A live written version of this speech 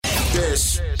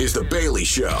This is The Bailey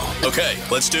Show. Okay,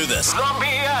 let's do this. The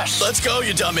BS. Let's go,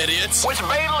 you dumb idiots. With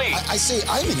Bailey. I say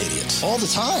I'm an idiot all the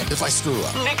time if I screw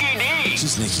up. Nikki D.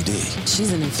 She's Nikki D.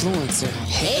 She's an influencer.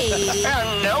 Hey.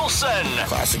 And Nelson.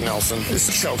 Classic Nelson.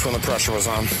 This choked when the pressure was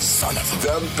on. Son of a...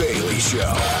 The Bailey Show.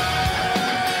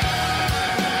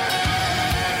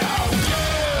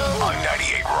 On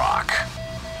 98 Rock.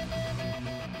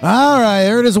 All right,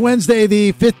 there it is, Wednesday,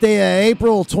 the 5th day of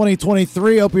April,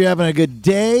 2023. Hope you're having a good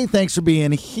day. Thanks for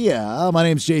being here. My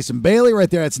name's Jason Bailey. Right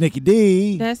there, that's Nikki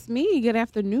D. That's me. Good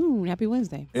afternoon. Happy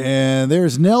Wednesday. And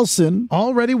there's Nelson.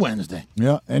 Already Wednesday.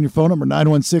 Yeah, and your phone number,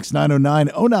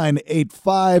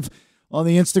 916-909-0985. On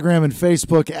the Instagram and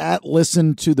Facebook, at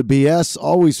Listen to the BS.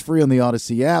 Always free on the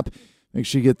Odyssey app. Make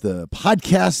sure you get the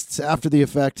podcasts after the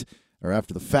effect, or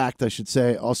after the fact, I should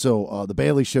say. Also,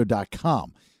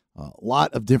 thebaileyshow.com. A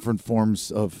lot of different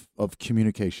forms of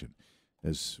communication,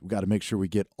 as we've got to make sure we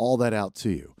get all that out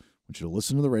to you. I want you to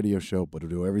listen to the radio show, but to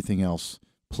do everything else,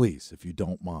 please, if you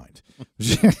don't mind.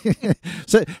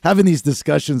 So having these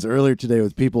discussions earlier today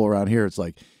with people around here, it's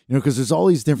like, because there's all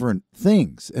these different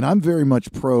things, and I'm very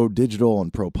much pro-digital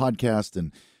and pro-podcast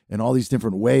and all these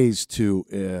different ways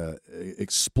to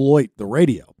exploit the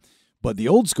radio. But the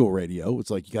old school radio,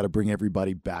 it's like you got to bring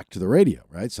everybody back to the radio,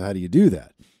 right? So how do you do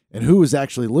that? And who is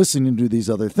actually listening to these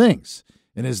other things?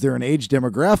 And is there an age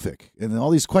demographic? And all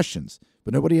these questions.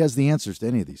 But nobody has the answers to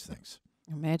any of these things.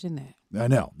 Imagine that. I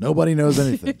know. Nobody knows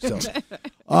anything. So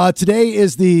today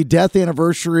is the death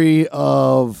anniversary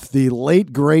of the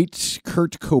late, great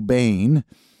Kurt Kobain.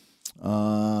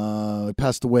 He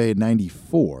passed away in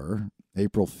 94,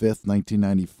 April 5th,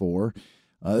 1994.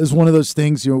 This is one of those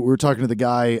things, we were talking to the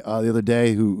guy the other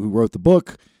day who wrote the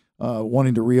book,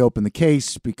 wanting to reopen the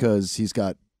case because he's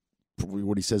got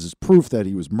what he says is proof that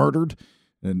he was murdered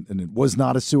and it was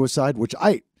not a suicide, which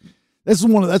that's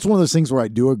one of those things where I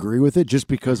do agree with it just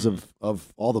because of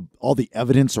all the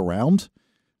evidence around.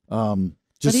 But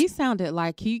he sounded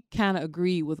like he kind of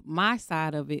agreed with my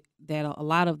side of it, that a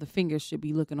lot of the fingers should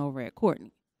be looking over at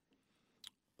Courtney.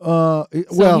 So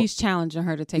he's challenging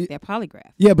her to take that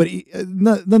polygraph. Yeah, but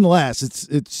nonetheless,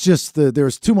 it's just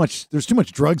there's too much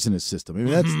drugs in his system. I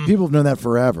mean, people have known that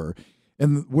forever.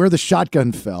 And where the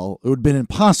shotgun fell, it would have been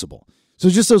impossible. So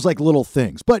just those like little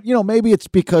things. But, maybe it's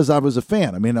because I was a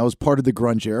fan. I mean, I was part of the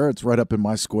grunge era. It's right up in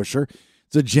my squisher.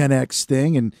 It's a Gen X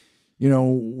thing. And,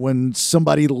 when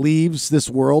somebody leaves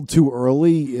this world too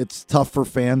early, it's tough for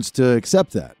fans to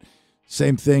accept that.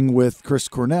 Same thing with Chris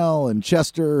Cornell and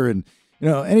Chester and,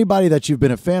 anybody that you've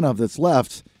been a fan of that's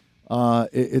left,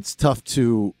 it's tough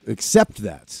to accept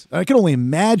that. I can only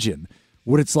imagine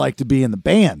what it's like to be in the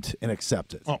band and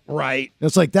accept it. Oh, right.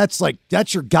 It's like that's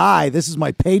your guy. This is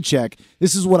my paycheck.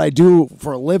 This is what I do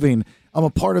for a living. I'm a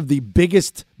part of the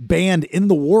biggest band in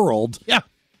the world. Yeah.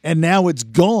 And now it's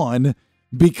gone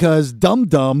because Dum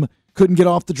Dum couldn't get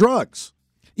off the drugs.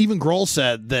 Even Grohl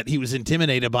said that he was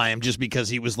intimidated by him just because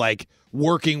he was like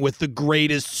working with the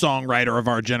greatest songwriter of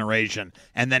our generation,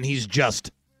 and then he's just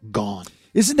gone.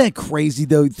 Isn't that crazy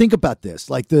though? Think about this.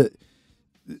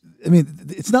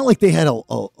 It's not like they had a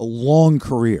long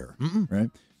career, right?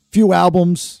 Few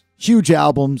albums, huge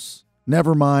albums,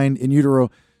 Nevermind, In Utero,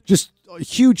 just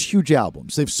huge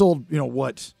albums. They've sold,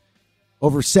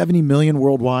 over 70 million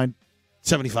worldwide?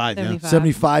 75, yeah.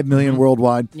 75 million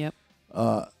worldwide. Yep.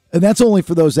 And that's only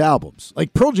for those albums.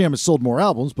 Like Pearl Jam has sold more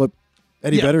albums, but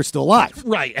Eddie Vedder's still alive.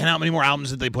 Right, and how many more albums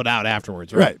did they put out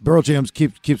afterwards? Right. Pearl Jam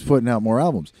keeps putting out more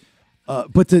albums.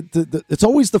 But it's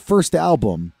always the first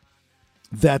album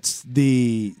that's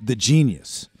the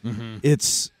genius.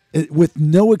 It's with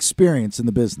no experience in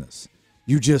the business.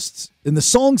 In the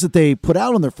songs that they put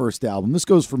out on their first album, this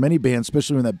goes for many bands,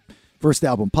 especially when that first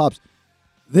album pops,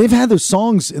 they've had those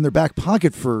songs in their back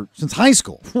pocket since high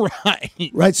school. Right.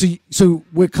 So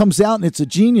when it comes out and it's a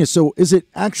genius, so is it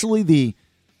actually the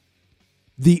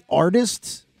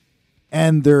artist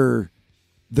and their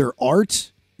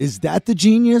art? Is that the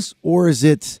genius, or is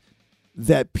it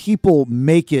that people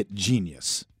make it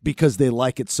genius because they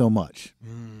like it so much?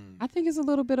 I think it's a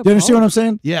little bit of Do you understand both. what I'm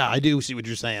saying? Yeah, I do see what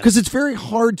you're saying. Because it's very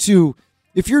hard to,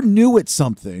 if you're new at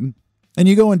something and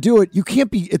you go and do it, you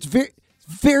can't be, it's very,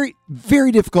 very,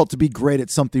 very difficult to be great at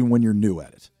something when you're new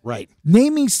at it. Right.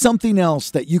 Name me something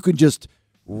else that you could just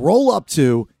roll up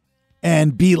to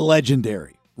and be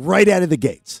legendary right out of the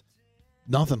gates.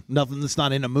 Nothing that's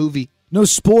not in a movie. No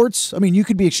sports. I mean, you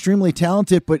could be extremely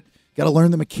talented, but got to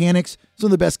learn the mechanics. Some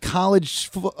of the best college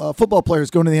football players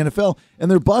going to the NFL,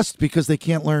 and they're bust because they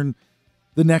can't learn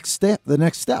the next step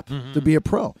to be a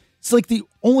pro. It's like the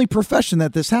only profession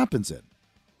that this happens in.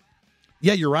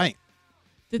 Yeah, you're right.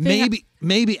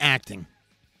 Maybe acting.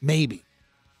 Maybe.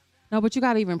 No, but you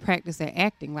got to even practice at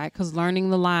acting, right? Because learning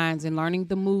the lines and learning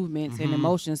the movements and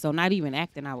emotions. So not even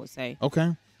acting, I would say.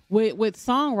 Okay. With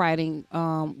songwriting,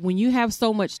 when you have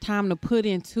so much time to put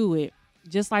into it,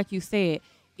 just like you said,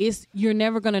 you're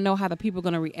never going to know how the people are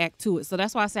going to react to it. So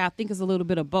that's why I say I think it's a little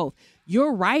bit of both.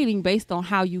 You're writing based on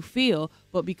how you feel,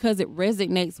 but because it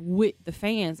resonates with the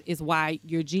fans is why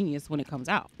you're genius when it comes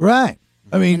out. Right.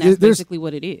 I mean, and that's basically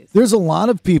what it is. There's a lot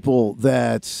of people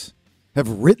that have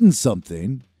written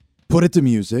something, put it to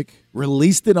music,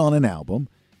 released it on an album,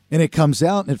 and it comes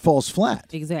out and it falls flat.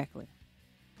 Exactly.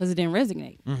 Because it didn't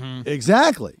resonate.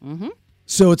 Exactly.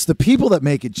 So it's the people that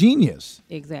make it genius.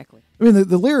 Exactly. I mean,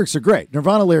 the lyrics are great.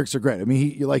 Nirvana lyrics are great. I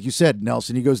mean, like you said,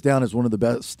 Nelson, he goes down as one of the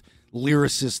best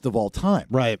lyricists of all time.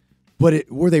 Right.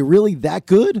 But were they really that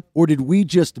good, or did we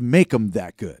just make them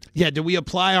that good? Yeah, did we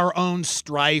apply our own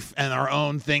strife and our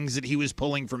own things that he was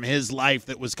pulling from his life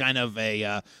that was kind of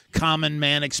a common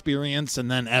man experience, and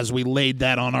then as we laid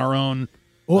that on our own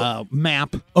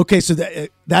map? Okay, so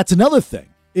that's another thing,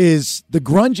 is the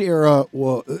grunge era,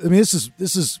 well, I mean, this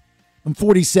is I'm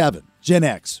 47, Gen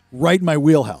X, right in my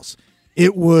wheelhouse.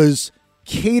 It was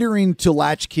catering to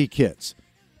latchkey kids.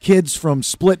 Kids from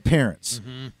split parents,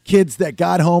 kids that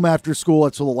got home after school.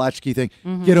 That's the latchkey thing.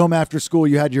 Get home after school,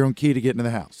 you had your own key to get into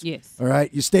the house. Yes. All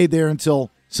right? You stayed there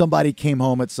until somebody came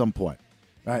home at some point.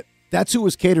 All right? That's who it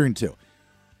was catering to.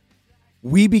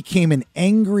 We became an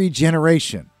angry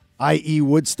generation, i.e.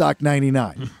 Woodstock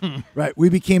 99. Right? We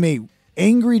became a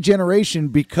angry generation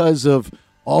because of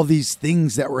all these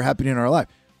things that were happening in our life.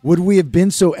 Would we have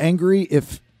been so angry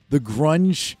if the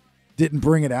grunge didn't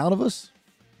bring it out of us?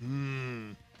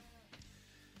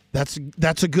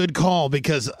 That's a good call,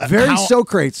 because very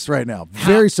Socrates right now.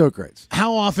 Very Socrates.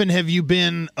 How often have you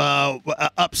been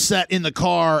upset in the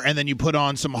car and then you put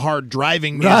on some hard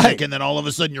driving music and then all of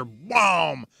a sudden you're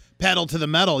boom, pedal to the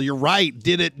metal? You're right.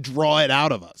 Did it draw it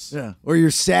out of us? Yeah. Or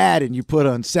you're sad and you put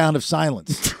on Sound of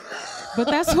Silence. But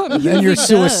that's what music then you're does.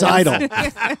 suicidal.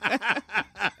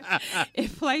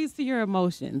 It plays to your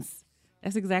emotions.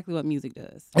 That's exactly what music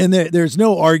does. And there's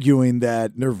no arguing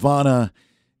that Nirvana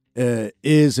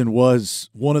is and was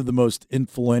one of the most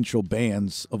influential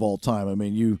bands of all time. I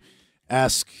mean, you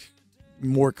ask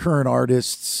more current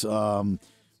artists,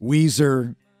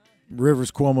 Weezer,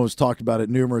 Rivers Cuomo's talked about it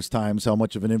numerous times, how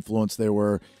much of an influence they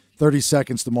were. 30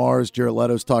 Seconds to Mars, Jared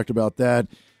Leto's talked about that.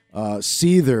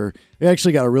 Seether, we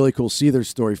actually got a really cool Seether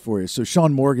story for you. So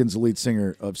Sean Morgan's the lead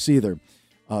singer of Seether,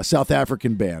 South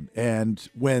African band. And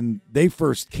when they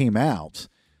first came out,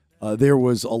 there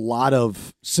was a lot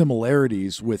of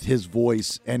similarities with his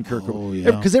voice and Kurt Kobain.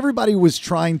 Because everybody was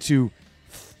trying to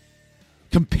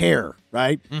compare,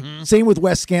 right? Same with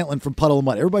Wes Scantlin from Puddle of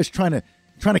Mud. Everybody's trying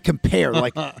to compare.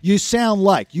 Like, you sound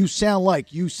like.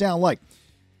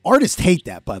 Artists hate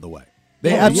that, by the way.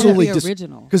 They absolutely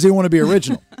original. Because they want to be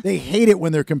original. They hate it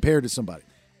when they're compared to somebody.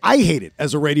 I hate it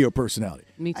as a radio personality.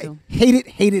 Me too. I hate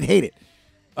it.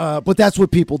 But that's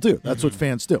what people do. That's what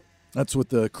fans do. That's what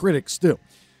the critics do.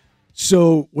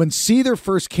 So when Seether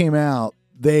first came out,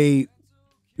 they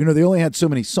only had so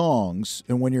many songs,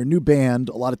 and when you're a new band,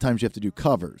 a lot of times you have to do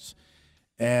covers.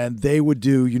 And they would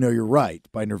do You're Right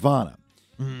by Nirvana.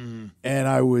 And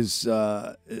I was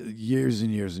years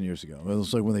and years and years ago. It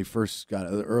was like when they first got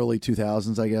it, the early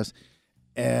 2000s, I guess.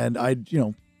 And I,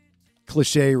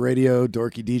 cliche radio,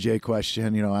 dorky DJ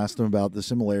question, asked him about the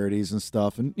similarities and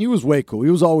stuff. And he was way cool.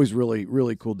 He was always really,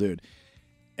 really cool dude.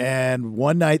 And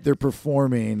one night they're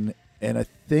performing, and I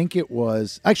think it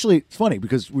was actually, it's funny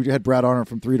because we had Brad Arnold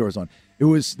from Three Doors on. It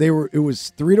was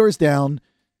Three Doors Down,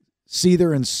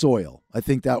 Seether, and Soil. I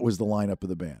think that was the lineup of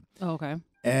the band. Oh, okay.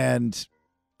 And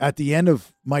at the end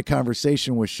of my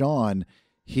conversation with Sean,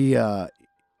 he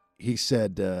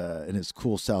said in his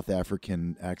cool South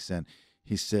African accent,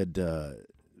 he said,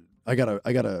 "I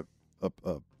got a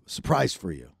surprise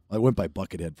for you." I went by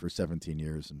Buckethead for 17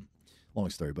 years, and long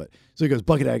story, but so he goes,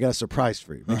 "Buckethead, I got a surprise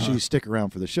for you. Make sure you stick around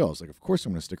for the show." I was like, "Of course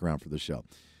I'm going to stick around for the show."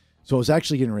 So I was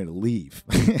actually getting ready to leave,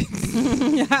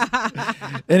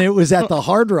 and it was at the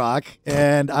Hard Rock,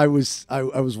 and I was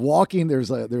walking.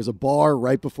 There's a bar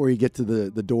right before you get to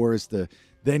the doors to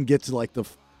then get to like the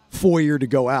foyer to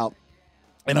go out,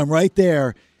 and I'm right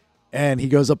there, and he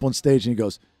goes up on stage and he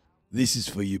goes, "This is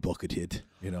for you, Buckethead."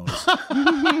 And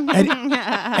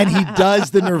he does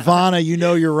the Nirvana,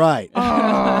 You're Right.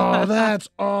 Oh, that's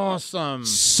awesome.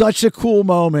 Such a cool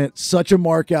moment, such a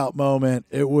mark out moment.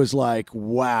 It was like,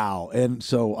 wow. And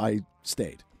so I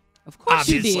stayed. Of course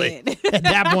Obviously. you did. At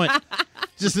that point,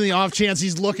 just in the off chance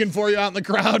he's looking for you out in the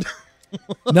crowd.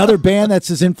 Another band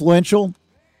that's as influential.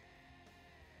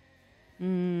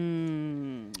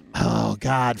 Oh,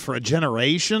 God, for a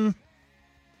generation?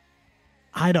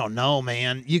 I don't know,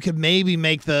 man. You could maybe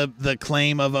make the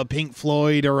claim of a Pink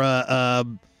Floyd or a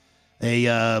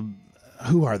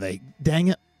who are they? Dang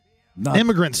it.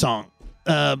 Immigrant Song.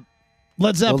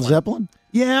 Led Zeppelin. Led Zeppelin?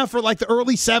 Yeah, for like the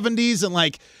early 70s and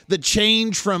like the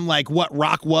change from like what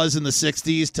rock was in the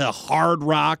 60s to hard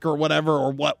rock or whatever,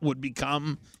 or what would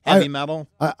become heavy metal.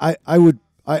 I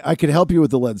could help you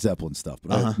with the Led Zeppelin stuff,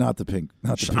 but not the Pink.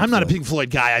 I'm not a Pink Floyd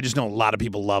guy. I just know a lot of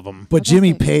people love them. But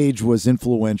Jimmy Page was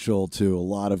influential to a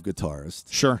lot of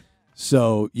guitarists. Sure.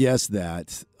 So yes,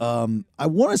 that. I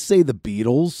want to say the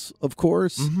Beatles, of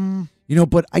course. Mm-hmm.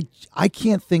 But I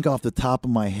can't think off the top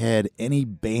of my head any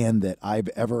band that I've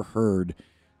ever heard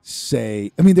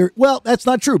say. I mean, that's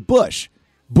not true. Bush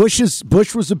was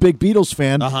a big Beatles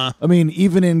fan. Uh-huh. I mean,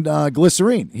 even in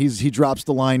Glycerine, he drops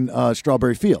the line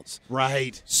 "Strawberry Fields."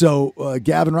 Right. So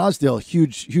Gavin Rossdale,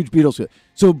 huge Beatles fan.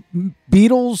 So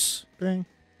Beatles. Okay.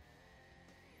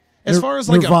 As far as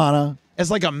like Nirvana. As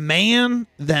like a man,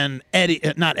 then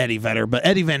not Eddie Vedder, but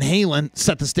Eddie Van Halen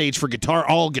set the stage for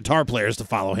all guitar players to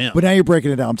follow him. But now you're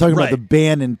breaking it down. I'm talking about the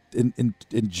band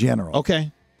in general.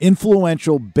 Okay.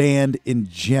 Influential band in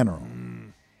general.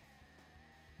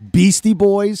 Beastie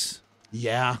Boys.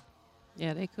 Yeah.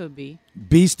 Yeah, they could be.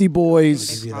 Beastie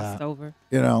Boys. They crossed over.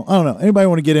 I don't know. Anybody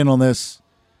want to get in on this?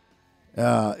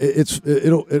 I'm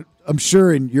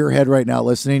sure in your head right now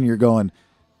listening, you're going,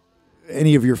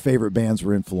 any of your favorite bands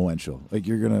were influential. Like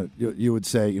you would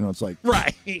say, it's like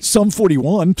right. Sum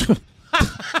 41.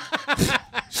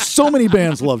 So many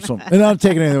bands love Sum. And I'm not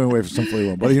taking anything away from Sum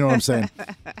 41, but you know what I'm saying?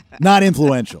 Not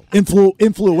influential.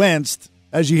 Influenced,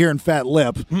 as you hear in Fat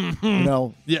Lip.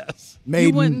 Yes. Maiden.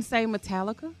 You wouldn't say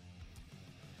Metallica?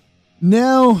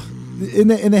 No. In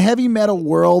the heavy metal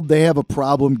world, they have a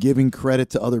problem giving credit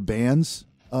to other bands.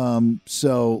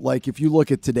 So like if you look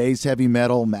at today's heavy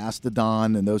metal,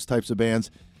 Mastodon and those types of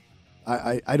bands,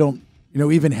 I don't,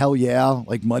 even Hell Yeah,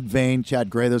 like Mudvayne, Chad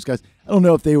Gray, those guys, I don't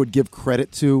know if they would give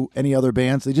credit to any other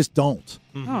bands. They just don't.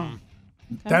 Mm-hmm. Oh.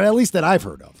 Okay. At least that I've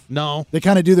heard of. No. They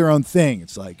kind of do their own thing.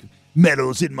 It's like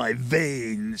metal's in my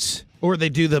veins. Or they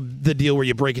do the deal where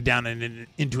you break it down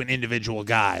into an individual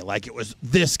guy. Like it was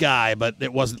this guy, but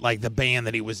it wasn't like the band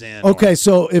that he was in. Okay,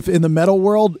 so if in the metal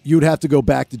world, you'd have to go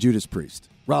back to Judas Priest.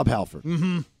 Rob Halford.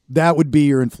 Mm-hmm. That would be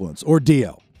your influence. Or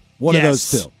Dio. One of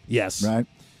those two. Yes. Right?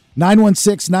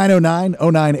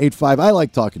 916-909-0985. I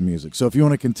like talking music. So if you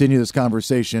want to continue this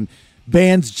conversation,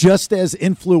 bands just as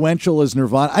influential as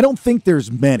Nirvana, I don't think there's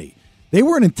many. They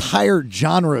were an entire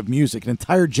genre of music, an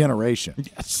entire generation.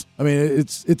 Yes. I mean,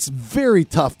 it's very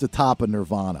tough to top a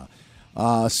Nirvana.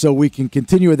 So we can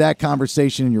continue with that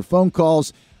conversation in your phone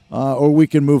calls. Or we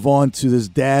can move on to this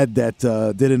dad that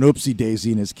did an oopsie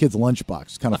daisy in his kid's lunchbox.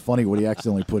 It's kind of funny what he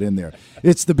accidentally put in there.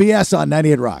 It's the BS on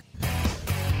 98 Rock.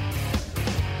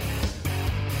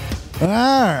 All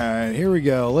right, here we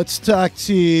go. Let's talk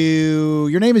to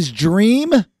your name is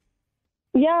Dream?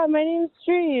 Yeah, my name's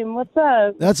Dream. What's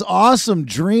up? That's awesome.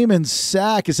 Dream and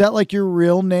Sack. Is that like your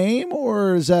real name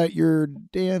or is that your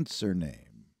dancer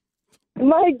name?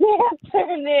 My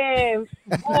dancer name.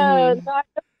 That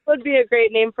would be a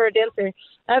great name for a dancer.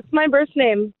 That's my birth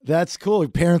name. That's cool. Your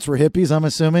parents were hippies, I'm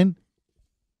assuming?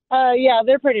 Yeah,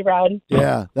 they're pretty rad.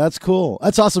 Yeah, that's cool.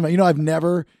 That's awesome. I've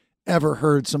never, ever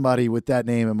heard somebody with that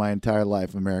name in my entire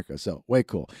life in America. So, way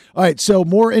cool. All right, so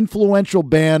more influential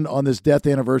band on this death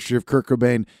anniversary of Kurt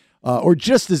Kobain, or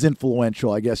just as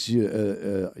influential, I guess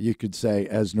you could say,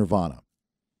 as Nirvana.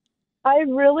 I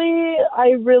really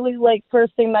like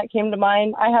first thing that came to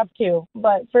mind. I have two,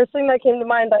 but first thing that came to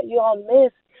mind that you all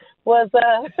missed was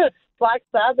Black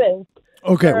Sabbath.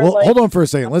 Okay, well, hold on for a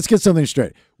second. Let's get something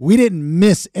straight. We didn't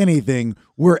miss anything.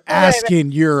 We're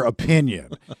asking your opinion.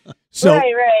 So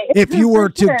right. if you were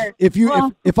to, Sure.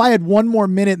 if I had one more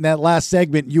minute in that last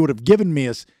segment, you would have given me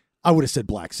us. I would have said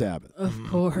Black Sabbath. Of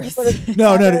course.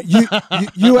 No.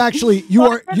 You actually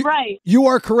right. You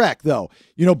are correct though.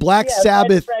 Black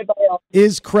Sabbath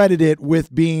is credited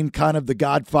with being kind of the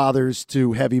godfathers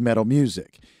to heavy metal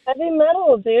music. Heavy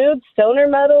metal, dude. Stoner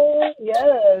metal.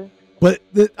 Yes. But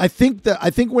I think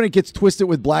when it gets twisted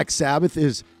with Black Sabbath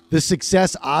is the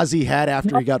success Ozzy had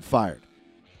after he got fired.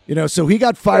 So he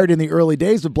got fired in the early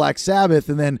days of Black Sabbath,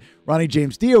 and then Ronnie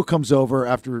James Dio comes over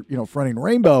after fronting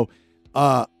Rainbow,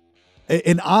 and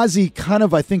Ozzy kind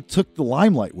of I think took the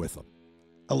limelight with him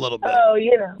a little bit. Oh,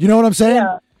 You know what I'm saying?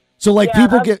 Yeah. So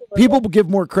Yeah, people give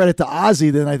more credit to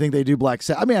Ozzy than I think they do Black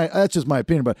Sabbath. I mean, that's just my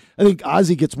opinion, but I think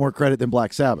Ozzy gets more credit than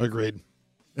Black Sabbath. Agreed.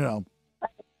 Yeah,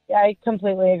 I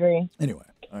completely agree. Anyway,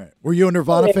 all right. Were you a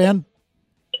Nirvana fan?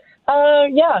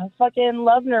 Yeah, fucking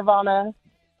love Nirvana.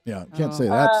 Yeah, can't say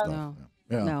that stuff. No.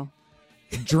 Yeah. No.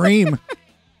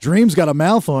 Dream's got a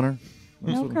mouth on her.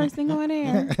 No cursing on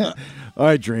air. All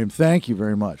right, Dream. Thank you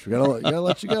very much. We gotta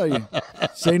let you go. You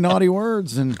say naughty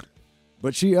words,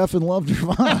 but she effing loved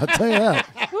Nirvana. I'll tell you that.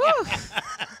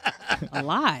 A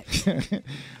lot.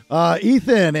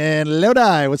 Ethan and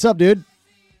Lodi, what's up, dude?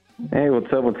 Hey,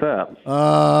 what's up? What's up?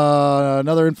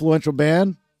 Another influential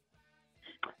band.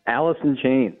 Alice in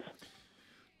Chains.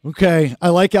 Okay, I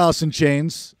like Alice in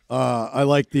Chains. I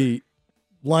like the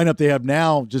lineup they have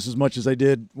now just as much as I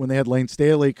did when they had Lane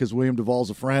Staley because William Duvall's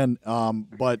a friend.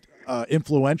 But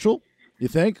influential, you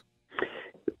think?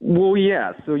 Well,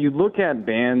 yeah. So you look at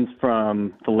bands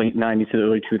from the late 90s to the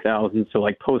early 2000s, so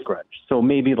like post-grunge. So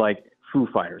maybe like Foo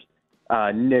Fighters,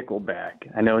 Nickelback.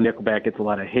 I know Nickelback gets a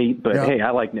lot of hate, but hey,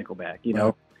 I like Nickelback, you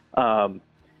know.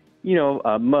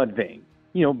 Mudvayne.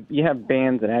 You know, you have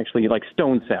bands that actually like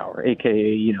Stone Sour,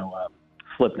 a.k.a.,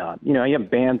 Slipknot. You know, you have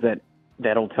bands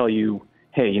that'll tell you,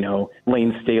 hey,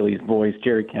 Lane Staley's voice,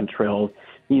 Jerry Cantrell's,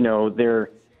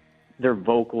 their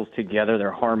vocals together,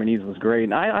 their harmonies was great.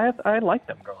 And I liked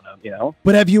them growing up,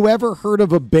 But have you ever heard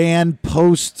of a band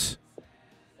post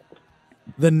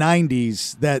the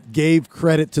 90s that gave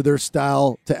credit to their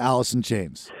style to Alice in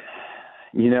Chains?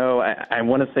 I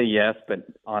want to say yes, but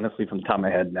honestly, from the top of my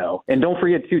head, no. And don't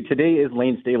forget, too, today is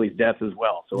Lane Staley's death as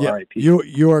well. So R.I.P.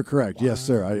 You are correct. Wow. Yes,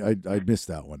 sir. I missed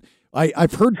that one.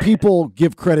 I've heard people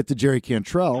give credit to Jerry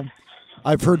Cantrell.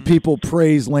 I've heard people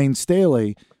praise Lane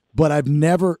Staley, but I've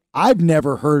never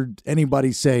heard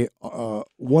anybody say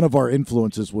one of our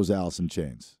influences was Alice in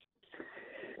Chains.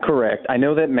 Correct. I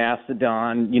know that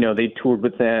Mastodon, they toured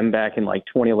with them back in like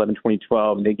 2011,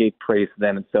 2012, and they gave praise to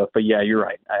them and stuff. But yeah, you're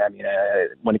right. I mean,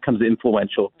 when it comes to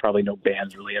influential, probably no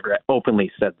bands really ever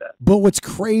openly said that. But what's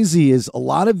crazy is a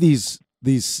lot of these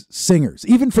singers,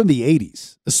 even from the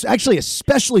 80s, actually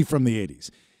especially from the 80s,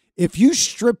 if you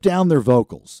strip down their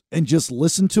vocals and just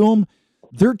listen to them,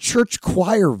 they're church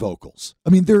choir vocals. I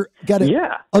mean, they're got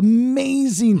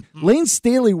amazing. Lane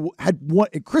Staley had one,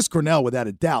 Chris Cornell without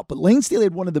a doubt, but Lane Staley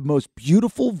had one of the most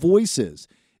beautiful voices.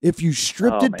 If you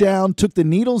stripped it down, took the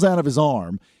needles out of his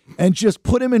arm, and just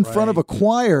put him in front of a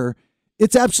choir,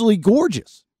 it's absolutely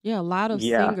gorgeous. Yeah, a lot of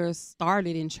singers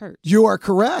started in church. You are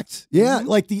correct. Yeah,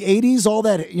 like the 80s, all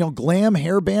that glam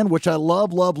hair band, which I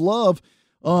love.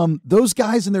 Those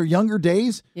guys in their younger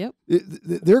days,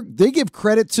 they give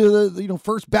credit to the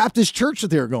First Baptist Church that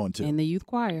they were going to. And the youth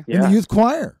choir. And the youth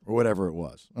choir, or whatever it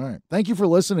was. All right. Thank you for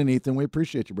listening, Ethan. We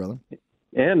appreciate you, brother.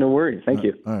 Yeah, no worries. Thank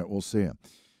you. All right, we'll see you.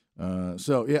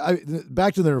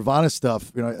 Back to the Nirvana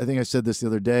stuff. I think I said this the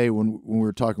other day when we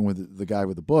were talking with the guy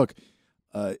with the book.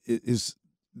 Is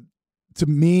to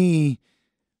me,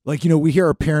 like we hear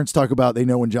our parents talk about they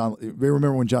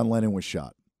remember when John Lennon was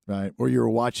shot. Right, or you were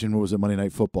watching, what was it, Monday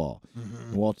Night Football,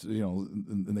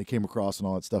 and they came across and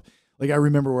all that stuff. Like I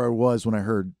remember where I was when I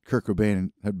heard Kurt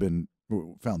Kobain had been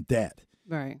found dead.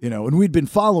 Right. And we'd been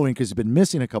following because he'd been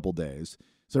missing a couple days.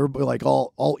 So everybody, like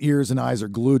all ears and eyes are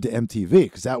glued to MTV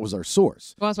because that was our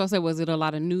source. Well, that's what I said. Was it a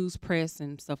lot of news, press,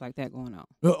 and stuff like that going on?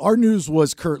 Our news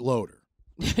was Kurt Loder.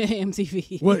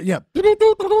 MTV. Well, yeah.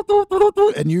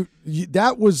 And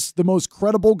that was the most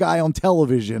credible guy on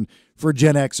television for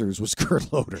Gen Xers was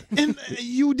Kurt Loder. And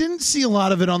you didn't see a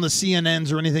lot of it on the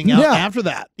CNNs or anything else after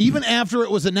that. Even after it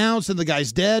was announced and the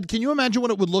guy's dead. Can you imagine what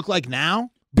it would look like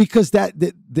now? Because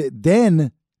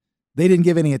then they didn't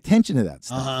give any attention to that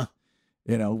stuff.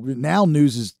 Now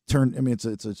news is turned. I mean,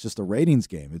 it's just a ratings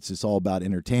game. It's just all about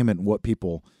entertainment and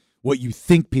what you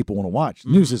think people want to watch.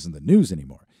 News isn't the news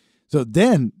anymore. So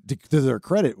then, to their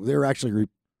credit, they're actually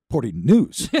reporting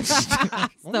news.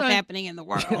 Stuff happening in the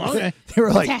world. Okay. They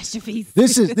were like, catastrophes.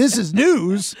 This is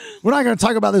news. We're not going to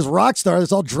talk about this rock star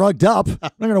that's all drugged up. We're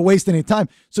not going to waste any time.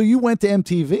 So you went to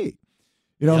MTV.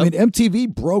 I mean,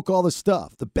 MTV broke all the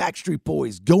stuff. The Backstreet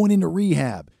Boys going into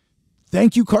rehab.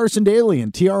 Thank you, Carson Daly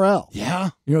and TRL.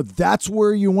 Yeah. That's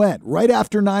where you went. Right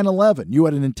after 9/11, you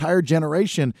had an entire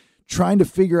generation trying to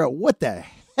figure out what the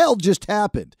hell just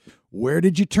happened. Where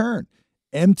did you turn?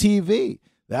 MTV.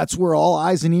 That's where all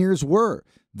eyes and ears were.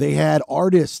 They had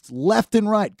artists left and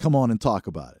right come on and talk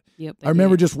about it. Yep, I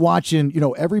remember just watching,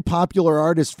 every popular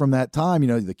artist from that time,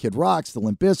 the Kid Rocks, the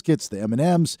Limp Bizkits, the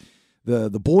Eminems, the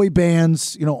boy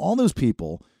bands, all those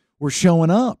people were showing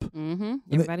up. Mm-hmm.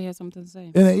 Everybody has something to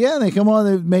say. And they come on,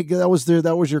 they make that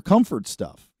was your comfort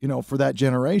stuff, for that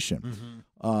generation.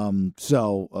 Mm-hmm.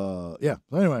 So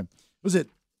anyway, was it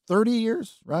 30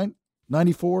 years, right?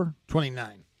 94?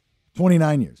 29.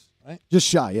 29 years. Right? Just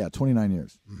shy, 29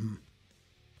 years. Mm-hmm.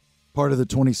 Part of the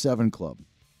 27 Club.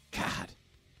 God.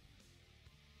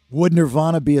 Would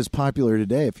Nirvana be as popular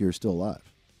today if you're still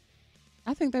alive?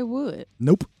 I think they would.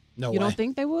 Nope. No way. You don't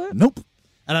think they would? Nope.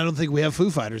 And I don't think we have Foo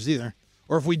Fighters either.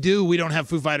 Or if we do, we don't have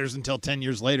Foo Fighters until 10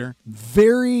 years later.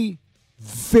 Very,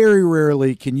 very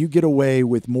rarely can you get away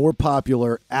with more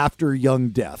popular after young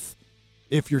death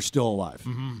if you're still alive.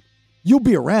 Mm-hmm. You'll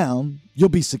be around. You'll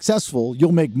be successful.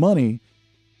 You'll make money.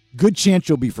 Good chance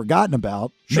you'll be forgotten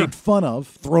about, made fun of,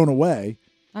 thrown away.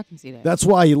 I can see that. That's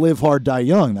why you live hard, die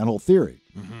young, that whole theory.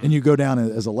 Mm-hmm. And you go down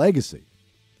as a legacy.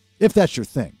 If that's your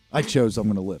thing. I chose I'm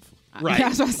going to live. Right.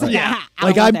 That's what I said. Yeah.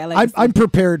 Like I'm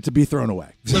prepared to be thrown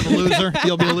away. Live a loser.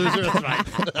 You'll be a loser. That's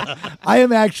fine. I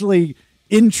am actually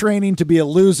in training to be a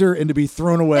loser and to be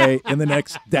thrown away in the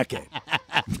next decade.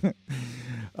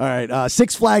 All right.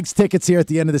 Six Flags tickets here at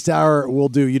the end of this hour. We'll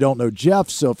do You Don't Know Jeff.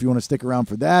 So if you want to stick around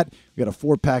for that, we got a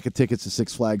 4-pack of tickets to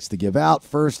Six Flags to give out.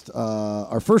 First,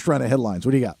 our first round of headlines.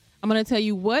 What do you got? I'm going to tell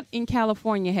you what in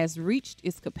California has reached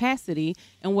its capacity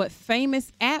and what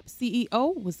famous app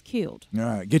CEO was killed. All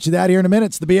right. Get you that here in a minute.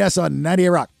 It's the BS on 98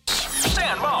 Rock.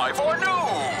 Stand by for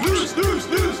news.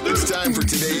 It's time for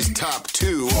today's top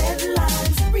 2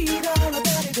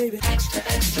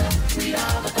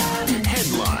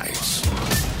 headlines.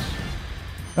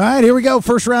 All right, here we go.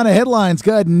 First round of headlines.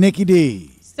 Go ahead, Nikki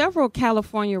D. Several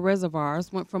California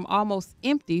reservoirs went from almost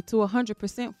empty to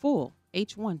 100% full.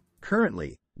 H1.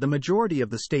 Currently, the majority of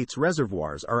the state's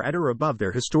reservoirs are at or above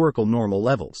their historical normal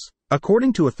levels.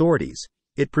 According to authorities,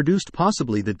 it produced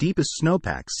possibly the deepest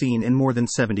snowpack seen in more than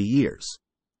 70 years.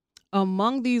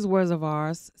 Among these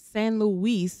reservoirs, San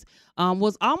Luis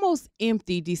was almost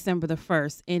empty December the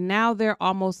 1st, and now they're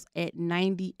almost at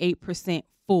 98%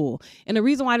 full. And the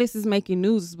reason why this is making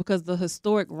news is because the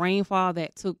historic rainfall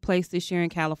that took place this year in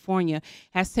California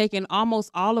has taken almost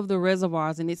all of the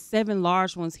reservoirs, and it's 7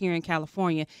 large ones here in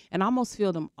California, and almost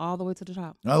filled them all the way to the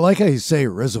top. I like how you say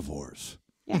reservoirs.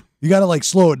 Yeah. You got to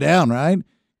slow it down, right?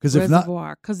 Because if not,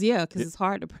 because it's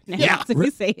hard to pronounce if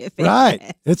you say it fast.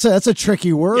 Right. That's a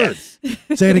tricky word. Yes.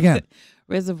 Say it again.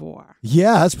 Reservoir.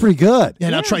 Yeah, that's pretty good.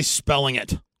 Yeah, now try spelling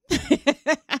it.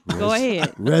 Go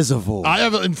ahead. Reservoir. I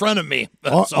have it in front of me.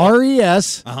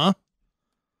 R-E-S.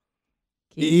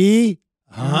 E.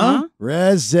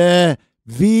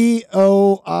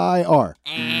 V-O-I-R.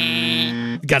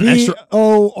 Got an extra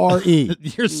V-O-R-E.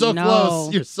 You're so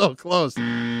close. You're so close.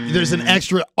 There's an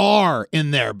extra R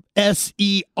in there.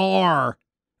 S-E-R-V-I-O-R.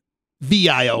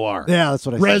 Yeah, that's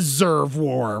what I said.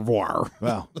 Reservoir.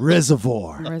 Wow.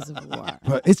 Reservoir. Reservoir.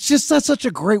 But it's just that's such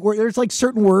a great word. There's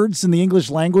certain words in the English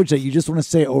language that you just want to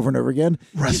say over and over again.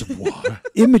 Reservoir.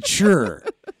 Immature.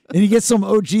 And you get some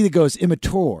OG that goes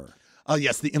immature. Oh,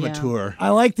 yes, the immature. I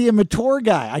like the immature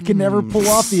guy. I can never pull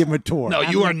off the immature. No,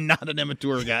 you are not an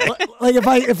immature guy.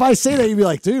 If I say that, you'd be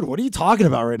like, dude, what are you talking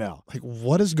about right now?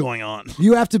 What is going on?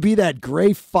 You have to be that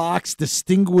gray fox,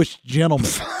 distinguished gentleman.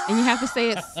 And you have to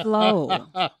say it slow.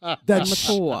 That's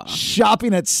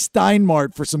shopping at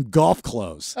Steinmart for some golf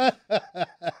clothes.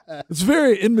 It's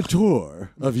very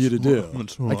immature of you to do.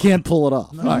 I can't pull it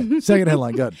off. All right, second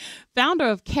headline, go ahead. Founder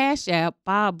of Cash App,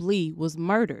 Bob Lee, was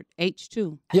murdered.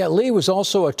 H2. Yeah, Lee was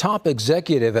also a top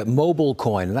executive at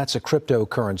MobileCoin, and that's a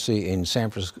cryptocurrency in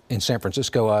San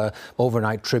Francisco.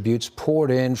 Overnight tributes poured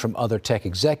in from other tech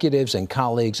executives and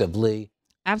colleagues of Lee.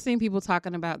 I've seen people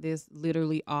talking about this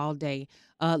literally all day.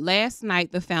 Last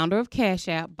night, the founder of Cash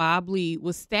App, Bob Lee,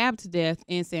 was stabbed to death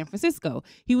in San Francisco.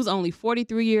 He was only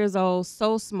 43 years old,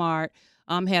 so smart.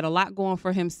 Had a lot going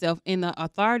for himself, and the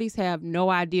authorities have no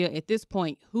idea at this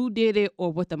point who did it or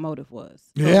what the motive was.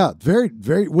 Yeah, very,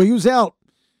 very. Well, he was out.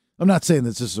 I'm not saying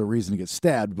this is a reason to get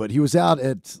stabbed, but he was out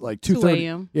at 2:30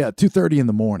 a.m. Yeah, 2:30 in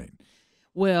the morning.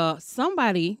 Well,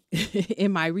 somebody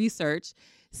in my research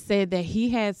said that he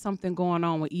had something going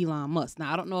on with Elon Musk.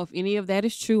 Now, I don't know if any of that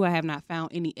is true. I have not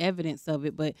found any evidence of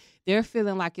it, but they're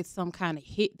feeling like it's some kind of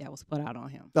hit that was put out on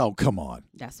him. Oh, come on.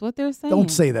 That's what they're saying.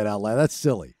 Don't say that out loud. That's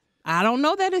silly. I don't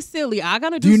know that it's silly. I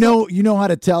gotta do you know how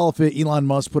to tell if Elon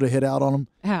Musk put a hit out on him?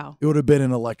 How? It would have been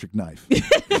an electric knife.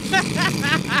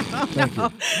 Thank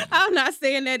you. I'm not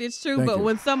saying that it's true, but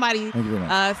when somebody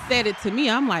said it to me,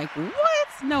 I'm like, what?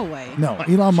 No way. No,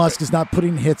 Elon Musk is not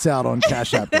putting hits out on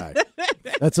Cash App guy.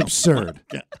 That's absurd.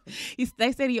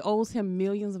 They said he owes him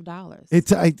millions of dollars.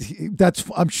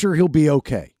 I'm sure he'll be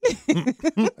okay.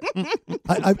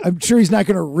 I'm sure he's not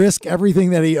going to risk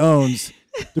everything that he owns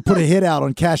to put a hit out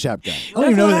on Cash App guy. I don't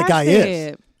even know who that guy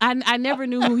is. I never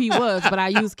knew who he was, but I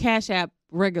use Cash App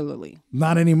regularly.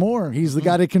 Not anymore. He's the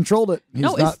guy that controlled it.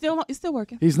 It's still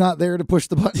working. He's not there to push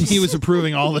the buttons. He was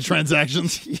approving all the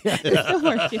transactions. Yeah. It's still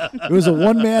working. It was a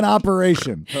one-man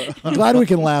operation. I'm glad we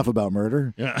can laugh about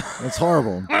murder. Yeah. That's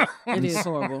horrible. It is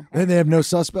horrible. And they have no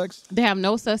suspects? They have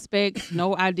no suspects,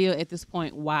 no idea at this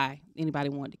point why anybody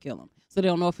wanted to kill him. So they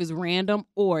don't know if it's random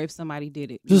or if somebody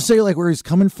did it. Just say like where he's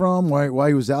coming from, why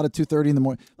he was out at 2:30 in the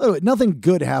morning. By the way, nothing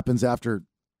good happens after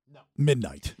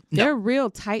midnight. They're real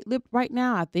tight-lipped right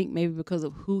now, I think maybe because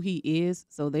of who he is.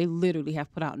 So they literally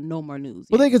have put out no more news.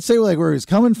 Well, they could say like where he's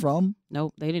coming from.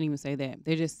 Nope, they didn't even say that.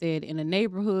 They just said in a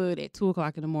neighborhood at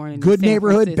 2:00 in the morning. Good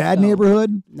neighborhood, bad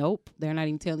neighborhood? Nope, they're not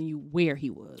even telling you where he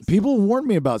was. People warned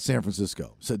me about San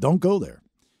Francisco. Said don't go there.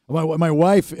 My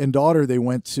wife and daughter, they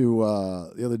went to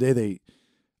the other day.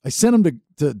 I sent them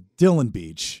to Dillon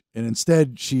Beach, and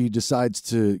instead she decides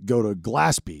to go to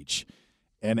Glass Beach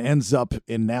and ends up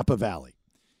in Napa Valley.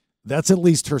 That's at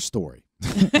least her story.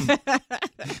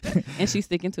 And she's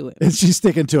sticking to it.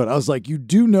 I was like, you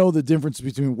do know the difference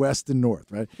between west and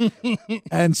north, right?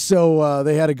 And so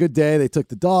they had a good day. They took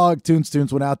the dog. Tunes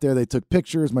went out there. They took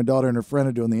pictures. My daughter and her friend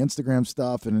are doing the Instagram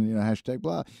stuff and, hashtag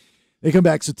blah. They come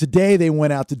back. So today they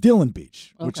went out to Dillon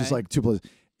Beach, which is like two places.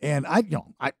 And I'd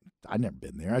never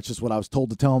been there. That's just what I was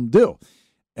told to tell them to do.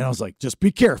 And I was like, just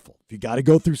be careful. If you got to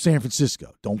go through San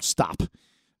Francisco, don't stop.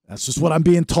 That's just what I'm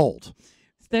being told.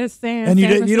 And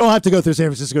you don't have to go through San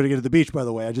Francisco to get to the beach, by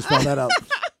the way. I just found that out.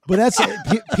 But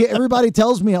everybody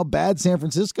tells me how bad San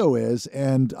Francisco is,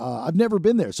 and I've never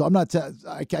been there, so I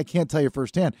can't tell you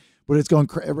firsthand. But it's going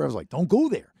crazy. I was like, don't go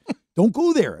there. Don't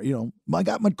go there. I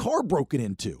got my car broken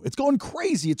into. It's going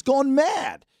crazy. It's gone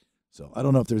mad. So I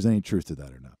don't know if there's any truth to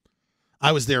that or not.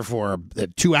 I was there for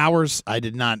 2 hours. I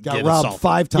did not get robbed assaulted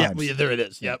 5 times. Yeah, there it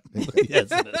is. Yep.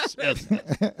 Yes, it is. Yes.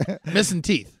 Missing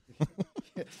teeth.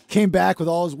 Came back with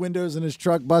all his windows in his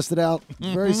truck busted out.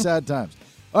 Very sad times.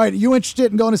 All right, you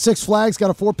interested in going to Six Flags? Got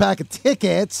a 4-pack of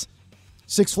tickets.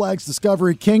 Six Flags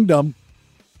Discovery Kingdom.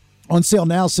 On sale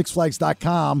now,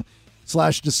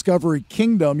 sixflags.com/Discovery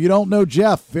Kingdom. You don't know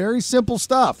Jeff. Very simple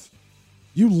stuff.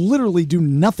 You literally do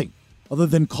nothing other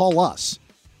than call us.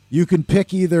 You can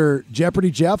pick either Jeopardy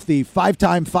Jeff, the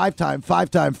five-time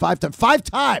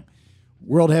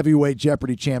World Heavyweight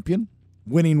Jeopardy champion,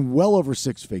 winning well over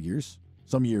 6 figures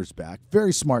some years back.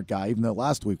 Very smart guy, even though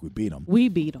last week we beat him.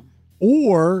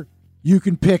 Or you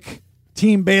can pick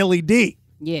Team Bailey D.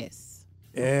 Yes.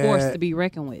 Forced to be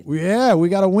reckoned with. Yeah, we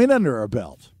got a win under our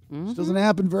belt. Which doesn't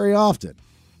happen very often.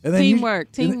 And then teamwork.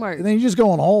 And then you just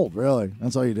go on hold, really.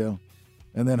 That's all you do.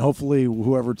 And then hopefully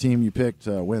whoever team you picked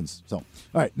wins. So, all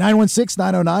right,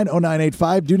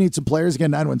 916-909-0985. Do need some players.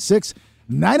 Again,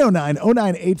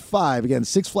 916-909-0985. Again,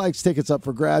 Six Flags tickets up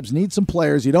for grabs. Need some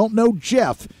players. You don't know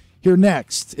Jeff. Here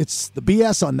next, it's the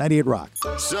BS on 98 Rock.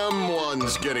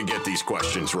 Someone's going to get these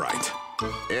questions right.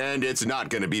 And it's not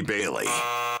going to be Bailey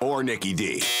or Nikki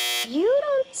D. You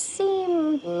don't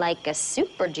seem like a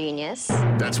super genius.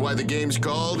 That's why the game's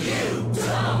called You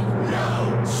Don't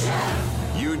Know Jeff.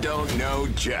 You Don't Know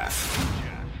Jeff.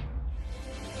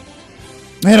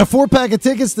 And a 4-pack of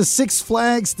tickets to Six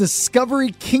Flags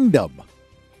Discovery Kingdom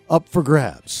up for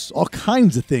grabs. All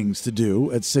kinds of things to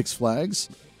do at Six Flags.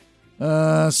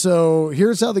 So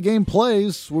here's how the game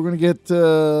plays. We're going to get,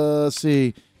 let's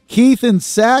see, Keith and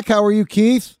Sack. How are you,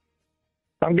 Keith?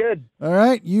 I'm good. All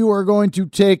right. You are going to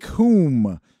take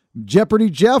whom? Jeopardy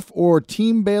Jeff or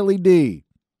Team Bailey D?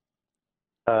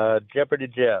 Jeopardy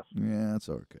Jeff. Yeah, that's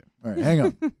okay. All right, hang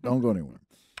on. Don't go anywhere.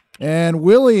 And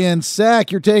Willie and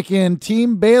Sack, you're taking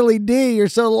Team Bailey D. You're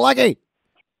so lucky.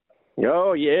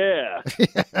 Oh, yeah.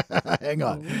 Hang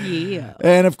on. Oh, yeah.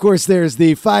 And, of course, there's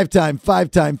the five-time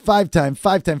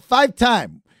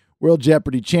World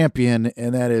Jeopardy champion,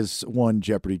 and that is one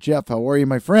Jeopardy Jeff. How are you,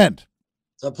 my friend?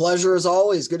 It's a pleasure as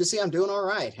always. Good to see you. I'm doing all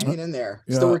right. Hanging in there.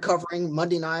 Yeah. Still recovering.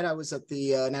 Monday night, I was at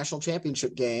the national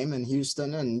championship game in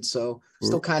Houston, and so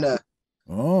still kind of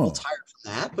a little tired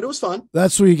from that, but it was fun.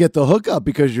 That's where you get the hookup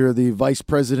because you're the vice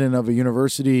president of a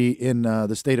university in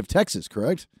the state of Texas,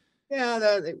 correct? Yeah,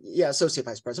 associate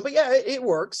vice president. But yeah, it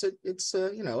works. It's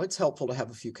it's helpful to have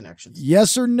a few connections.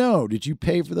 Yes or no? Did you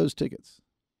pay for those tickets?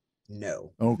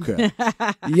 No. Okay.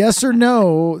 Yes or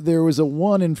no? There was a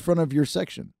 1 in front of your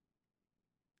section.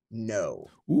 No.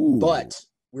 Ooh. But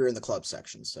we're in the club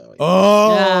section, so.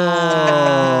 Oh,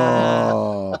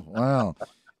 wow.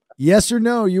 Yes or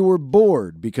no? You were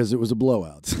bored because it was a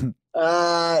blowout.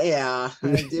 Yeah,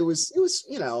 it was, we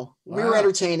were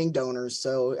entertaining donors,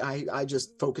 so I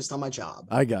just focused on my job.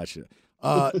 I got you.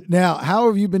 Now, how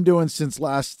have you been doing since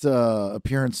last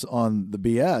appearance on the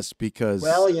BS? Because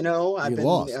I've been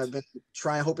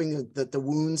hoping that the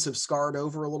wounds have scarred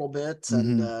over a little bit,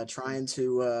 and trying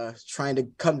to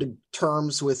come to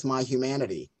terms with my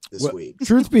humanity this week.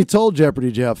 Truth be told,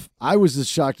 Jeopardy Jeff, I was as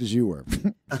shocked as you were.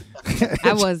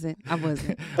 I wasn't.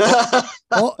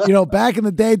 Well, back in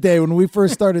the day when we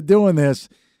first started doing this,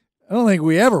 I don't think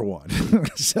we ever won.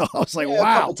 So I was like, A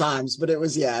wow. couple times, but it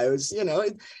was, it's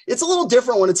a little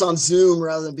different when it's on Zoom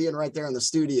rather than being right there in the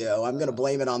studio. I'm going to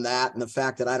blame it on that and the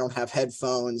fact that I don't have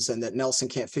headphones and that Nelson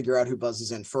can't figure out who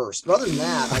buzzes in first. But other than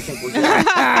that, I think we're good.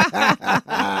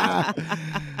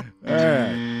 All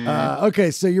right.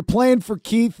 Okay, so you're playing for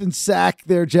Keith and Sack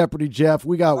there, Jeopardy Jeff.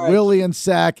 We got Willie and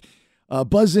Sack.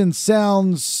 Buzz in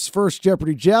sounds first,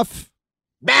 Jeopardy Jeff.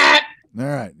 Bat. All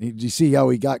right. Did you see how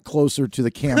he got closer to the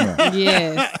camera?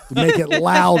 Yes. To make it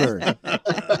louder.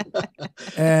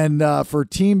 And for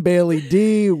Team Bailey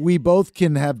D, we both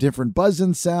can have different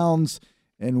buzz-in sounds,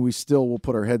 and we still will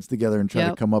put our heads together and try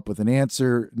to come up with an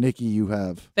answer. Nikki, you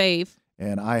have fave.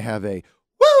 And I have a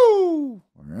woo.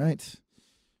 All right.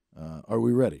 Are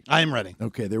we ready? I am ready.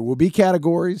 Okay. There will be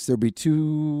categories. There'll be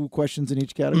 2 questions in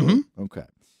each category. Mm-hmm. Okay.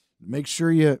 Make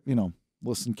sure you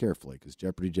listen carefully because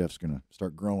Jeopardy Jeff's going to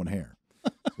start growing hair.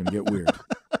 It's going to get weird.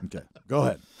 Okay, go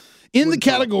ahead. In the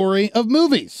category of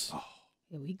movies.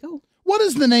 Here we go. What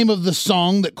is the name of the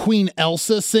song that Queen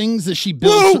Elsa sings as she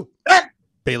builds...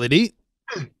 Bailey D.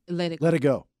 Let it go. Let it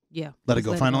go. Yeah. Let it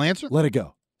go. Final answer? Let it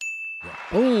go.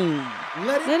 Oh.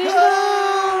 Let it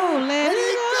go. Let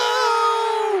it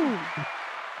go.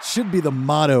 Should be the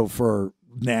motto for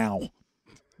now.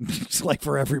 It's like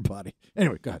for everybody.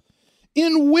 Anyway, go ahead.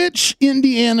 In which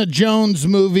Indiana Jones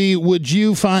movie would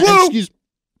you find...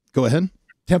 Go ahead.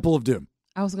 Temple of Doom.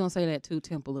 I was going to say that too,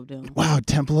 Temple of Doom. Wow,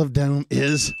 Temple of Doom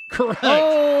is correct.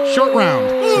 Oh. Short round.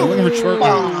 So looking for short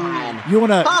round. You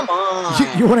want to... Come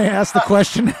on. You want to ask the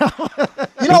question now?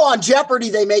 On Jeopardy,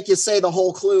 they make you say the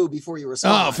whole clue before you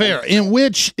respond. Oh, fair. In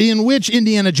which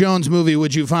Indiana Jones movie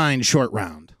would you find short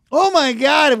round? Oh, my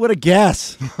God. What a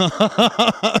guess.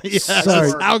 Yes.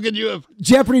 Sorry. How could you have...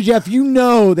 Jeopardy Jeff, you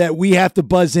know that we have to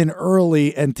buzz in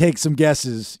early and take some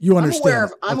guesses. You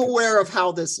understand. I'm aware of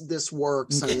how this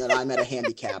works and that I'm at a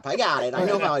handicap. I got it. I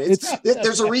know how it is.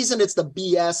 There's a reason it's the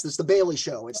BS. It's the Bailey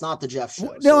show. It's not the Jeff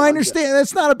show. No, I understand.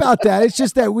 That's not about that. It's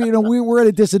just that we're at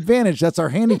a disadvantage. That's our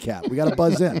handicap. We got to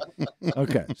buzz in.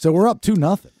 Okay. So we're up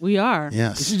 2-0. We are.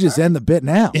 Yes. We should just end the bit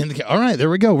now. All right, there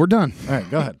we go. We're done. All right,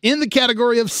 go ahead. In the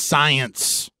category of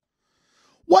science,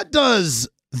 what does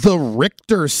the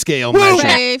Richter scale measure?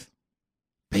 Fave.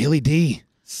 Bailey D.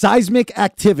 Seismic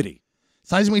activity.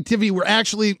 Seismic activity. We're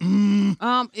actually.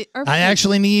 I Earthquake.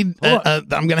 actually need.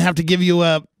 I'm gonna have to give you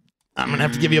a. I'm gonna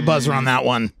have to give you a buzzer on that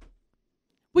one.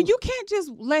 Well, you can't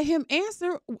just let him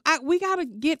answer. We got to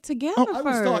get together first. I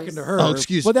was talking to her. Oh,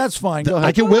 excuse me. But that's fine. Go ahead.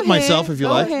 I can whip myself if you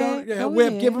like.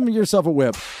 Whip. Give him yourself a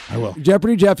whip. I will.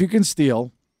 Jeopardy Jeff, you can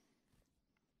steal.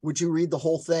 Would you read the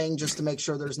whole thing just to make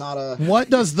sure there's not a...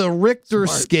 What does the Richter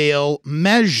scale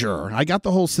measure? I got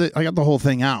the whole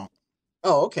thing out.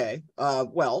 Oh, okay.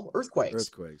 Well, earthquakes.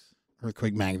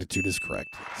 Earthquake magnitude is correct.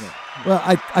 Yeah. Well,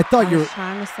 I thought you were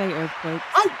trying to say earthquake.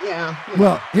 Yeah.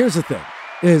 Well, here's the thing: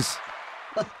 is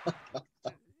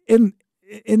in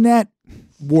that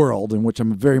world in which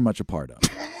I'm very much a part of.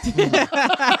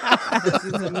 This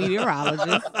is a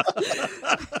meteorologist.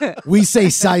 We say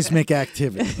seismic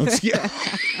activity.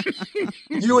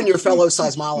 You and your fellow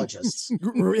seismologists.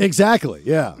 Exactly.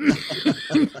 Yeah.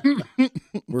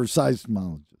 We're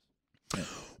seismologists.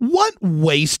 What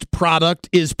waste product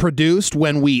is produced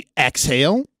when we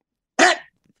exhale?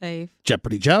 Fave.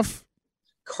 Jeopardy Jeff.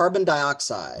 Carbon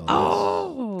dioxide.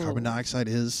 Oh. Carbon dioxide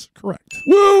is correct.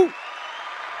 Woo!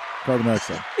 Carbon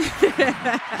dioxide.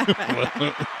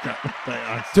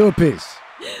 2 apiece.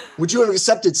 Would you have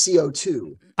accepted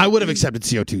CO2? I would have accepted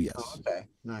CO2, yes. Oh, okay,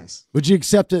 nice. Would you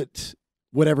accept it,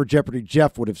 whatever Jeopardy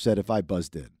Jeff would have said if I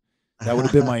buzzed in? That would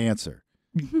have been my answer.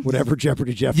 Whatever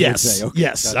Jeopardy Jeff would say. Okay,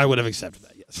 yes, I would have accepted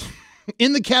that, yes.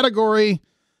 In the category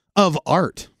of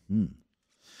art,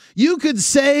 you could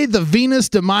say the Venus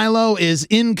de Milo is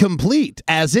incomplete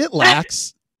as it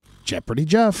lacks Jeopardy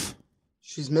Jeff.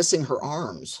 She's missing her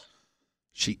arms.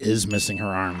 She is missing her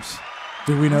arms.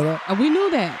 Did we know that? We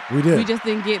knew that. We did. We just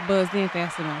didn't get buzzed in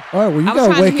fast enough. All right, well, you I was got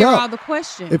to trying wake to hear up. all the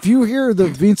questions. If you hear the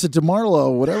Vincent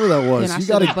DeMarlo, whatever that was, Then I you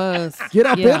got should've buzzed. to get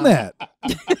up Yeah. in that.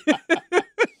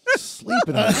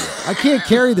 Sleeping on you. I can't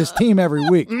carry this team every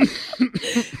week.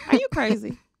 Are you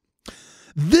crazy?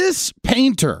 This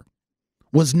painter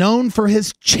was known for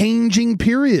his changing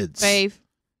periods. Fave.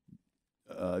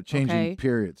 Changing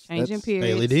periods. Changing That's periods.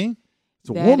 Bailey D. It's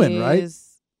a woman, right?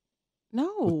 No.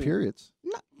 With periods.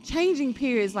 No, changing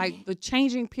periods, like the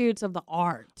changing periods of the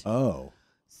art. Oh.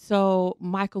 So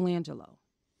Michelangelo.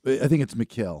 I think it's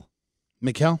Michael.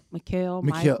 Michael?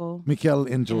 Michael.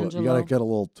 Michelangelo. You got to get a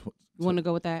little. You want to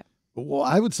go with that? Well,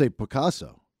 I would say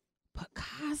Picasso.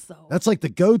 Picasso. That's like the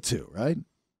go-to, right?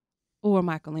 Or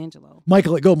Michelangelo.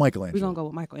 Michelangelo. We're going to go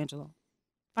with Michelangelo.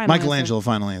 Michelangelo,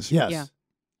 final answer. Yes. Yeah.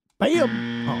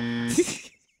 Bam. Oh.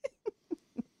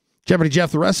 Jeopardy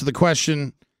Jeff, the rest of the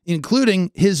question,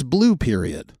 including his blue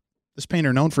period. This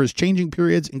painter known for his changing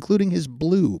periods, including his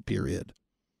blue period.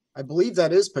 I believe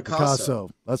that is Picasso.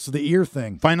 That's the ear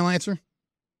thing. Final answer?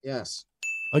 Yes.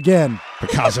 Again,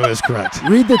 Picasso is correct.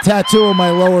 read the tattoo on my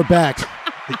lower back.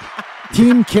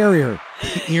 Team Carrier.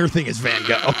 The ear thing is Van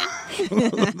Gogh.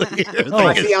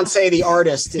 My fiance, the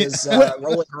artist, is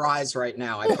rolling her eyes right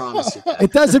now. I promise you that.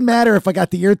 It doesn't matter if I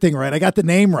got the ear thing right. I got the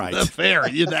name right. Fair.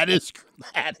 Yeah, that is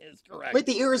correct. Wait,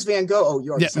 the ear is Van Gogh. Oh,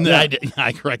 you already said that.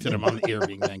 I corrected him on the ear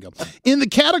being Van Gogh. In the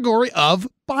category of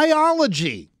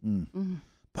biology.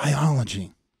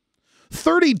 Biology.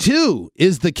 32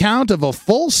 is the count of a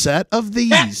full set of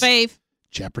these. Fave.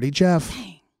 Jeopardy Jeff.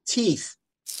 Teeth.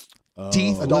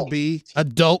 Teeth would be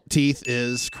adult teeth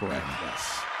is correct.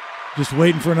 Yes. Just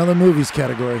waiting for another movies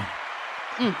category.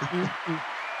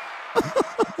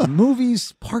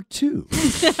 Movies part 2.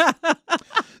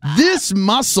 This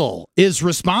muscle is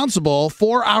responsible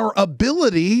for our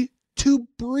ability to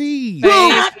breathe.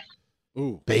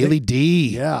 Ooh. Bailey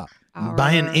D. Yeah.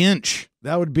 By an inch.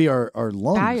 That would be our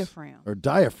lungs. Diaphragm. Or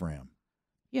diaphragm.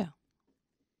 Yeah.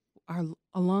 Our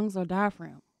lungs are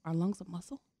diaphragm. Our lungs are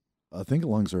muscle? I think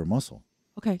lungs are a muscle.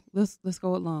 Okay, let's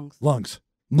go with lungs. Lungs,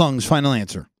 final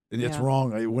answer. And it's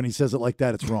wrong. When he says it like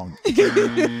that, it's wrong.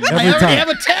 I already have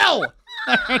a tell.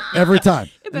 Every time.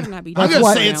 It better not be. I'm going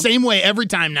to say it same way every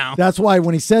time now. That's why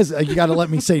when he says you got to let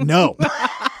me say no.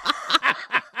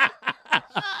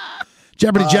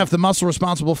 Jeopardy Jeff, the muscle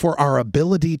responsible for our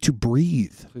ability to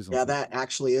breathe. Yeah, that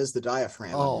actually is the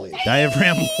diaphragm, I believe.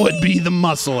 Diaphragm would be the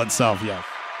muscle itself, yeah.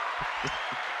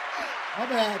 My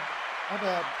bad.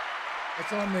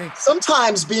 That's on me.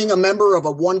 Sometimes being a member of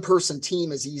a one-person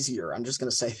team is easier. I'm just going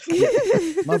to say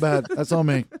that. My bad. That's on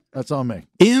me.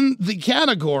 In the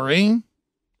category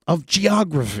of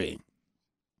geography,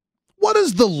 what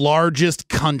is the largest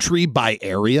country by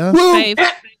area? Fave.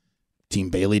 Team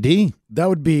Bailey D. That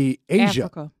would be Asia.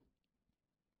 Africa.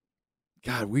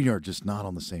 God, we are just not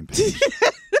on the same page.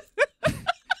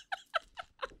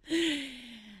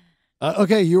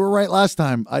 Okay, you were right last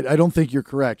time. I don't think you're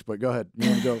correct, but go ahead. You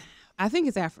want to go? I think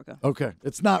it's Africa. Okay.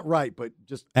 It's not right, but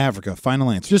just Africa. Final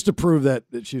answer. Just to prove that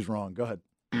she's wrong. Go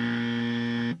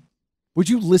ahead. Would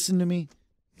you listen to me?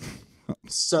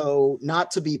 So,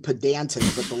 not to be pedantic,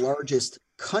 but the largest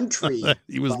country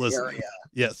he was by listening. area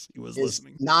Yes, he was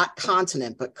listening. Not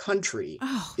continent, but country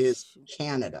is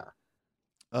Canada.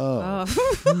 Oh.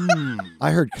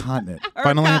 I heard continent.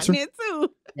 Final answer? Too.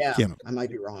 Yeah, Canada. I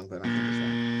might be wrong, but I think it's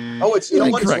right. Oh, it's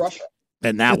it's Russia.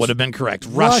 And that would have been correct.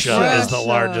 Russia is the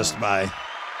largest by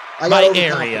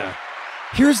area.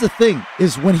 Here's the thing,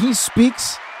 is when he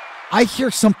speaks, I hear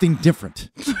something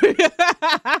different.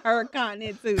 I heard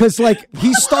continent too. Because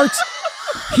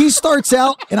he starts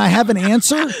out and I have an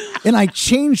answer and I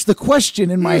change the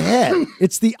question in my head.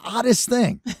 It's the oddest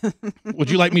thing. Would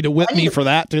you like me to whip me for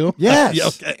that too? Yes. Yeah,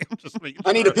 okay.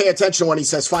 I need to pay attention when he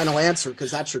says final answer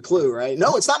because that's your clue, right?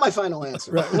 No, it's not my final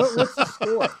answer. Right. What's the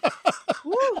score?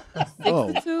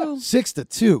 6-2.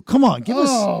 6-2. Come on, give us.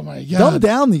 Oh my God. Dumb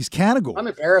down these categories. I'm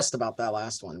embarrassed about that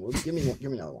last one. Give me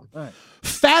another one. All right.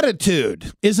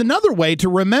 Fatitude is another way to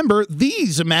remember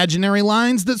these imaginary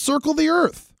lines that circle the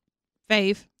earth.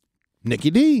 Fave.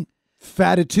 Nikki D.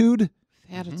 Fatitude.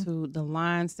 The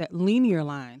lines linear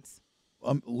lines.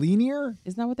 Linear?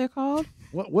 Isn't that what they're called?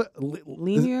 What?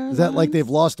 Linear Is that like lines? they've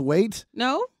lost weight?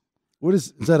 No. What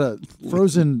is that a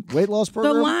frozen weight loss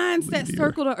program? The lines that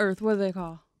circle the earth, what are they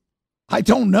called? I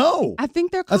don't know. I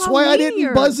think they're called That's why I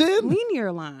didn't buzz in.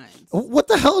 Linear lines. What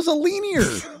the hell is a linear?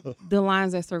 The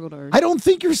lines that circle the earth. I don't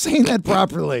think you're saying that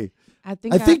properly. I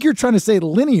think you're trying to say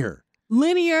linear.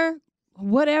 Linear,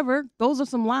 whatever. Those are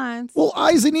some lines. Well,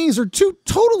 I's and E's are two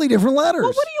totally different letters.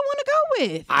 Well, what do you want to go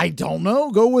with? I don't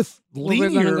know. Go with linear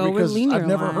we're gonna go with because linear I've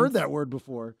never lines. heard that word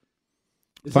before.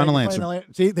 Is Final that answer.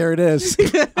 See, there it is.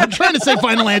 I'm trying to say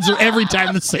final answer every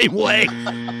time the same way.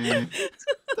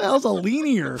 What the hell's a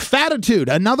linear? Fatitude,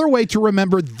 another way to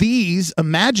remember these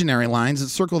imaginary lines that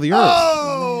circle the earth.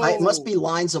 Oh! It must be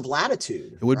lines of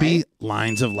latitude. It would be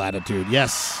lines of latitude,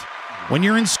 yes. When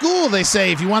you're in school, they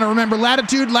say if you want to remember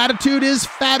latitude, latitude is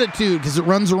fatitude because it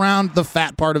runs around the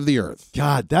fat part of the earth.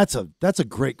 God, that's a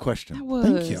great question. That was.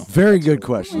 Thank you. Very good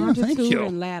question. Longitude thank you.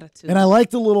 and latitude. And I like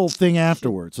the little thing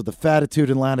afterwards with the fatitude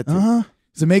and latitude.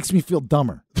 Because it makes me feel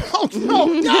dumber. Oh,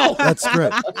 no. That's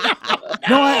great.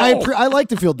 No, I like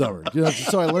to feel dumber.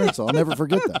 So I learned so. I'll never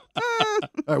forget that.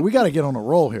 All right, we got to get on a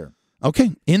roll here.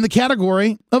 Okay, in the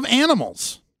category of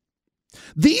animals.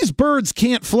 These birds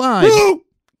can't fly.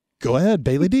 Go ahead,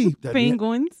 Bailey D.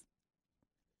 Penguins.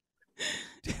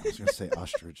 Damn, I was going to say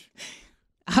ostrich.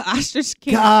 Ostrich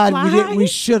can't God, fly? we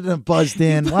shouldn't have buzzed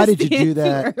in. Why did you do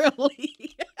that?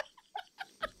 Early.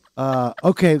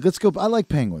 Okay, let's go. I like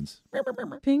penguins.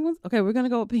 Penguins? Okay, we're going to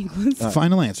go with penguins.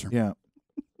 Final answer. Yeah.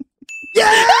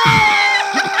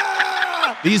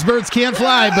 These birds can't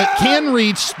fly, but can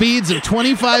reach speeds of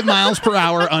 25 miles per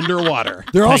hour underwater.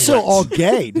 They're also all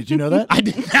gay. Did you know that? I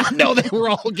did not know they were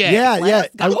all gay. Yeah.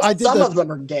 I did Some of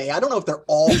them are gay. I don't know if they're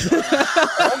all gay.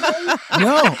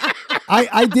 No.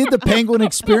 I did the penguin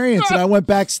experience, and I went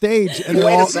backstage, and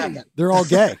they're all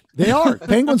gay. They are.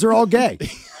 Penguins are all gay. I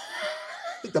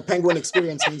think the penguin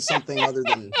experience means something other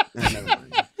than... never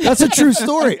mind. That's a true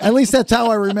story. At least that's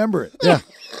how I remember it. Yeah.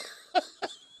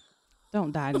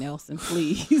 Don't die, Nelson,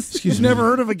 please. You've never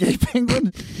heard of a gay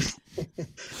penguin?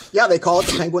 Yeah, they call it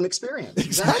the penguin experience.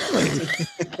 Exactly.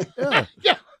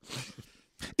 Yeah.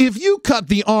 If you cut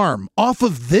the arm off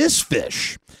of this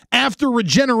fish, after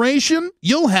regeneration,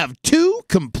 you'll have 2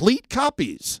 complete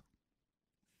copies.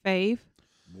 Fave.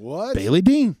 What? Bailey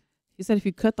Dean. You said if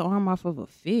you cut the arm off of a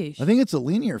fish. I think it's a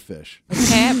linear fish. A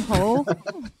tadpole.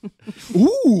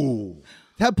 Ooh.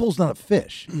 Tadpole's not a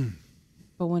fish.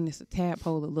 But when it's a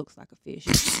tadpole, it looks like a fish.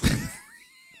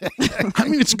 I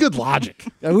mean, it's good logic.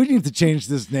 Yeah, we need to change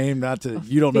this name, not to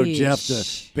You Don't Know Jeff, to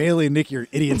Bailey and Nick, you're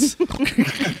idiots.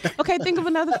 Okay, think of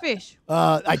another fish.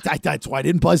 That's why I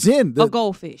didn't buzz in. A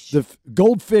goldfish. The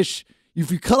goldfish,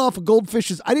 if you cut off a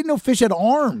goldfish, I didn't know fish had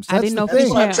arms. That's I didn't know the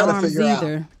thing. fish had arms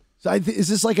either. So is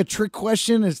this like a trick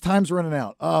question? Is time's running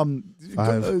out? 5,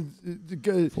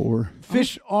 4,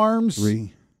 fish arms.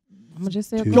 3. I'm gonna just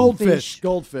say Goldfish.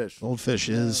 Goldfish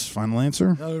is final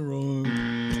answer. I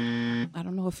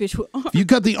don't know a fish with arms. If you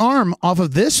cut the arm off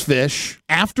of this fish,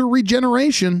 after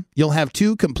regeneration, you'll have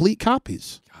 2 complete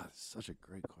copies. God, that's such a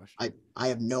great question. I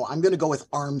have no... I'm going to go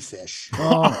with armfish.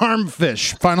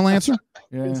 Armfish. Final answer?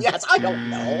 Yeah. Yes, I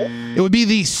don't know. It would be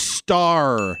the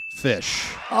starfish.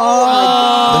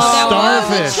 Oh, the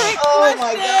starfish. Oh,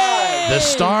 my God. The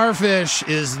starfish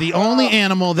is the only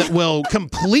animal that will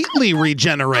completely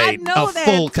regenerate a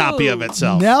full copy of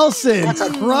itself. Nelson,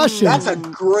 crushing. That's a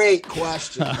great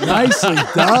question. Nicely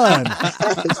done.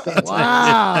 That is fantastic.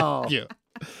 Wow. Thank you.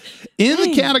 In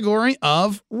the category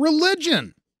of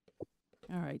religion.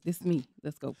 All right, this is me.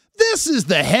 Let's go. This is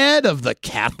the head of the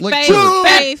Catholic Church.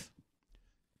 Fave.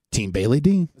 Team Bailey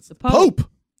Dean. It's the Pope.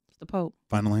 It's the Pope.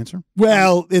 Final answer?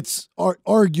 Well, it's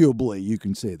arguably, you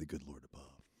can say the good Lord above.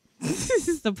 This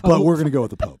is the Pope. But we're going to go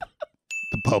with the Pope.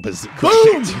 The Pope is the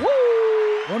Boom!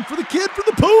 One for the kid for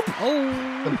the Pope.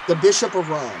 Oh. The Bishop of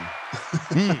Rome.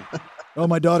 Oh,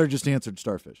 my daughter just answered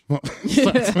starfish.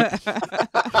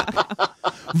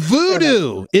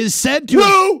 Voodoo is said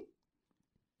to...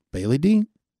 Bailey Dean.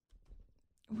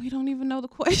 We don't even know the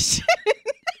question.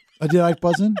 Did I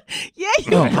buzz in? Yeah,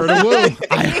 I heard a woo.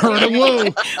 I heard a woo.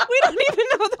 We don't even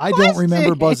know the I question. don't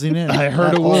remember buzzing in. I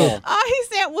heard a woo. All he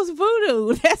said was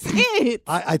voodoo. That's it.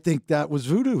 I think that was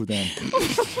voodoo then.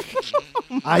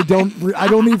 I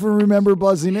don't even remember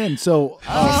buzzing in. So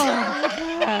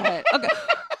God.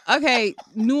 Okay,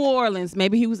 New Orleans.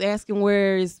 Maybe he was asking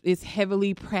where it's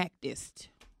heavily practiced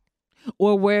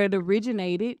or where it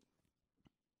originated.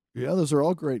 yeah, those are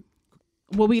all great.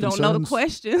 Well, we don't know the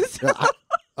questions.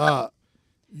 We're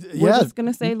just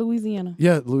gonna say Louisiana.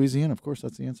 Yeah, Louisiana. Of course,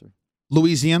 that's the answer.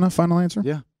 Louisiana, final answer?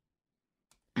 Yeah.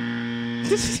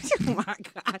 Oh my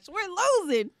gosh, we're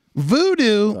losing.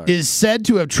 Voodoo is said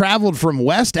to have traveled from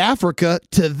West Africa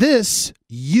to this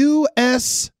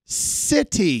U.S.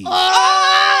 city.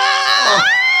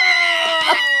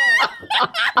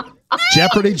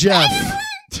 Jeopardy Jeff.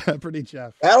 Jeopardy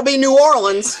Jeff. That'll be New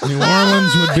Orleans. New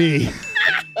Orleans would be.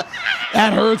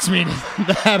 That hurts me.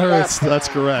 That hurts. That's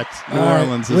correct. New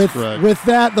Orleans is correct. With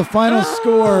that, the final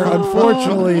score,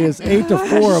 unfortunately, is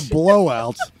 8-4, a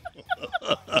blowout.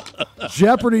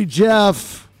 Jeopardy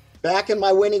Jeff. Back in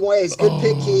my winning ways. Good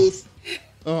pick, Keith.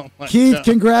 Oh my Keith, God.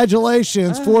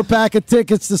 congratulations. 4-pack of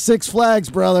tickets to Six Flags,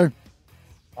 brother.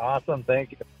 Awesome.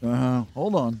 Thank you.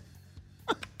 Hold on.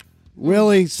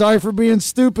 Willie, sorry for being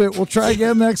stupid. We'll try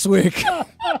again next week. All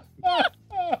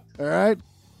right?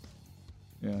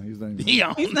 Yeah, he's not even.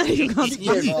 He's not even going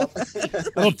to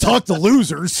I don't talk to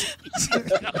losers.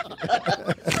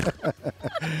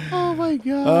 Oh my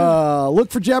God. Look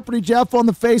for Jeopardy Jeff on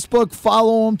the Facebook.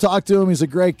 Follow him. Talk to him. He's a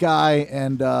great guy,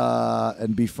 and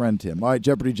befriend him. All right,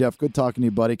 Jeopardy Jeff. Good talking to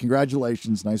you, buddy.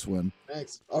 Congratulations. Nice win.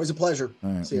 Thanks. Always a pleasure. All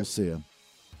right, See ya. we'll see you.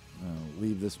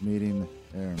 Leave this meeting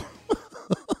there.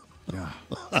 Yeah.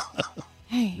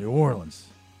 Hey. New Orleans.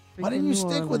 Why didn't you New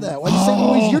stick with Orleans. that? Why did you say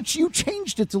Louisiana? You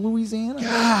changed it to Louisiana.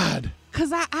 God.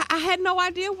 Because I had no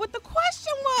idea what the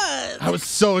question I was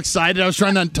so excited. I was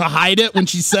trying to hide it when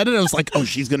she said it. I was like, oh,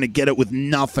 she's going to get it with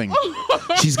nothing.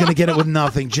 She's going to get it with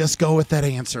nothing. Just go with that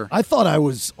answer. I thought I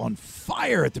was on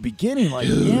fire at the beginning, like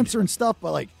answering stuff,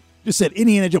 but like just said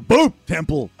Indiana Jones, boom,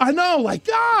 temple. I know, like,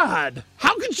 God,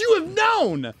 how could you have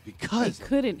known? Because he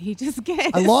couldn't. He just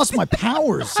guessed. I lost my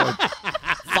powers like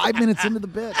 5 minutes into the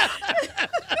bit.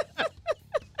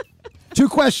 2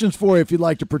 questions for you if you'd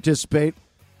like to participate.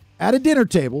 At a dinner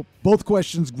table, both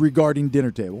questions regarding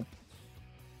dinner table.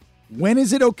 When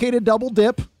is it okay to double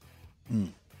dip?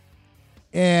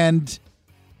 And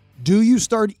do you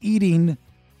start eating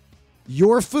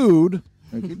your food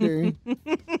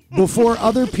before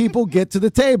other people get to the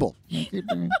table?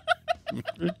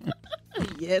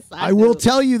 Yes, I will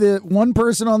tell you that one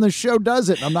person on this show does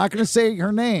it. I'm not going to say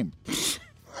her name.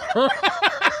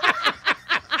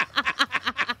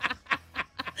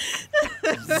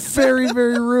 Very,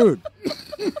 very rude.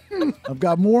 I've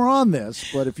got more on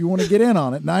this, but if you want to get in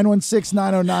on it,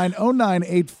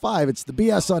 916-909-0985. It's the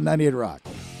BS on 98 Rock.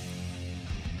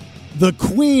 The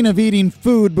queen of eating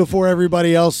food before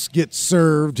everybody else gets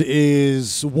served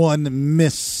is one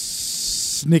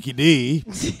Miss Nikki D.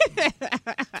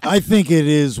 I think it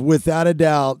is, without a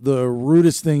doubt, the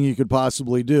rudest thing you could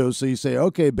possibly do. So you say,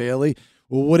 okay, Bailey,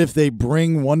 well, what if they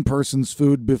bring one person's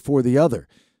food before the other?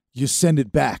 You send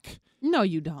it back. No,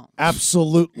 you don't.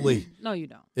 Absolutely. No, you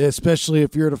don't. Especially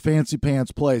if you're at a fancy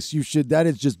pants place. You should. That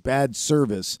is just bad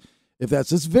service.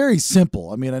 It's very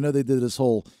simple. I mean, I know they did this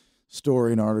whole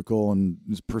story and article, and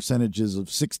percentages of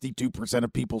 62%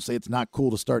 of people say it's not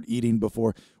cool to start eating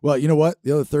before. Well, you know what?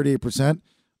 The other 38%,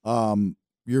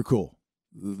 you're cool.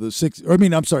 The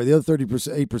other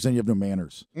 38%, you have no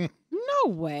manners. No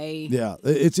way. Yeah,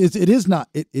 it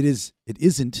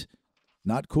isn't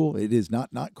not cool. It is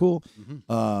not cool.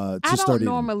 I don't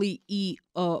normally eat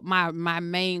my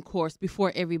main course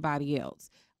before everybody else.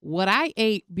 What I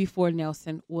ate before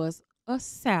Nelson was a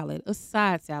salad, a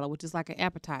side salad, which is like an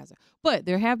appetizer. But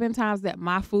there have been times that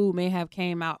my food may have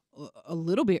came out a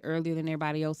little bit earlier than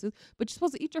everybody else's, but you're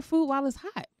supposed to eat your food while it's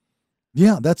hot.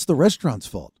 Yeah, that's the restaurant's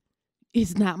fault.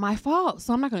 It's not my fault.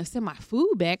 So I'm not going to send my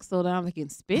food back so that I can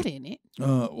spit in it.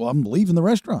 Well, I'm leaving the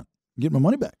restaurant. Get my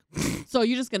money back. So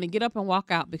you're just going to get up and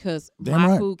walk out because Damn my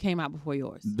right. food came out before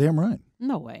yours. Damn right.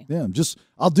 No way. Yeah,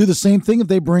 I'll do the same thing if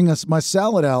they bring us my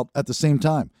salad out at the same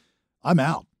time. I'm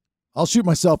out. I'll shoot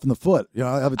myself in the foot. You know,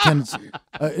 I have a tendency,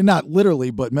 not literally,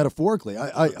 but metaphorically.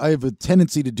 I have a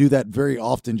tendency to do that very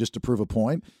often just to prove a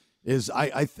point. There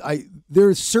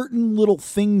are certain little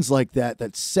things like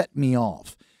that set me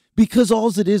off because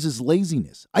all it is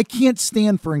laziness. I can't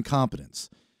stand for incompetence.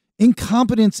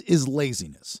 Incompetence is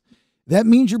laziness. That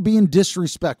means you're being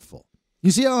disrespectful.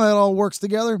 You see how that all works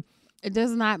together? It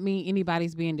does not mean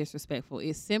anybody's being disrespectful.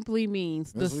 It simply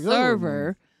means the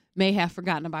server may have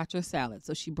forgotten about your salad,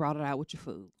 so she brought it out with your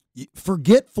food.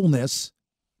 Forgetfulness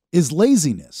is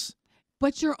laziness.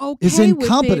 But you're okay It's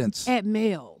incompetence. with it at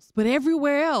Mel's. But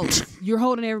everywhere else, you're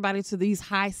holding everybody to these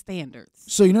high standards.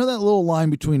 So you know that little line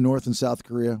between North and South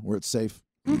Korea where it's safe?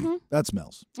 Mm-hmm. That's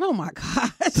Mel's. Oh, my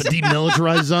gosh. The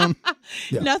demilitarized zone?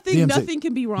 Yeah, Nothing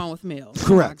can be wrong with Mel's.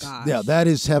 Correct. Oh my gosh. Yeah, that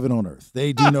is heaven on earth.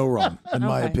 They do no wrong, in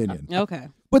my opinion. Okay.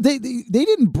 But they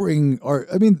didn't bring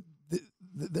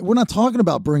we're not talking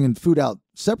about bringing food out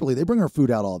separately. They bring our food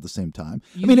out all at the same time.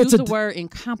 Use the word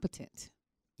incompetent.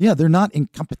 Yeah, they're not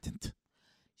incompetent.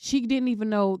 She didn't even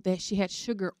know that she had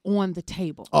sugar on the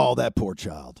table. Oh, that poor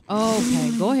child.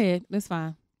 Okay, go ahead. That's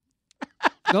fine.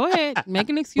 Go ahead. Make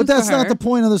an excuse But that's for her. not the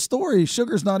point of the story.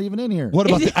 Sugar's not even in here. What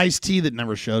about the iced tea that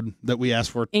never showed that we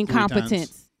asked for?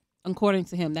 Incompetence. According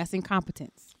to him, that's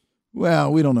incompetence.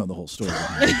 Well, we don't know the whole story.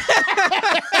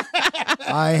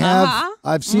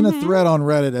 I've seen a thread on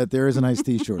Reddit that there is an iced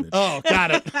tea shortage. Oh,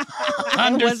 got it.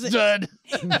 Understood.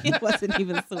 It wasn't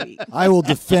even sweet. I will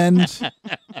defend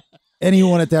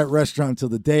anyone at that restaurant till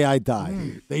the day I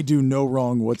die. They do no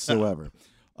wrong whatsoever.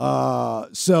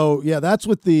 So yeah, that's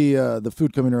with the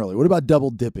food coming early. What about double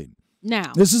dipping?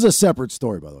 Now, this is a separate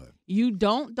story, by the way. You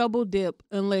don't double dip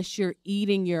unless you're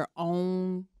eating your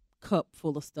own cup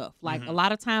full of stuff. Like a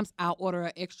lot of times I'll order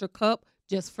an extra cup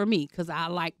just for me because I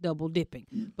like double dipping.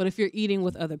 But if you're eating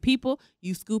with other people,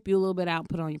 you scoop you a little bit out and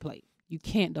put it on your plate. You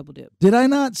can't double dip. Did I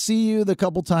not see you the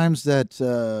couple times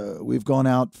that we've gone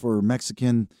out for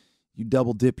Mexican? You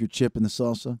double dip your chip in the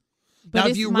salsa? But now,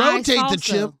 if you rotate the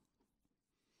chip.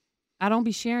 I don't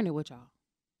be sharing it with y'all.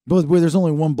 But where there's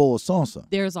only one bowl of salsa.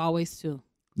 There's always two.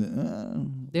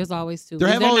 There's always two. There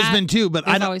have always been two, but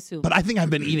I always two. But I think I've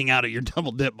been eating out of your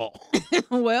double dip bowl.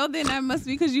 Well, then that must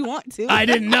be because you want to. I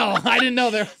didn't know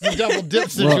there was a double dip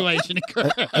situation.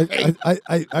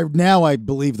 Now I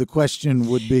believe the question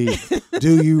would be,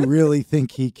 do you really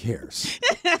think he cares?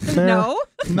 No.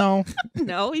 No.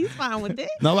 No, he's fine with it.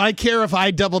 No, I care if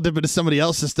I double dip into somebody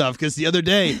else's stuff, because the other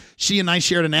day she and I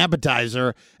shared an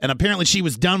appetizer, and apparently she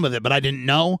was done with it, but I didn't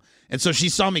know. And so she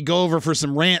saw me go over for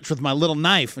some ranch with my little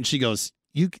knife, and she goes,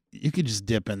 you could just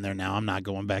dip in there now. I'm not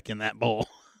going back in that bowl.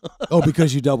 Oh,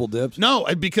 because you double dipped? No,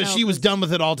 because she was done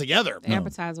with it altogether. The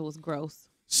appetizer was gross.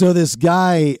 So this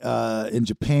guy in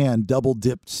Japan double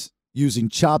dipped using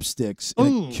chopsticks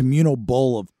in a communal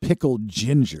bowl of pickled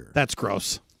ginger. That's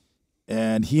gross.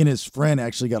 And he and his friend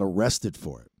actually got arrested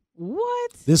for it.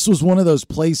 What? This was one of those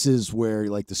places where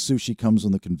like the sushi comes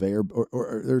on the conveyor,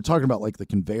 or they're talking about like the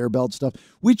conveyor belt stuff.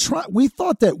 We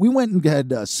thought that we went and had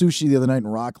sushi the other night in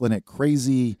Rockland at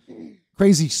crazy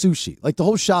sushi. Like the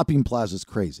whole shopping plaza is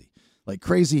crazy. Like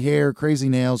crazy hair, crazy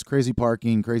nails, crazy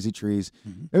parking, crazy trees.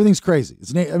 Mm-hmm. Everything's crazy.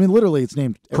 Literally it's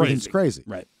named Everything's Crazy.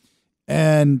 Right.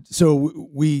 And so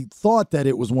we thought that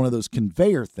it was one of those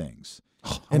conveyor things.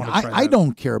 And I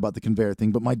don't care about the conveyor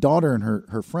thing, but my daughter and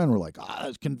her friend were like,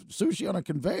 sushi on a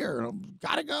conveyor. And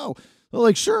gotta go. They're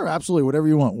like, sure, absolutely, whatever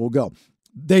you want, we'll go.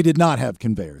 They did not have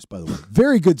conveyors, by the way.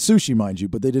 Very good sushi, mind you,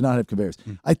 but they did not have conveyors.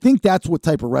 I think that's what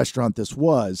type of restaurant this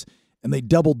was, and they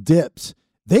double dipped.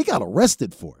 They got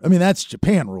arrested for it. I mean, that's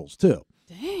Japan rules, too.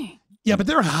 Dang. Yeah, but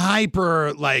they're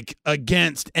hyper,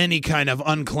 against any kind of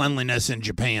uncleanliness in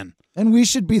Japan. And we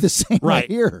should be the same right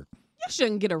here. You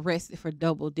shouldn't get arrested for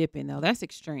double dipping, though. That's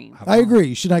extreme. I agree.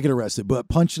 You should not get arrested, but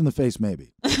punched in the face,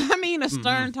 maybe. I mean, a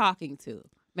stern talking to.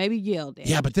 Maybe yelled at.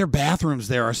 Yeah, but their bathrooms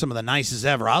there are some of the nicest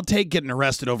ever. I'll take getting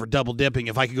arrested over double dipping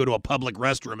if I could go to a public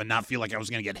restroom and not feel like I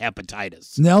was going to get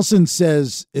hepatitis. Nelson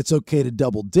says it's okay to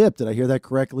double dip. Did I hear that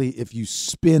correctly? If you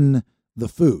spin the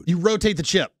food. You rotate the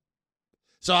chip.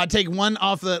 So I take one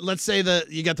off let's say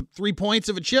you got the 3 points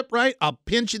of a chip, right? I'll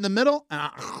pinch in the middle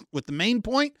with the main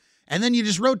point. And then you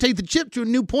just rotate the chip to a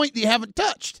new point that you haven't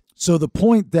touched. So the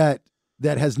point that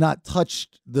has not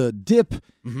touched the dip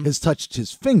has touched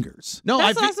his fingers. No,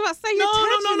 that's what I was about to say.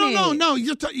 No.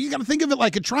 You got to think of it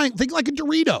like a triangle. Think like a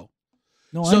Dorito.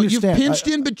 No, so I understand. You've pinched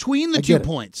in between the 2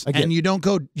 points, and you don't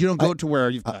go to where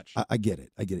you've touched. I get it.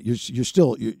 You're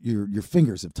still your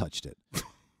fingers have touched it.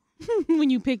 When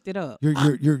you picked it up.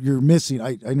 You're missing.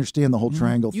 I understand the whole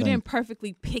triangle thing. You didn't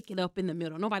perfectly pick it up in the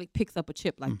middle. Nobody picks up a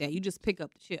chip like that. You just pick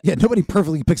up the chip. Yeah, nobody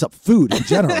perfectly picks up food in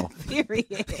general. Period.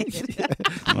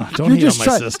 Don't heat on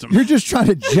my system. You're just trying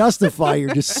to justify your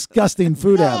disgusting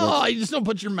food habits. Oh, you just don't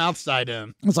put your mouth side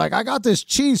in. It's like, I got this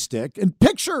cheese stick, and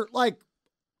picture like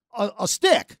a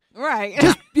stick. Right.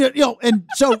 Just, and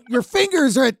so your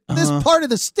fingers are at this part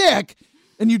of the stick,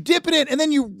 and you dip it in, and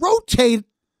then you rotate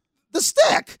the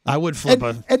stick. I would flip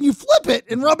and you flip it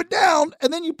and rub it down,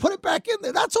 and then you put it back in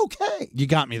there. That's okay. You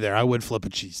got me there. I would flip a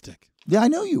cheese stick. Yeah, I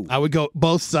know you. I would go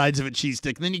both sides of a cheese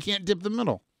stick, and then you can't dip the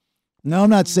middle. No, I'm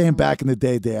not saying back in the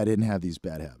day I didn't have these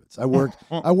bad habits. I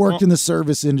worked in the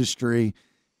service industry.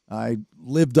 I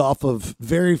lived off of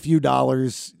very few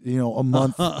dollars, a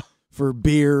month for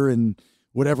beer and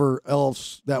whatever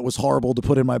else that was horrible to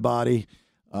put in my body.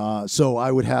 So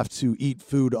I would have to eat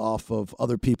food off of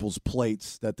other people's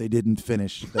plates that they didn't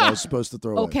finish that I was supposed to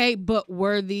throw away. Okay, but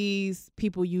were these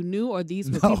people you knew, or these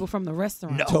were people from the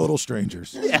restaurant? No. Total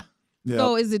strangers. Yeah.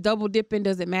 So is it double dipping?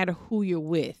 Does it matter who you're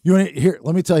with?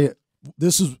 Let me tell you.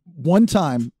 This is one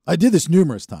time. I did this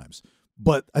numerous times,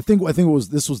 but I think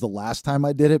this was the last time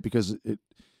I did it because it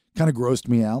kind of grossed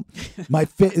me out.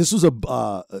 This was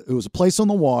it was a place on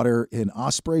the water in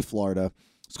Osprey, Florida.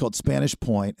 It's called Spanish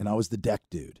Point, and I was the deck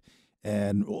dude.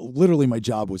 And literally my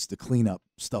job was to clean up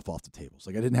stuff off the tables.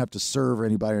 Like I didn't have to serve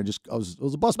anybody. I was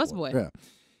a busboy. Yeah.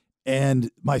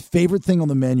 And my favorite thing on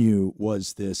the menu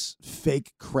was this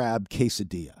fake crab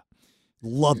quesadilla.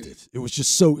 Loved it. It was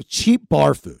just so cheap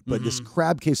bar food, but this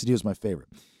crab quesadilla was my favorite.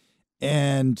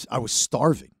 And I was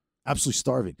starving, absolutely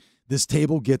starving. This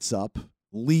table gets up,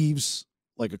 leaves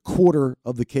like a quarter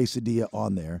of the quesadilla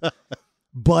on there,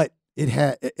 but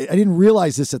I didn't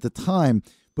realize this at the time,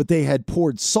 but they had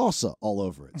poured salsa all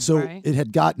over it. So it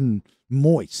had gotten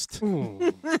moist.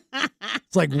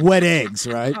 It's like wet eggs,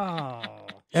 right? Oh.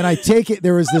 And I take it,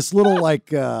 there was this little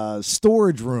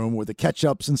storage room with the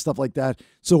ketchups and stuff like that.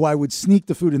 So I would sneak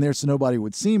the food in there so nobody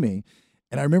would see me.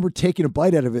 And I remember taking a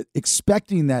bite out of it,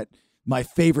 expecting that my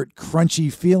favorite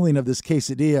crunchy feeling of this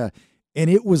quesadilla, and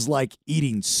it was like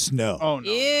eating snow. Oh, no.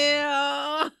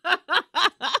 Yeah.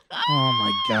 Oh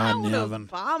my God, I would have Nevin.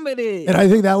 vomited. And I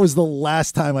think that was the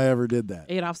last time I ever did that.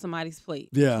 Ate off somebody's plate.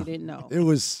 Yeah. You didn't know. It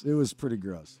was pretty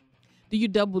gross. Do you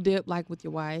double dip like with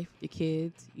your wife, your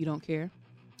kids? You don't care?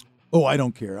 Oh, I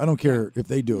don't care. I don't care if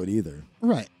they do it either.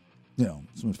 Right. You know,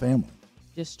 it's my family.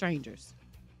 Just strangers.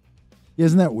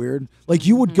 Isn't that weird? Like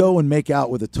you would go and make out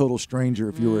with a total stranger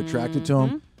if you were attracted to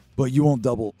him, but you won't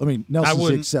double. I mean, Nelson's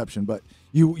the exception, but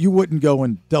you wouldn't go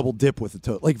and double dip with a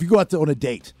total. Like if you go out on a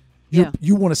date,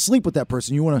 you want to sleep with that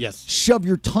person. You want to shove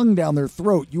your tongue down their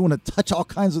throat. You want to touch all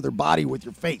kinds of their body with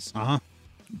your face. Uh-huh.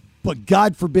 But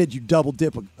God forbid you double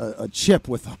dip a chip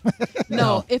with them.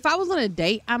 No, if I was on a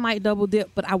date, I might double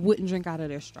dip, but I wouldn't drink out of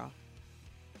their straw.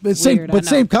 But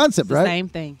same concept, right? Same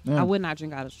thing. Yeah. I would not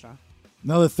drink out of straw.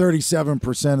 Another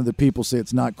 37% of the people say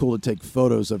it's not cool to take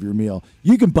photos of your meal.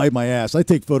 You can bite my ass. I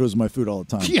take photos of my food all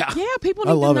the time. Yeah, people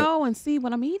need to know and see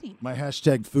what I'm eating. My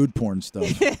hashtag food porn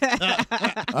stuff.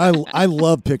 I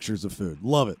love pictures of food.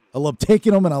 Love it. I love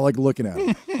taking them and I like looking at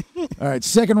them. All right,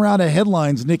 second round of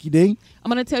headlines, Nikki D.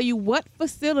 I'm going to tell you what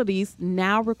facilities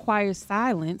now require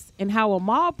silence and how a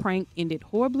mall prank ended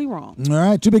horribly wrong. All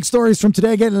right, two big stories from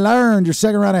today getting learned. Your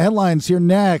second round of headlines here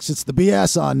next. It's the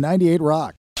BS on 98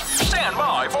 Rock. Stand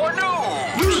by for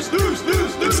news.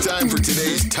 It's time for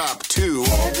today's top 2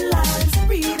 Headlines.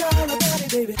 Read all about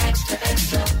it, baby. Extra,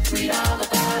 extra. Read all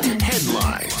about it.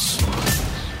 headlines.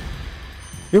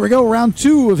 Here we go, round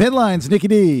 2 of headlines, Nikki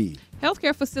D.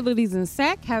 Healthcare facilities in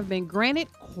SAC have been granted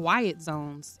quiet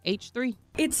zones, H3.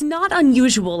 It's not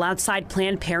unusual outside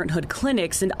Planned Parenthood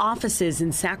clinics and offices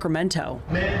in Sacramento.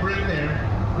 Men bring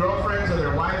their girlfriends or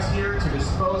their wives here to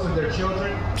dispose of their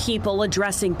children. People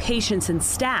addressing patients and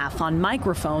staff on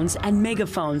microphones and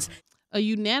megaphones. A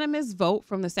unanimous vote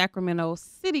from the Sacramento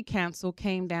City Council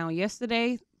came down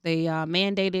yesterday. They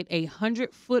mandated a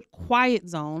 100-foot quiet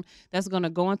zone that's going to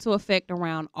go into effect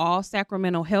around all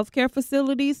Sacramento healthcare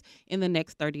facilities in the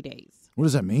next 30 days. What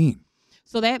does that mean?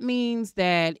 So that means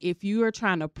that if you are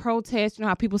trying to protest, you know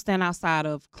how people stand outside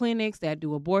of clinics that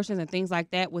do abortions and things like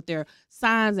that with their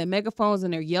signs and megaphones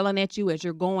and they're yelling at you as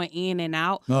you're going in and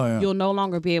out, you'll no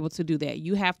longer be able to do that.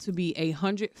 You have to be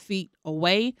 100 feet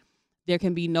away. There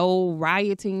can be no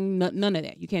rioting, none of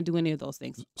that. You can't do any of those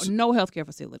things. No healthcare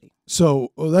facility.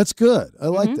 So that's good. I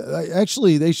like that.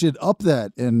 Actually, they should up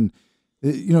that. And,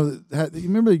 you know, you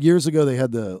remember years ago they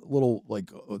had the little,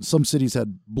 like, some cities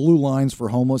had blue lines for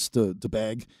homeless to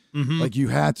beg. Like, you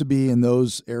had to be in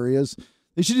those areas.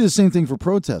 They should do the same thing for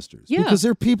protesters. Yeah. Because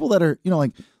there are people that are, you know,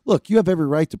 like, look, you have every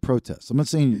right to protest. I'm not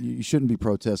saying you shouldn't be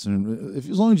protesting as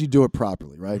long as you do it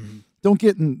properly, right? Don't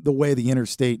get in the way of the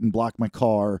interstate and block my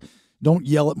car. Don't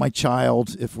yell at my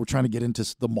child if we're trying to get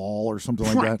into the mall or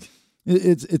something like that.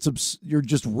 It's you're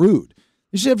just rude.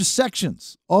 You should have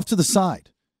sections off to the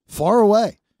side, far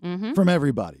away from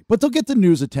everybody. But they'll get the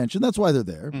news attention. That's why they're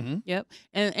there. Yep.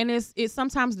 And it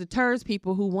sometimes deters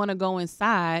people who want to go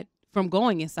inside from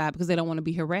going inside because they don't want to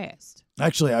be harassed.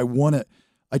 Actually,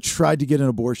 I tried to get an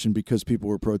abortion because people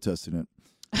were protesting it.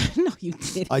 No, you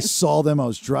didn't. I saw them. I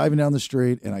was driving down the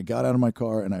street, and I got out of my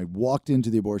car, and I walked into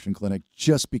the abortion clinic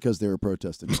just because they were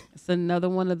protesting. It's another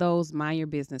one of those mind your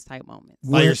business type moments.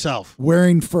 By yourself.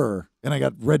 Wearing fur, and I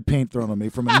got red paint thrown on me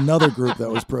from another group that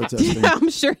was protesting. I'm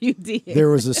sure you did. There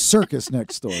was a circus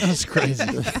next door. That's crazy.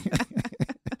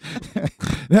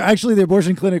 No, actually, the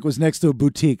abortion clinic was next to a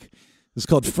boutique. It's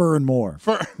called Fur and More.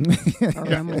 Fur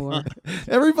and More.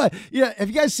 Everybody, have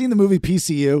you guys seen the movie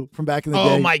PCU from back in the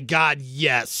day? Oh my God,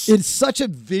 yes. It's such a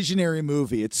visionary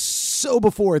movie. It's so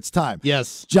before its time.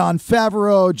 Yes. John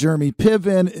Favreau, Jeremy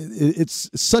Piven. It's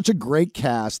such a great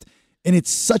cast, and it's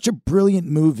such a brilliant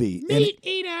movie. Meat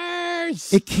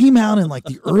eaters. It came out in like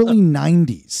the early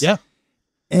 90s. Yeah.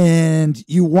 And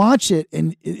you watch it,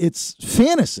 and it's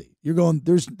fantasy. You're going,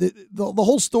 there's the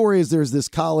whole story is there's this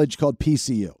college called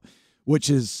PCU,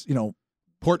 which is, you know,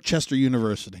 Port Chester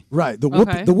University. Right. The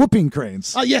whooping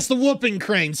cranes. Oh, yes, the whooping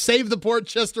cranes. Save the Port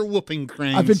Chester whooping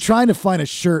cranes. I've been trying to find a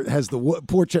shirt that has the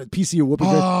PCU whooping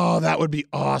cranes. Oh, that would be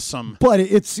awesome. But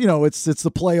it's, you know, it's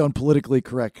the play on politically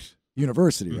correct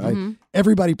university, right?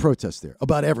 Everybody protests there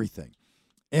about everything.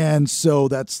 And so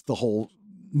that's the whole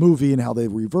movie and how they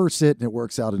reverse it, and it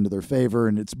works out into their favor,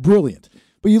 and it's brilliant.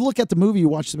 But you look at the movie, you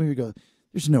watch the movie, you go,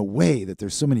 there's no way that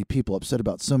there's so many people upset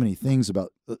about so many things,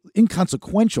 about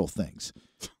inconsequential things.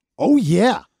 Oh,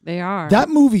 yeah. They are. That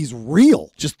movie's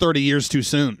real. Just 30 years too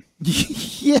soon.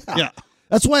 Yeah.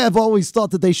 That's why I've always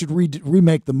thought that they should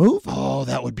remake the movie. Oh,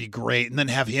 that would be great. And then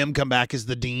have him come back as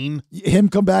the dean.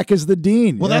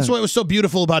 Well, that's what was so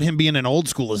beautiful about him being in Old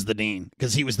School as the dean,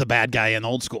 because he was the bad guy in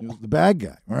Old School. The bad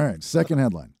guy. All right. Second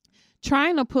headline.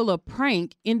 Trying to pull a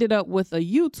prank ended up with a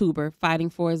YouTuber fighting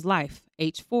for his life,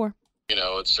 H4.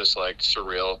 It's just like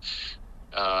surreal.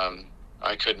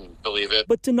 I couldn't believe it.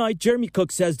 But tonight, Jeremy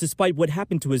Cook says despite what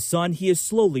happened to his son, he is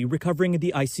slowly recovering in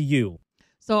the ICU.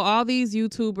 So all these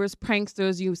YouTubers,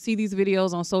 pranksters, you see these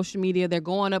videos on social media, they're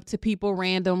going up to people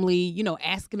randomly,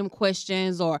 asking them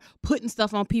questions or putting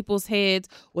stuff on people's heads.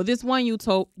 Well, this one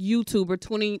YouTuber,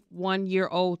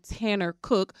 21-year-old Tanner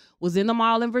Cook, was in the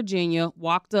mall in Virginia,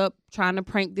 walked up trying to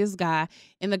prank this guy,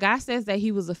 and the guy says that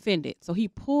he was offended. So he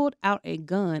pulled out a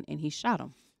gun and he shot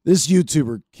him. This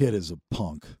YouTuber kid is a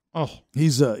punk. Oh.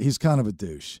 He's kind of a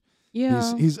douche.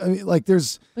 Yeah.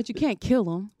 But you can't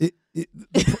kill him.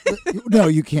 No,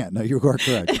 you can't. No, you are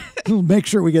correct. Make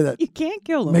sure we get that. You can't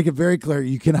kill them. Make it very clear.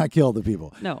 You cannot kill the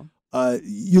people. No.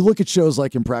 You look at shows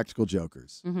like Impractical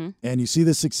Jokers, Mhm. and you see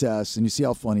the success, and you see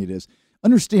how funny it is.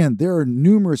 Understand, there are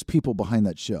numerous people behind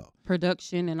that show.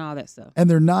 Production and all that stuff. And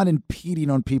they're not impeding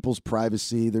on people's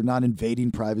privacy. They're not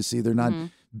invading privacy. They're not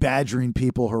badgering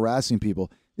people, harassing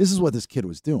people. This is what this kid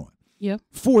was doing. Yep.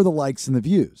 For the likes and the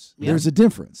views. Yeah. There's a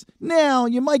difference. Now,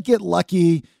 you might get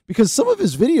lucky because some of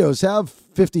his videos have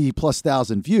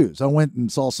 50,000+ views. I went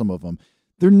and saw some of them.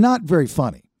 They're not very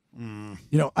funny.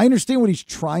 I understand what he's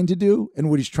trying to do and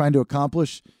what he's trying to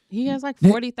accomplish. He has like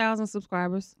 40,000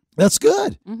 subscribers. That's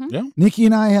good. Mhm. Yeah. Nikki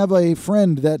and I have a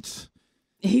friend that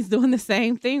He's doing the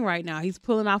same thing right now. He's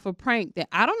pulling off a prank that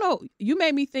I don't know. You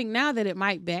made me think now that it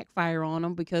might backfire on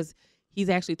him because he's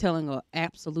actually telling an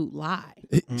absolute lie.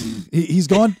 he's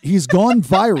gone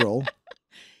viral.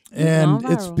 And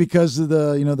gone it's viral. because of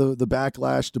the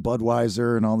backlash to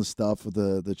Budweiser and all the stuff with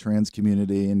the trans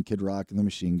community and Kid Rock and the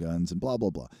machine guns and blah,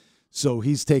 blah, blah. So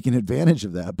he's taking advantage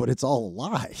of that, but it's all a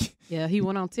lie. Yeah, he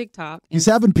went on TikTok. He's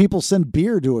having people send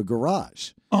beer to a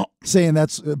garage saying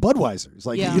that's Budweiser. It's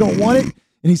like, Yeah. you don't want it?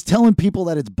 And he's telling people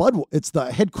that it's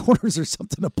the headquarters or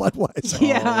something of Budweiser.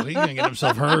 Yeah. Oh, he's going to get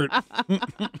himself hurt.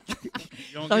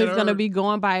 So he's going to be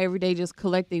going by every day just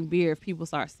collecting beer if people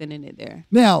start sending it there.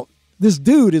 Now, this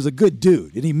dude is a good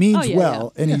dude, and he means Oh, yeah,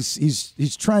 well, yeah. and Yeah.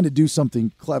 he's trying to do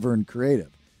something clever and creative.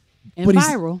 And but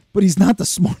viral. But he's not the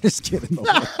smartest kid in the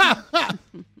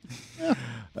world.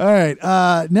 All right.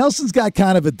 Nelson's got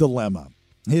kind of a dilemma.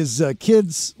 His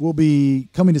kids will be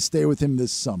coming to stay with him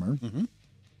this summer,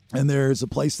 and there's a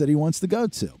place that he wants to go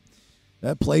to.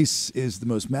 That place is the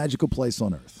most magical place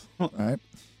on earth. All right.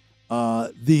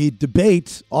 The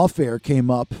debate off air came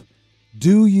up.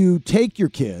 Do you take your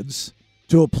kids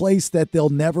to a place that they'll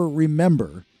never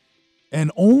remember,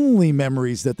 and only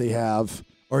memories that they have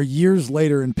are years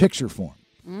later in picture form?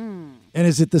 And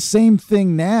is it the same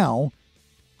thing now?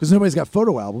 Because nobody's got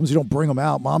photo albums. You don't bring them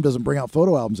out. Mom doesn't bring out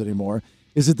photo albums anymore.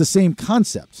 Is it the same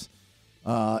concepts?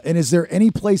 And is there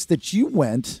any place that you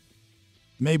went,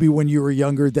 maybe when you were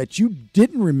younger, that you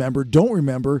didn't remember, don't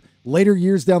remember, later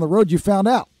years down the road you found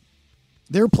out?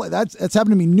 That's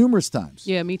happened to me numerous times.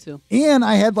 Yeah, me too. And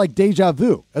I had like deja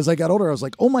vu. As I got older, I was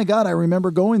like, oh my God, I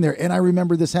remember going there, and I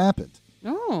remember this happened.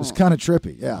 Oh. It's kind of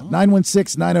trippy. Yeah.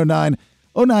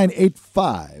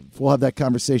 916-909-0985. We'll have that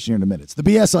conversation here in a minute. It's the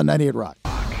BS on 98 Rock.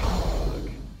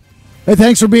 Hey,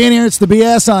 thanks for being here. It's the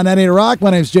BS on 98 Rock.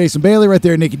 My name's Jason Bailey. Right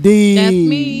there, Nikki D. That's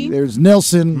me. There's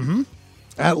Nelson.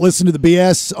 At Listen to the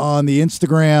BS on the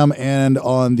Instagram and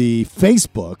on the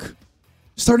Facebook.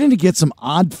 Starting to get some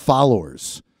odd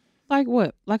followers. Like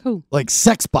what? Like who? Like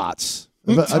sex bots.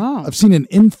 Oh. I've seen an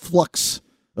influx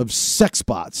of sex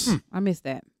bots. I missed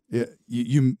that. Yeah,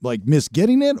 you like miss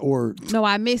getting it, or No,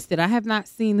 I missed it. I have not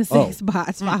seen the sex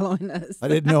bots following us. I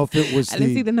didn't know if it was I didn't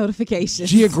the see the notifications.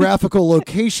 geographical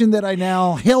location that I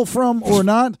now hail from or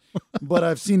not, but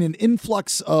I've seen an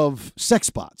influx of sex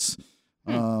bots.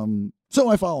 So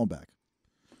I follow them back.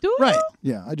 Do Right.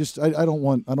 Yeah, I don't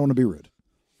want to be rude.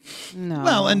 No.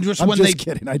 Well, and just I'm when just they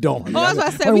kidding. I don't. Oh, I was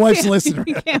about to say, My we wife's can't, listening.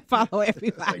 we can't follow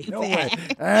everybody. No way.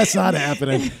 That's not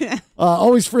happening.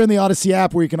 Always free on the Odyssey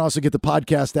app, where you can also get the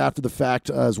podcast after the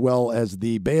fact, as well as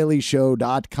the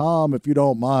BaileyShow.com, if you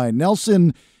don't mind.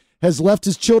 Nelson has left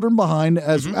his children behind,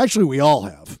 as actually we all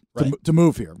have, to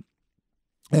move here.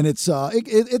 And it's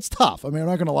tough. I mean, I'm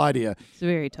not going to lie to you. It's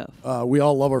very tough. We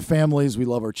all love our families. We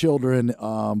love our children.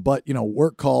 But,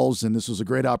 work calls, and this was a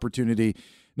great opportunity.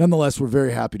 Nonetheless, we're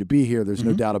very happy to be here. There's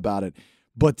no doubt about it.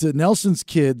 But Nelson's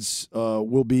kids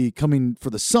will be coming for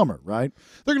the summer, right?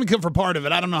 They're going to come for part of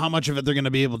it. I don't know how much of it they're going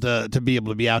to be able to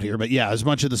be out here, but yeah, as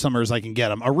much of the summer as I can get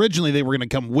them. Originally, they were going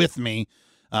to come with me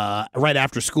right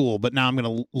after school, but now I'm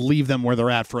going to leave them where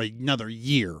they're at for another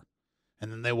year,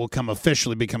 and then they will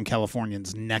officially become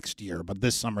Californians next year. But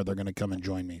this summer, they're going to come and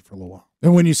join me for a little while.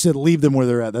 And when you said leave them where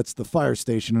they're at, that's the fire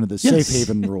station under the safe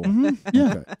haven rule.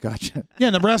 Yeah, okay, gotcha.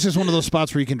 Yeah, Nebraska is one of those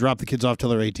spots where you can drop the kids off till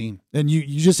they're 18. And you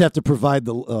just have to provide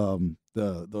the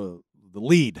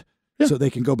lead. so they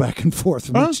can go back and forth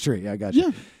from each tree. I got you.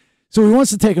 Yeah. So he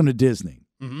wants to take them to Disney,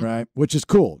 right? Which is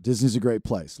cool. Disney's a great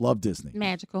place. Love Disney.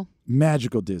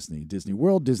 Magical Disney. Disney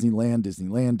World, Disneyland,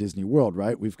 Disney World,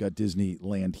 right? We've got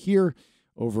Disneyland here.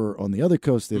 Over on the other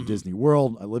coast, they have Disney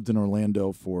World. I lived in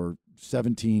Orlando for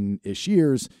 17-ish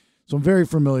years, so I'm very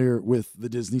familiar with the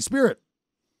Disney spirit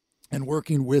and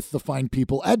working with the fine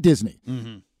people at Disney.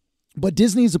 But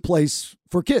Disney is a place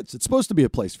for kids. It's supposed to be a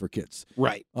place for kids.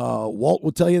 Right. Walt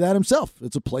will tell you that himself.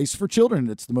 It's a place for children.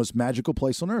 It's the most magical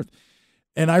place on earth.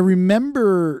 And I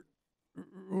remember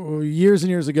years and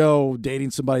years ago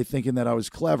dating somebody, thinking that I was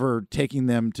clever, taking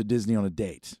them to Disney on a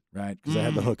date, right? Because I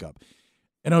had the hookup.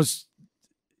 And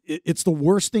it's the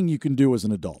worst thing you can do as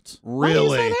an adult. Really?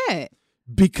 Why do you say that?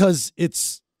 Because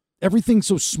everything's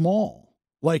so small.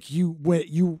 Like you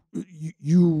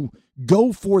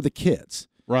go for the kids.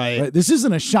 Right. This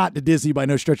isn't a shot to Disney by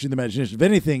no stretch of the imagination. If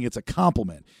anything, it's a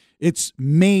compliment. It's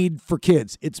made for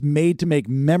kids. It's made to make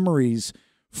memories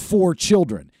for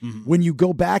children. When you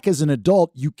go back as an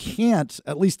adult, you can't,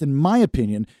 at least in my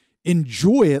opinion,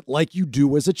 enjoy it like you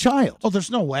do as a child. Oh, there's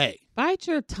no way. Bite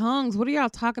your tongues. What are y'all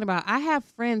talking about? I have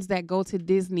friends that go to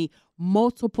Disney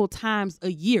multiple times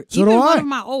a year. So Even do one I. of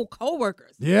my old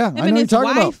coworkers. Yeah, Him I know and you're his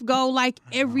talking wife about. go like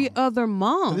every other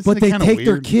month. But they take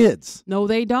their kids. No,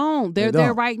 they don't. They're They there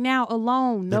don't. right now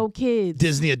alone. No kids.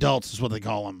 Disney adults is what they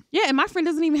call them. Yeah, and my friend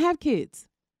doesn't even have kids.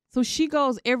 So she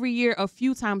goes every year, a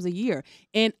few times a year.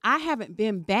 And I haven't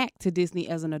been back to Disney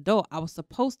as an adult. I was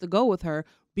supposed to go with her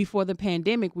before the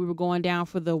pandemic. We were going down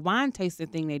for the wine tasting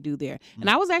thing they do there. And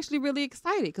I was actually really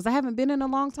excited because I haven't been in a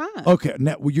long time. Okay,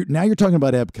 now you're talking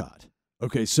about Epcot.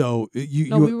 Okay, so we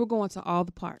were going to all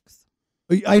the parks.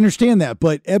 I understand that,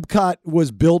 but Epcot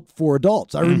was built for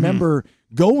adults. I remember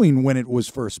going when it was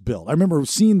first built. I remember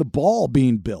seeing the ball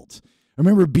being built. I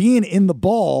remember being in the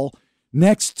ball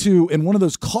in one of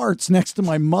those carts next to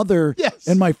my mother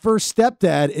and my first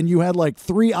stepdad, and you had like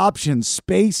 3 options: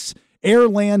 space, air,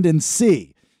 land, and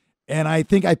sea. And I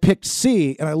think I picked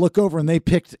sea, and I look over and they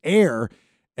picked air.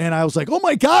 And I was like, oh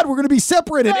my God, we're going to be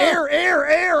separated. Air.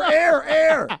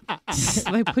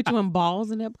 They put you in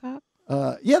balls in Epcot?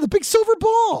 Yeah, the big silver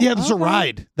ball. Yeah, it's a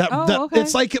ride. Okay.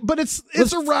 It's like, but it's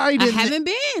a ride. I haven't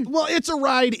been. Well, it's a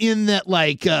ride in that,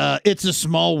 like, It's a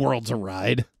Small World's a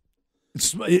ride.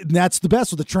 That's the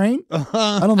best with the train.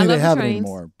 I don't think they have it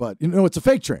anymore, but it's a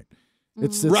fake train.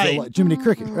 It's right. Jiminy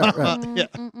Cricket. Right.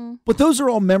 Yeah. But those are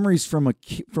all memories from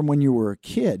when you were a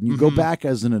kid, and you go back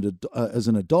as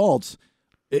an adult.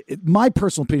 My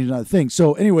personal opinion is not a thing.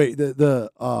 So anyway, the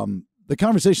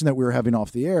conversation that we were having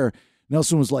off the air,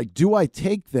 Nelson was like, "Do I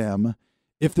take them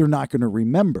if they're not going to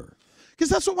remember?" Because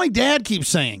that's what my dad keeps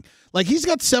saying. Like, he's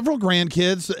got several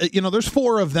grandkids. There's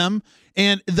 4 of them.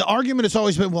 And the argument has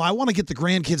always been, well, I want to get the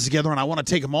grandkids together and I want to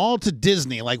take them all to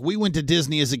Disney. Like, we went to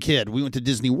Disney as a kid. We went to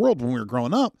Disney World when we were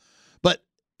growing up. But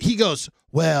he goes,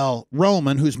 well,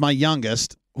 Roman, who's my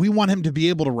youngest, we want him to be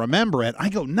able to remember it. I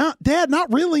go, Dad,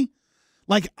 not really.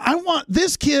 Like, I want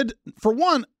this kid, for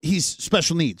one, he's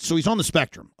special needs. So he's on the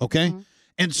spectrum, okay?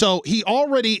 And so he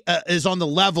already is on the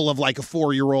level of like a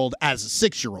 4-year-old as a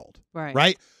 6-year-old.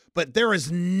 Right? But there is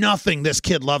nothing this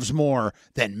kid loves more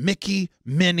than Mickey,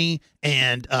 Minnie,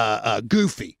 and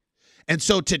Goofy. And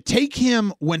so to take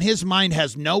him when his mind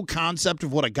has no concept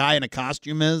of what a guy in a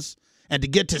costume is, and to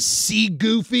get to see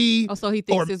Goofy. Oh, so he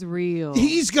thinks it's real.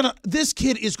 This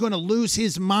kid is going to lose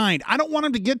his mind. I don't want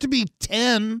him to get to be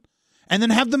 10 and then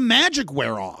have the magic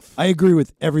wear off. I agree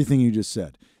with everything you just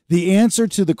said. The answer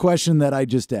to the question that I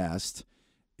just asked,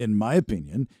 in my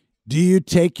opinion, do you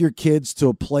take your kids to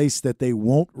a place that they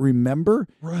won't remember?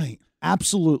 Right.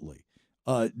 Absolutely.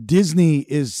 Disney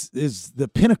is the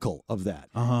pinnacle of that.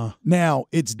 Now,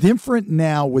 it's different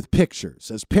now with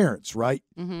pictures as parents, right?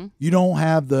 You don't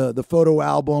have the photo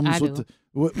albums with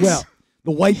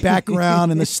the white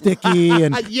background and the sticky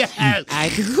and yes, I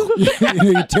do.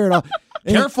 you tear it off.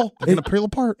 Careful, they're gonna peel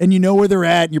apart. And you know where they're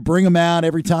at, and you bring them out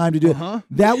every time to do it.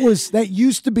 That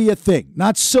used to be a thing,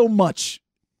 not so much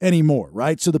anymore,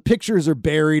 right? So the pictures are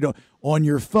buried on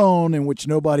your phone, in which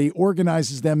nobody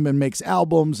organizes them and makes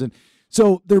albums, and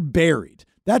so they're buried.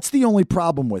 That's the only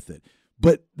problem with it.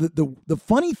 But the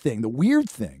funny thing, the weird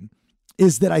thing,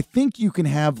 is that I think you can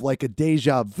have like a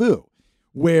deja vu,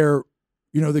 where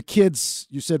the kids.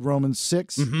 You said Romans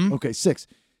 6, okay, 6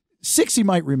 you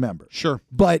might remember, sure,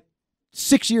 but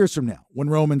 6 years from now, when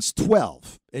Roman's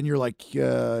 12, and you're like,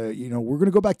 we're going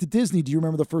to go back to Disney. Do you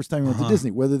remember the first time you went to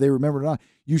Disney? Whether they remember it or not,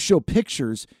 you show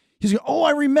pictures. He's going, oh,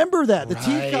 I remember that. The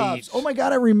teacups. Oh, my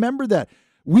God, I remember that.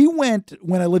 We went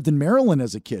when I lived in Maryland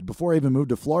as a kid, before I even moved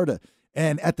to Florida.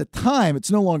 And at the time,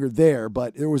 it's no longer there,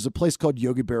 but there was a place called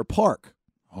Yogi Bear Park.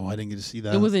 Oh, I didn't get to see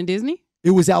that. It was in Disney?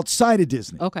 It was outside of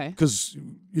Disney. Okay. Because,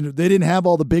 they didn't have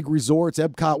all the big resorts.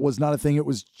 Epcot was not a thing. It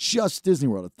was just Disney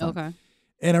World at the time. Okay.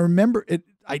 And I remember it.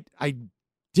 I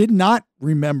did not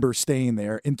remember staying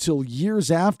there until years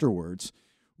afterwards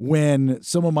when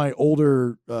some of my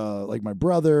older, like my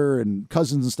brother and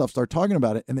cousins and stuff, started talking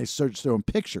about it, and they started showing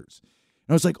pictures.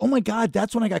 And I was like, oh, my God,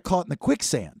 that's when I got caught in the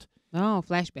quicksand. Oh,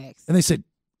 flashbacks. And they said,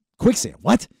 quicksand,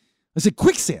 what? I said,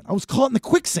 quicksand. I was caught in the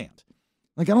quicksand.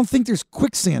 Like, I don't think there's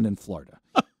quicksand in Florida.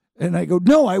 And I go,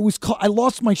 no, I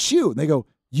lost my shoe. And they go,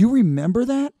 you remember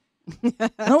that?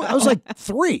 And I was like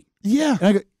 3. Yeah. And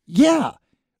I go, yeah,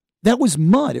 that was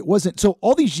mud. It wasn't. So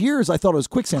all these years I thought it was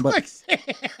quicksand.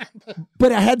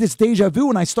 But I had this deja vu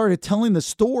when I started telling the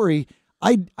story.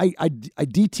 I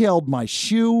detailed my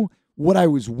shoe, what I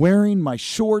was wearing, my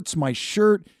shorts, my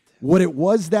shirt, what it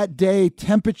was that day,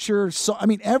 temperature. So,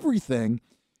 everything.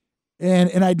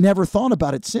 And I'd never thought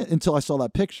about it until I saw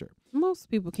that picture. Most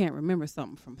people can't remember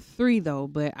something from 3, though,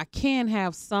 but I can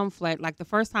have some like the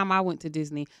first time I went to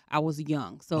Disney, I was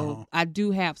young. So I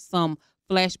do have some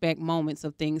flashback moments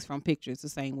of things from pictures the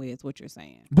same way as what you're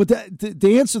saying. But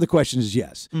the answer to the question is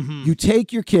yes. Mm-hmm. You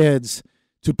take your kids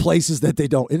to places that they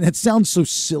don't. And it sounds so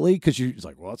silly because you're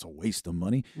like, well, that's a waste of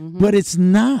money. Mm-hmm. But it's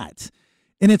not.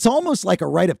 And it's almost like a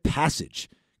rite of passage.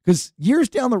 Because years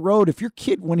down the road, if your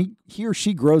kid, when he or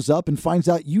she grows up and finds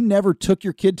out you never took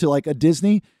your kid to like a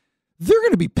Disney, they're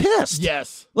going to be pissed.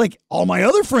 Yes. Like, all my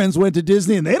other friends went to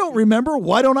Disney and they don't remember.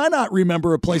 Why don't I not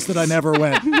remember a place that I never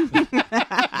went?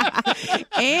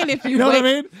 And if you know wait, what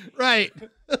I mean? Right.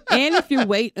 And if you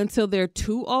wait until they're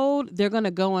too old, they're going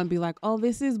to go and be like, oh,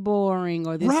 this is boring,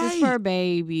 or this is for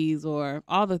babies, or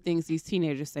all the things these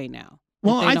teenagers say now.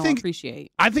 Well, they don't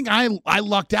appreciate. I think I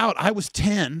lucked out. I was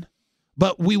 10.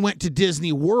 But we went to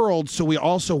Disney World, so we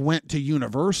also went to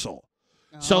Universal.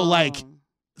 So, like,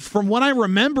 from what I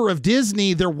remember of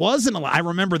Disney, there wasn't a lot. I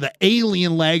remember the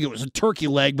alien leg. It was a turkey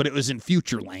leg, but it was in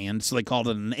Futureland, so they called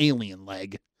it an alien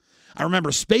leg. I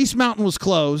remember Space Mountain was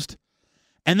closed,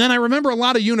 and then I remember a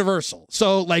lot of Universal.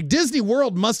 So, like, Disney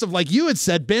World must have, like you had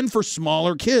said, been for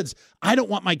smaller kids. I don't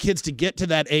want my kids to get to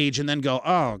that age and then go,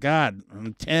 oh, God,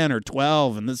 I'm 10 or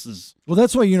 12, and this is... Well,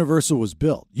 that's why Universal was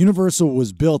built. Universal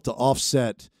was built to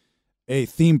offset a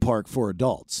theme park for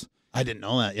adults. I didn't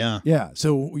know that, yeah. Yeah,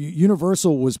 so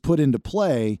Universal was put into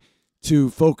play to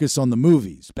focus on the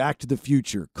movies, Back to the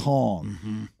Future,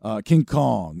 Kong, King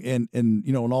Kong,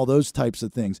 and all those types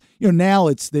of things. Now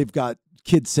they've got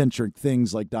kid-centric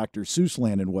things like Dr. Seuss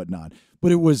Land and whatnot,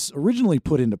 but it was originally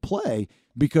put into play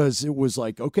because it was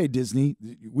like, okay, Disney,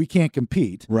 we can't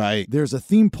compete. Right. There's a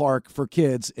theme park for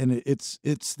kids, and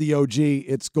it's the OG.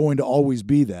 It's going to always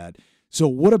be that. So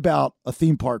what about a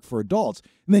theme park for adults?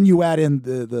 And then you add in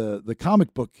the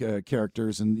comic book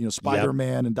characters and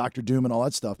Spider-Man and Dr. Doom and all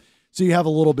that stuff. So you have a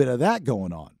little bit of that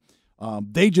going on.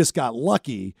 They just got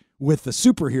lucky with the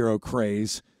superhero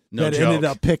craze ended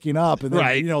up picking up, and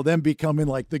then them becoming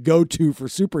like the go-to for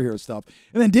superhero stuff.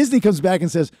 And then Disney comes back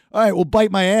and says, all right, well, bite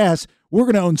my ass. We're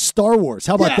going to own Star Wars.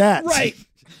 How about that? Right.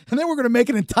 And then we're going to make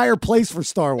an entire place for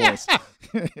Star Wars.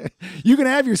 You can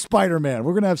have your Spider-Man.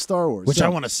 We're going to have Star Wars. Which I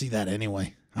want to see that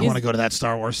anyway. I want to go to that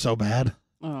Star Wars so bad.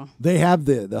 Oh. They have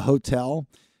the hotel.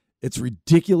 It's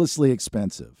ridiculously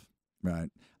expensive, right?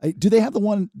 Do they have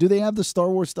the Star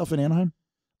Wars stuff in Anaheim?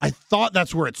 I thought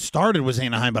that's where it started, was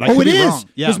Anaheim, but I it could be is. wrong.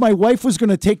 Yeah. Because my wife was going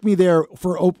to take me there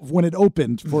for when it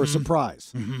opened for a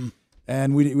surprise. Mm-hmm.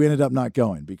 And we ended up not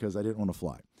going because I didn't want to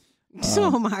fly.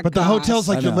 Oh my god! But the hotel's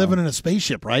like you're living in a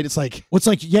spaceship, right? It's like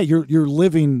you're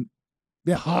living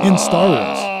in Star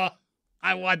Wars.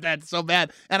 I want that so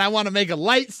bad, and I want to make a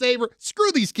lightsaber.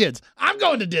 Screw these kids! I'm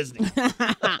going to Disney.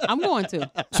 I'm going to.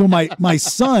 So my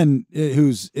son,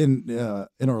 who's in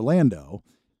Orlando,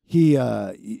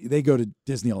 they go to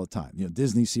Disney all the time.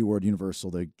 Disney, SeaWorld,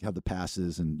 Universal. They have the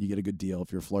passes, and you get a good deal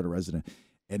if you're a Florida resident.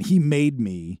 And he made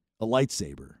me a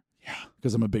lightsaber. Yeah,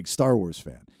 because I'm a big Star Wars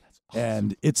fan. Awesome.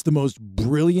 And it's the most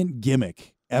brilliant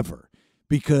gimmick ever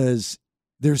because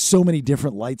there's so many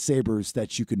different lightsabers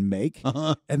that you can make.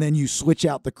 And then you switch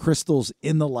out the crystals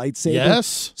in the lightsaber.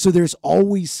 Yes. So there's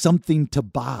always something to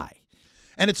buy.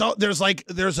 And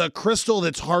there's a crystal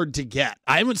that's hard to get.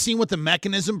 I haven't seen what the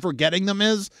mechanism for getting them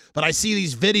is, but I see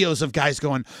these videos of guys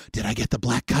going, did I get the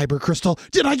Black Kyber crystal?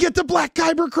 Did I get the Black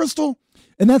Kyber crystal?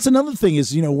 And that's another thing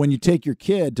is, when you take your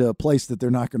kid to a place that they're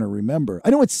not going to remember.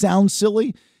 I know it sounds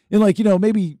silly. And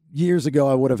maybe years ago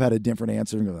I would have had a different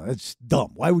answer and go, that's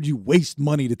dumb. Why would you waste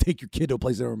money to take your kid to a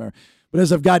place they don't remember? But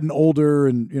as I've gotten older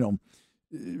and,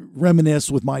 reminisce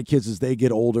with my kids as they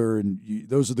get older, and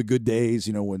those are the good days,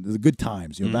 when the good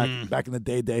times, back in the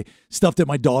day, stuff that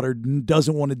my daughter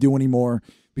doesn't want to do anymore.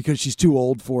 because she's too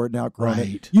old for it now.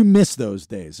 Right. You miss those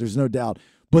days. There's no doubt.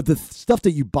 But the stuff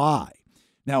that you buy.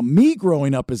 Now, me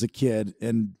growing up as a kid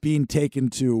and being taken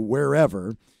to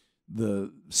wherever,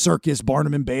 the circus,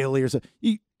 Barnum and Bailey, or so,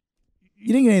 you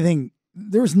didn't get anything.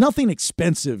 There was nothing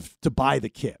expensive to buy the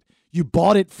kid. You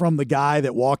bought it from the guy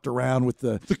that walked around with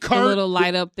the little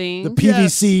light up thing, the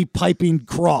PVC piping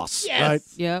cross, right?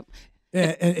 Yep.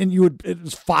 And you would, it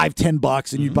was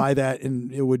 $5-10, and you'd buy that,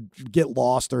 and it would get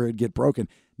lost or it'd get broken.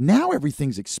 Now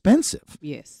everything's expensive.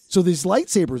 Yes. So these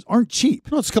lightsabers aren't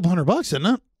cheap. No, it's a couple $100, isn't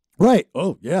it? Right.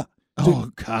 Oh yeah.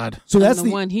 Oh God. So that's the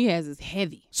one he has is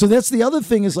heavy. So that's the other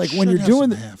thing is like when you're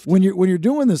doing when you're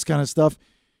doing this kind of stuff,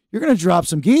 you're going to drop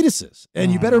some getuses,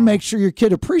 and you better make sure your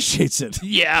kid appreciates it.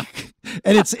 Yeah.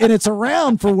 and it's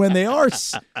around for when they are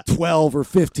 12 or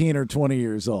 15 or 20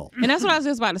 years old. And that's what I was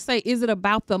just about to say. Is it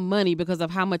about the money because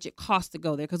of how much it costs to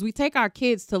go there? Because we take our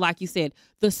kids to, like you said,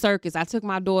 the circus. I took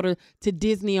my daughter to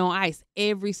Disney on Ice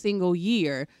every single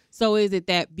year. So is it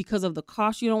that because of the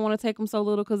cost you don't want to take them so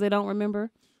little because they don't remember?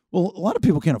 Well, a lot of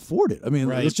people can't afford it. I mean,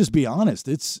 let's just be honest.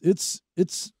 It's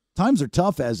times are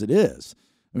tough as it is.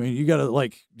 I mean, you got to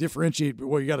like differentiate.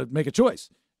 Well, you got to make a choice.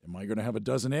 Am I going to have a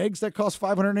dozen eggs that cost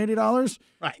 $580?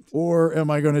 Right. Or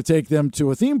am I going to take them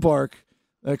to a theme park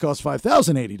that costs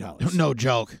 $5,080? No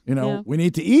joke. You know, we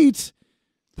need to eat.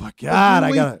 But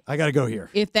God, I gotta go here.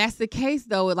 If that's the case,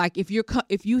 though, like if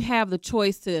you have the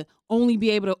choice to only be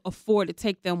able to afford to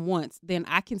take them once, then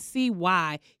I can see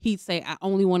why he'd say I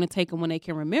only want to take them when they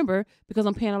can remember because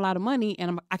I'm paying a lot of money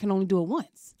and I can only do it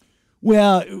once.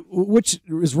 Well, which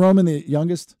is Roman the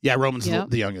youngest? Yeah, Roman's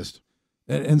the youngest.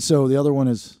 And so the other one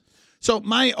is? So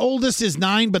my oldest is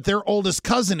 9, but their oldest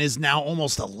cousin is now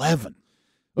almost 11.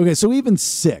 Okay, so even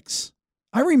 6.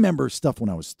 I remember stuff when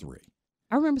I was 3.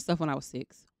 I remember stuff when I was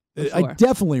 6. I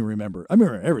definitely remember. I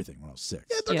remember everything when I was 6.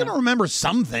 Yeah, they're going to remember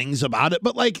some things about it.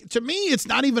 But, like, to me, it's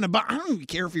not even about, I don't even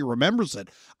care if he remembers it.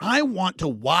 I want to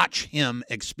watch him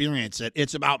experience it.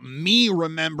 It's about me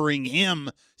remembering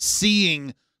him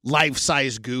seeing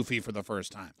life-size Goofy for the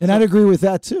first time. And I'd agree with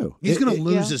that, too. He's going to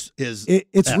lose his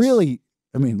It's really,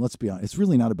 I mean, let's be honest. It's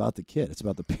really not about the kid. It's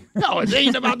about the parent. No, it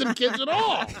ain't about them kids at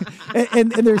all.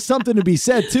 and there's something to be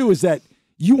said, too, is that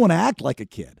you want to act like a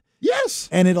kid. Yes.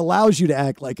 And it allows you to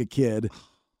act like a kid,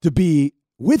 to be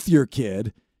with your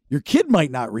kid. Your kid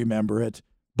might not remember it,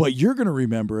 but you're going to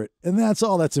remember it. And that's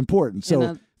all that's important.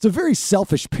 So it's a very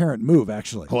selfish parent move,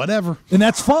 actually. Whatever. And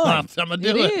that's fine.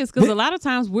 It is, because a lot of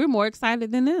times we're more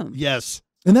excited than them. Yes.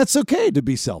 And that's okay to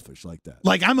be selfish like that.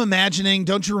 Like I'm imagining,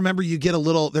 don't you remember you get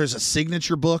there's a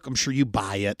signature book. I'm sure you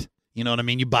buy it. You know what I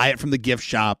mean? You buy it from the gift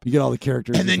shop. You get all the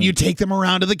characters. And then you take them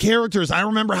around to the characters. I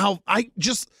remember how I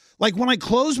just, like when I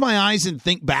close my eyes and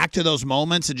think back to those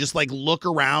moments and just like look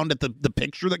around at the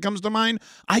picture that comes to mind,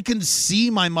 I can see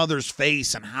my mother's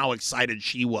face and how excited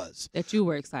she was. That you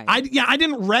were excited. I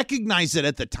didn't recognize it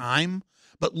at the time,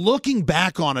 but looking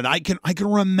back on it, I can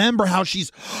remember how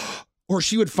she's... Or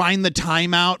she would find the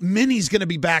timeout. Minnie's going to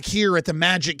be back here at the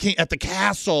Magic King, at the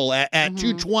castle at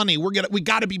 2:20. We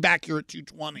got to be back here at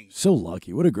 2:20. So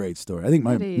lucky. What a great story. I think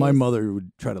my mother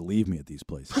would try to leave me at these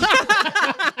places.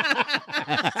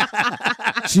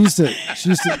 She used to.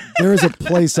 There is a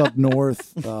place up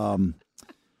north.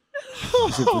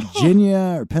 Is it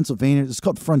Virginia or Pennsylvania? It's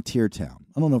called Frontier Town.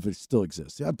 I don't know if it still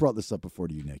exists. I brought this up before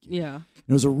to you, Nikki. Yeah.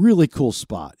 It was a really cool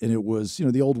spot, and it was,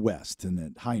 the Old West. And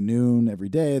at high noon every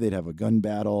day, they'd have a gun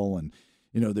battle, and,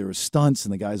 there were stunts,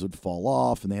 and the guys would fall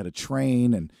off, and they had a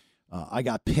train, and I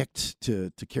got picked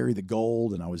to carry the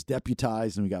gold, and I was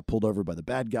deputized, and we got pulled over by the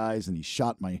bad guys, and he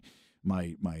shot my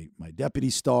deputy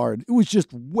star. And it was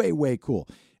just way, way cool.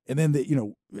 And then,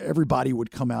 everybody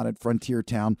would come out at Frontier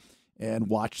Town and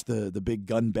watch the big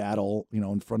gun battle,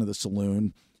 in front of the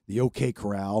saloon, the OK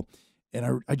Corral.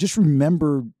 And I just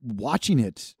remember watching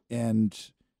it and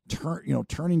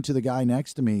turning to the guy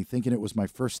next to me thinking it was my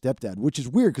first stepdad, which is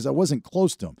weird because I wasn't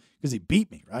close to him because he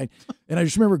beat me, right? And I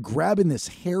just remember grabbing this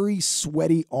hairy,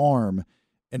 sweaty arm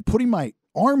and putting my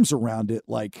arms around it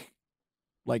like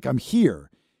I'm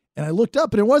here. And I looked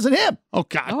up and it wasn't him. Oh,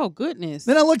 God. Oh, goodness.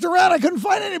 Then I looked around. I couldn't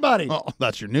find anybody. Oh,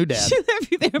 that's your new dad. She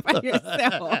left you there by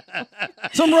yourself.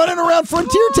 So I'm running around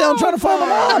Frontier Town trying to find my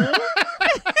mom.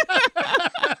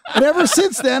 And ever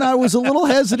since then, I was a little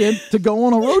hesitant to go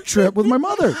on a road trip with my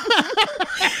mother.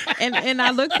 And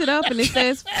I looked it up and it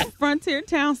says Frontier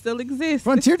Town still exists.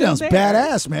 Frontier Town's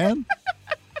badass, man.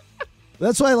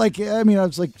 That's why, I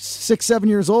was like 6, 7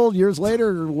 years old, years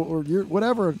later, or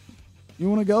whatever. You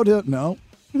want to go to it? No.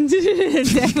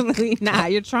 Definitely not.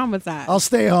 You're traumatized. I'll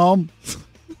stay home.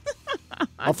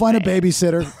 I'll find a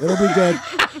babysitter. It'll be good.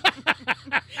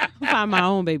 find my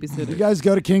own babysitter. You guys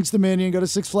go to King's Dominion, go to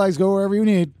Six Flags, go wherever you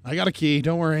need. I got a key.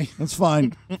 Don't worry. That's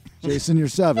fine. Jason, you're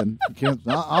 7. You can't.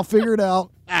 I'll figure it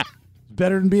out.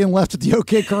 Better than being left at the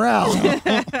OK Corral.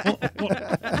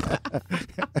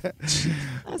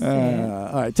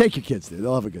 All right, take your kids there.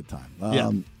 They'll have a good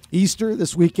time. Easter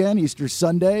this weekend, Easter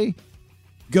Sunday.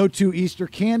 Go-to Easter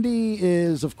candy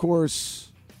is, of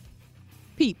course,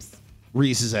 Peeps.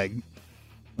 Reese's egg.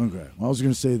 Okay. Well, I was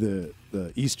going to say the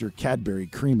Easter Cadbury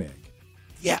cream egg.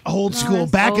 Yeah, old school.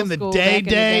 Back in the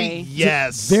day.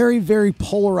 Yes. Very, very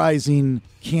polarizing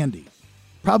candy.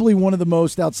 Probably one of the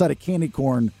most, outside of candy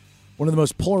corn, one of the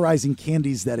most polarizing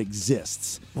candies that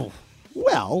exists. Oh.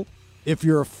 Well, if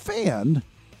you're a fan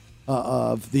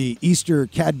of the Easter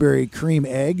Cadbury cream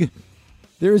egg,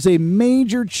 there is a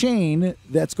major chain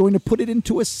that's going to put it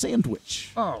into a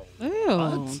sandwich. Oh.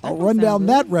 Ew, I'll run down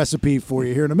that recipe for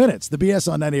you here in a minute. It's the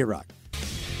BS on 98 Rock.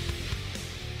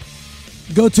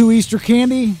 Go-to Easter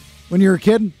candy when you were a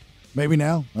kid? Maybe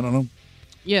now. I don't know.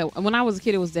 Yeah, when I was a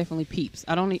kid, it was definitely Peeps.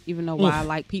 I don't even know why I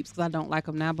like Peeps because I don't like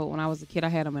them now. But when I was a kid, I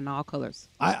had them in all colors.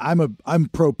 I'm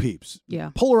pro Peeps.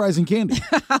 Yeah, polarizing candy.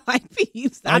 I like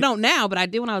Peeps. I don't now, but I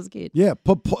did when I was a kid. Yeah,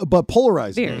 but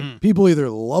polarizing. Very. People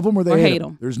either love them or they hate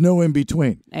them. There's no in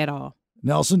between at all.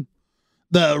 Nelson,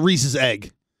 the Reese's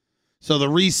egg. So the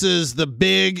Reese's, the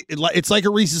big, it's like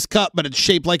a Reese's cup, but it's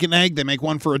shaped like an egg. They make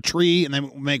one for a tree, and they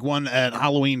make one at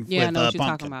Halloween Yeah, with I know what you're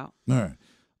pumpkin. talking about.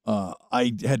 all right.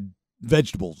 I had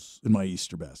vegetables in my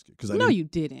Easter basket because No, you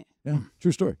didn't. Yeah,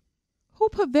 true story. Who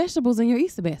put vegetables in your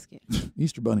Easter basket?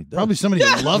 Easter Bunny does. Probably somebody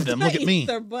who loved them. Look at me.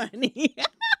 Easter Bunny.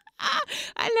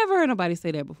 I never heard nobody say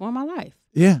that before in my life.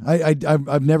 Yeah,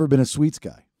 I've never been a sweets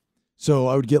guy. So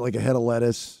I would get like a head of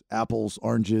lettuce, apples,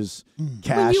 oranges,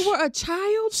 cash. When you were a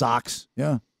child? Socks,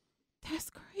 yeah.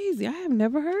 That's crazy. I have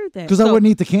never heard that. Because I wouldn't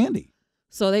eat the candy.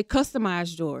 So they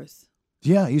customized yours.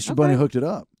 Yeah, Easter Bunny hooked it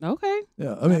up. Okay.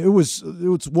 Yeah, I mean, it was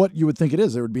what you would think it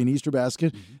is. There would be an Easter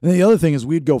basket. And then the other thing is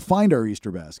we'd go find our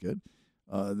Easter basket.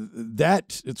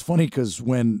 It's funny because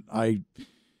when I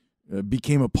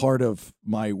became a part of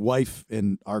my wife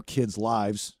and our kids'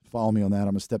 lives, follow me on that,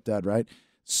 I'm a stepdad, right?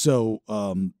 So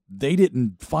they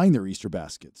didn't find their Easter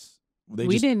baskets.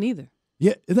 We didn't either.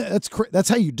 Yeah, that's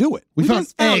how you do it. We found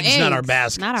just found eggs, not our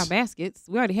baskets. Not our baskets.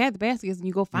 We already had the baskets, and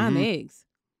you go find the eggs.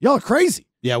 Y'all are crazy.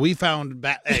 Yeah, we found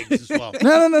eggs as well.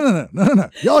 No.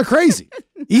 Y'all are crazy.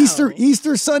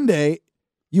 Easter Sunday,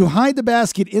 you hide the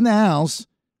basket in the house.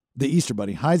 The Easter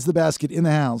Bunny hides the basket in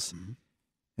the house, and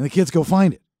the kids go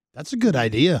find it. That's a good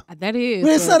idea. That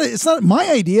is. But it's not my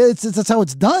idea. That's how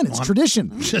it's done. It's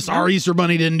tradition. Just our Easter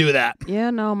Bunny didn't do that. Yeah,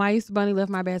 no, my Easter Bunny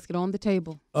left my basket on the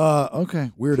table.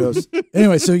 Okay, weirdos.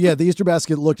 Anyway, so yeah, the Easter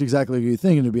basket looked exactly like you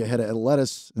think. It'd be a head of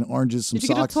lettuce and oranges, some Did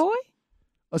you socks. get a toy?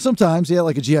 Sometimes, yeah,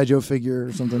 like a G.I. Joe figure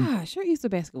or something. Gosh, your Easter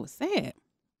basket was sad.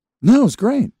 No, it's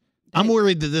great. I'm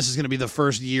worried that this is going to be the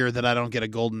first year that I don't get a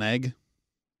golden egg.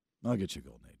 I'll get you a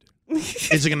golden egg, dude.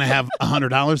 Is it going to have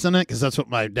 $100 in it? Because that's what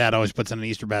my dad always puts in an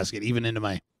Easter basket, even into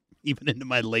my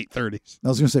late 30s. I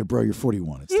was going to say, bro, you're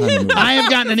 41. It's time to move. I have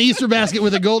gotten an Easter basket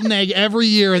with a golden egg every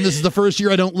year, and this is the first year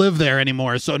I don't live there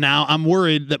anymore. So now I'm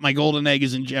worried that my golden egg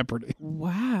is in jeopardy.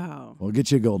 Wow. Well, I'll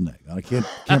get you a golden egg. I can't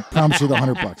promise you the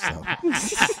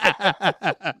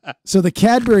 $100 though. So the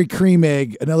Cadbury cream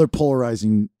egg, another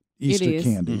polarizing Easter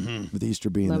candy with Easter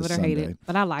being Love this it or Sunday. hate it,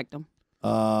 but I liked them.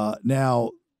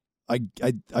 Now,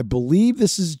 I believe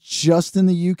this is just in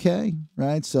the UK,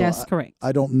 right? So That's correct.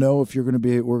 I don't know if we're going to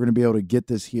be able to get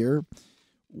this here.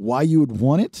 Why you would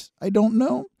want it, I don't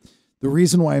know. The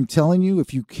reason why I'm telling you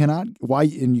you can't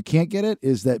get it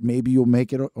is that maybe you'll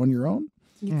make it on your own.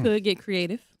 You could get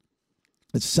creative.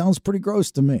 It sounds pretty gross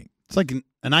to me. It's like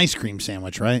an ice cream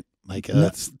sandwich, right? Like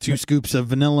that's 2 scoops of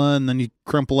vanilla, and then you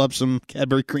crumple up some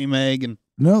Cadbury cream egg. And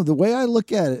no, the way I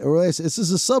look at it, this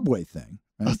is a Subway thing,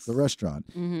 right? It's the restaurant.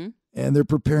 Mm-hmm. And they're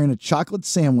preparing a chocolate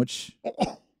sandwich,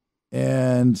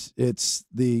 and it's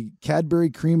the Cadbury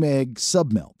cream egg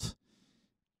submelt.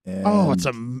 And it's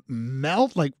a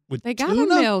melt like with They gotta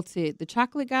tuna? melt it. The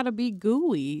chocolate gotta be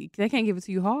gooey. They can't give it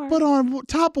to you hard. But on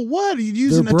top of what? Are you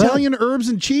using Their bread. Italian herbs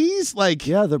and cheese? Like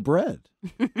yeah, the bread.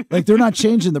 Like they're not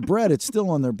changing the bread; it's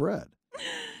still on their bread.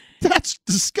 That's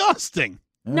disgusting.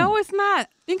 Yeah. No, it's not.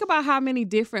 Think about how many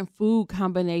different food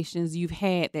combinations you've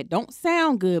had that don't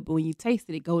sound good, but when you taste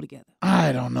it, go together.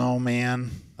 I don't know,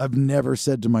 man. I've never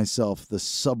said to myself the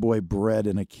Subway bread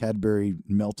and a Cadbury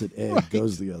melted egg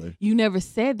goes together. You never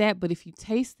said that, but if you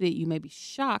taste it, you may be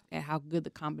shocked at how good the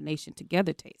combination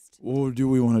together tastes. Well, do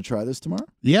we want to try this tomorrow?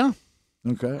 Yeah.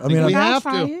 Okay. I mean, we have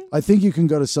try to. it. I think you can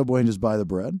go to Subway and just buy the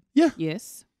bread. Yeah.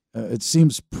 Yes. It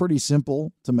seems pretty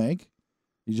simple to make.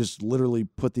 You just literally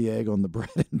put the egg on the bread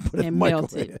and put it in the And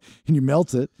melt microwave. it. And you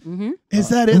melt it. Mm-hmm. Is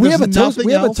that it? And we There's have nothing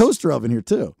a else? toaster oven here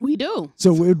too. We do.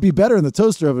 So it would be better in the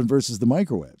toaster oven versus the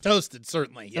microwave. Toasted,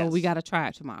 certainly. Yes. So we got to try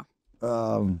it tomorrow.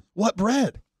 What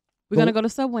bread? We're going to go to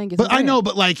Subway and get But some bread. I know,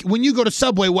 but like when you go to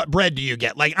Subway, what bread do you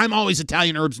get? Like I'm always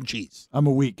Italian herbs and cheese. I'm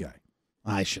a wheat guy.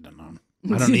 I should have known.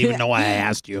 I don't even know why I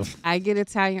asked you. I get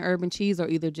Italian herb and cheese or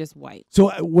either just white. So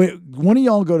one of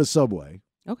y'all go to Subway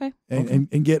Okay.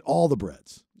 and get all the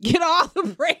breads. Get all the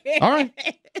bread. All right.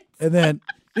 And then,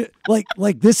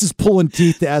 like this is pulling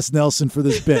teeth to ask Nelson for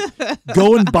this bit.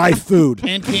 Go and buy food.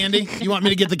 And candy? You want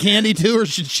me to get the candy too, or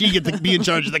should she be in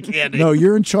charge of the candy? No,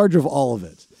 you're in charge of all of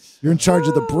it. You're in charge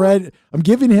of the bread. I'm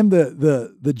giving him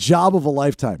the job of a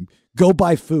lifetime. Go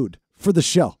buy food for the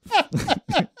show.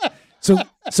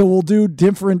 So we'll do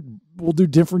different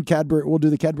Cadbury. We'll do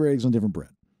the Cadbury eggs on different bread.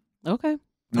 Okay.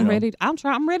 I'm ready to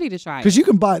try it. Because you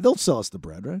can buy. They'll sell us the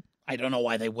bread, right? I don't know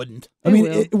why they wouldn't. I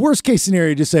mean, worst case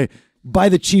scenario, just say buy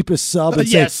the cheapest sub. And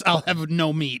yes, say, I'll have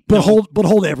no meat. But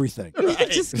hold everything.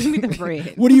 Just give me the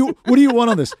bread. What do you want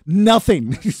on this?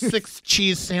 Nothing. 6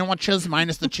 cheese sandwiches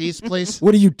minus the cheese, please.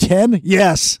 What are you, 10?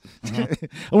 Yes. I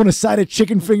want a side of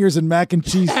chicken fingers and mac and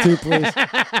cheese too, please.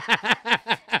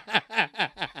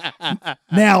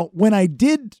 Now, when I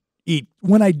do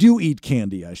eat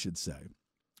candy, I should say,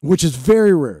 which is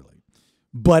very rarely,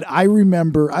 but I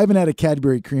remember I haven't had a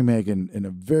Cadbury cream egg in a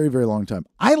very, very long time.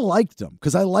 I liked them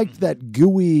because I liked that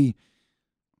gooey.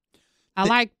 I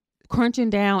like crunching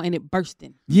down and it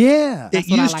bursting. Yeah. That's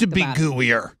It what I used to liked be about it.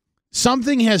 gooier.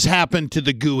 Something has happened to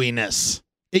the gooiness.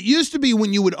 It used to be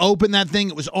when you would open that thing,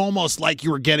 it was almost like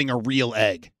you were getting a real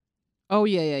egg. Oh,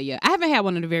 yeah. I haven't had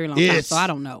one in a very long time, so I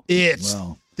don't know. It's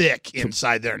thick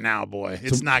inside there now, boy.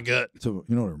 It's not good. So,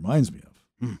 you know what it reminds me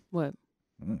of? What?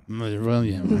 Well,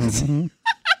 yeah. A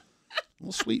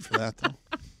little sweet for that, though.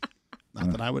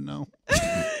 Not that I would know.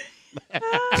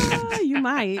 You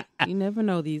might. You never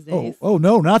know these days. Oh,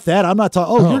 no, not that. I'm not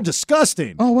talking. Oh, you're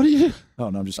disgusting. Oh, what are you? Oh,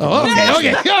 no, I'm just kidding. Oh,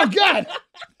 okay. Oh, God.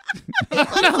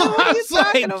 What are you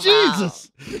talking about?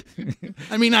 Jesus.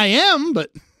 I mean, I am,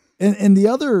 but. And the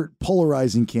other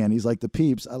polarizing candies, like the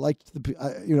Peeps, I like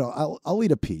I'll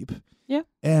eat a Peep. Yeah.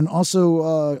 And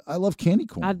also, I love candy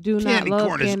corn. I do not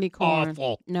love candy corn.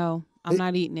 Awful. No, I'm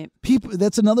not eating it. People,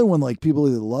 that's another one. Like people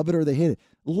either love it or they hate it.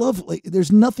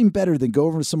 There's nothing better than go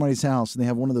over to somebody's house and they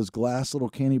have one of those glass little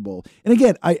candy bowl. And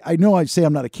again, I know I say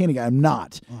I'm not a candy guy. I'm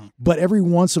not. But every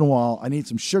once in a while, I need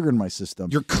some sugar in my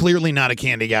system. You're clearly not a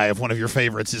candy guy if one of your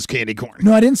favorites is candy corn.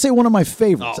 No, I didn't say one of my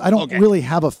favorites. Oh, I don't okay. really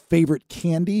have a favorite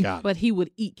candy. But he would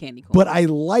eat candy corn. But I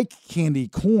like candy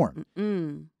corn.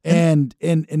 And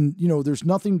there's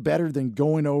nothing better than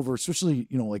going over, especially,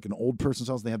 like an old person's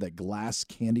house, they have that glass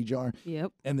candy jar.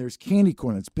 Yep. And there's candy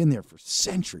corn that's been there for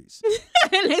centuries.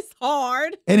 And it's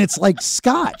hard. And it's like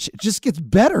scotch. It just gets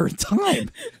better in time.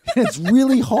 And it's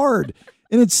really hard.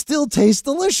 And it still tastes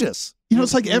delicious.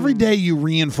 It's like every day you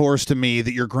reinforce to me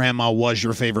that your grandma was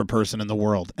your favorite person in the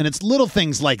world. And it's little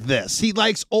things like this. He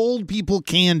likes old people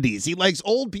candies. He likes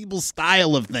old people's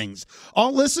style of things.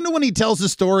 I'll listen to when he tells a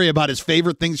story about his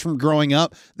favorite things from growing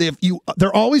up.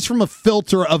 They're always from a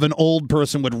filter of an old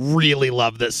person would really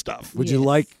love this stuff. Would you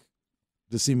like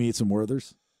to see me eat some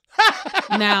Werther's?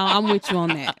 Now, I'm with you on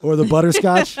that. Or the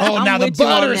butterscotch? Now the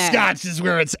butterscotch is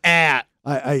where it's at.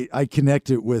 I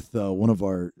connected with one of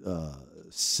our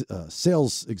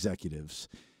sales executives,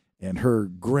 and her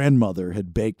grandmother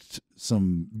had baked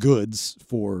some goods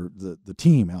for the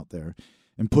team out there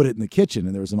and put it in the kitchen,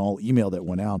 and there was an all email that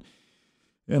went out.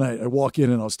 And I walk in,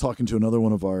 and I was talking to another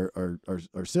one of our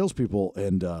salespeople,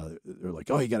 and they're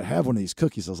like, "Oh, you got to have one of these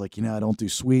cookies." I was like, I don't do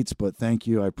sweets, but thank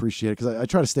you, I appreciate it, because I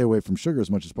try to stay away from sugar as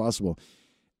much as possible.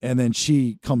 And then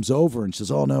she comes over and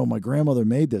says, "Oh no, my grandmother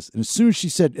made this." And as soon as she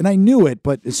said, and I knew it,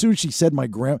 but as soon as she said I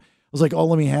was like, "Oh,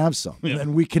 let me have some." Yeah. And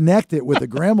then we connect it with the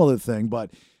grandmother thing, but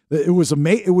it was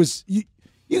amazing. It was you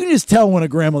can just tell when a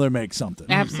grandmother makes something.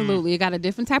 Absolutely. It got a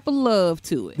different type of love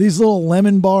to it. These little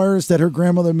lemon bars that her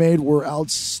grandmother made were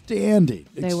outstanding.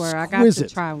 They were. I got Exquisite.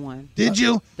 to try one. Did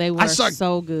you? They were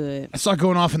so good. I saw it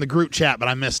going off in the group chat, but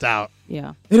I missed out.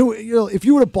 Yeah. And if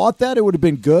you would have bought that, it would have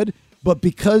been good. But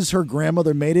because her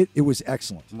grandmother made it, it was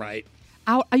excellent. Right.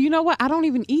 You know what? I don't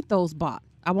even eat those bought.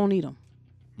 I won't eat them.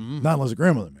 Not unless a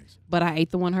grandmother makes it. But I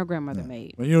ate the one her grandmother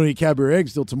made. Well, you don't eat Cadbury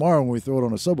eggs till tomorrow when we throw it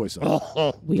on a Subway sandwich.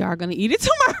 We are going to eat it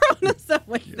tomorrow on a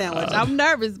Subway sandwich. I'm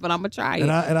nervous, but I'm going to try it.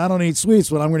 And I don't eat sweets,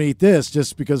 but I'm going to eat this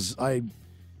just because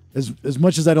as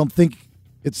much as I don't think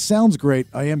it sounds great,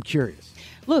 I am curious.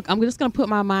 Look, I'm just going to put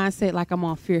my mindset like I'm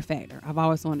on Fear Factor. I've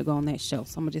always wanted to go on that show,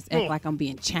 so I'm going to just act like I'm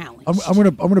being challenged. I'm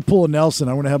going to pull a Nelson.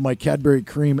 I'm going to have my Cadbury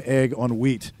cream egg on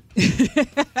wheat.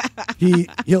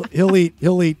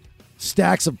 He'll eat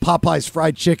stacks of Popeye's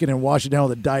fried chicken and wash it down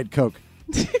with a Diet Coke.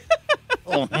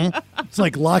 It's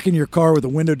like locking your car with the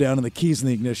window down and the keys in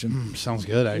the ignition. Sounds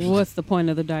good, actually. What's the point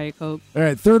of the Diet Coke? All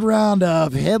right, third round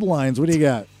of headlines. What do you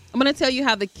got? I'm going to tell you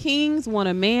how the Kings won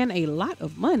a man a lot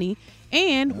of money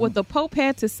and what the Pope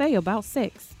had to say about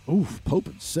sex. Oof, Pope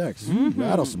and sex.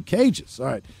 Rattle some cages. All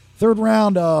right, third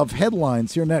round of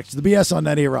headlines here next. The BS on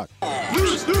 98 Rock.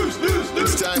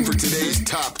 It's time for today's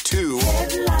top 2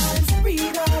 Headlines.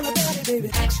 Read all about it, baby.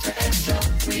 Extra, extra.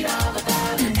 Read all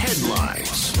about it.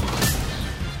 headlines.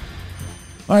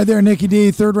 All right, there, Nikki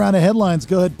D. Third round of headlines.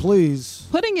 Go ahead, please.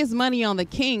 Putting his money on the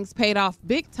Kings paid off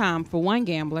big time for one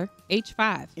gambler,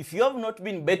 H5. If you have not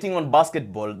been betting on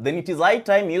basketball, then it is high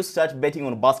time you start betting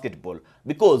on basketball,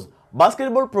 because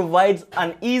basketball provides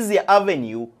an easy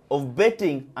avenue of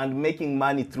betting and making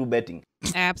money through betting.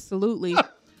 Absolutely.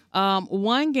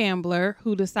 One gambler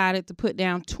who decided to put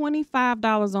down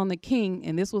 $25 on the King,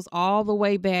 and this was all the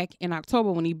way back in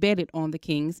October when he betted on the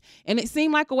Kings. And it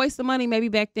seemed like a waste of money maybe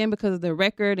back then because of their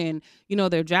record and,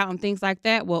 their drought and things like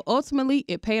that. Well, ultimately,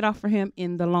 it paid off for him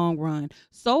in the long run.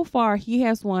 So far, he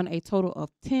has won a total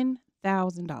of $10,000.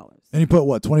 And he put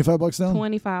what, $25 down?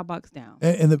 $25 down.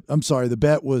 And I'm sorry, the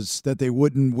bet was that they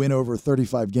wouldn't win over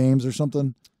 35 games or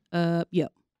something?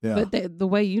 Yep. Yeah. But the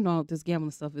way this gambling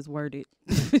stuff is worded,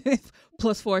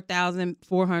 plus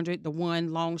 4,400, the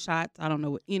one long shot. I don't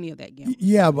know what any of that gambling.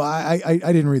 Yeah, but I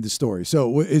didn't read the story. So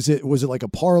was it like a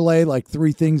parlay, like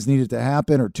 3 things needed to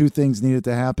happen or 2 things needed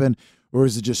to happen, or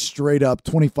is it just straight up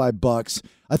 $25?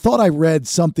 I thought I read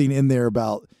something in there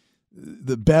about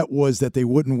the bet was that they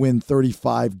wouldn't win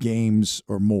 35 games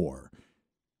or more.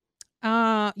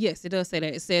 Yes, it does say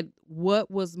that. It said what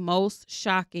was most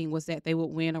shocking was that they would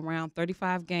win around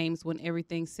 35 games when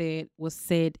everything was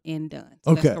said and done.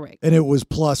 So Okay. That's correct. And it was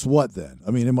plus what then?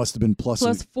 I mean, it must have been plus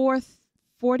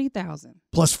 40,000.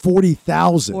 Plus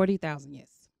 40,000. 40,000, yes.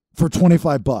 For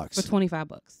 $25. For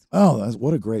 $25. Oh,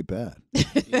 what a great bet.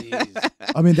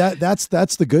 I mean,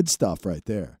 that's the good stuff right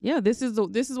there. Yeah, this is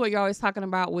what you're always talking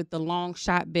about with the long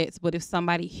shot bets, but if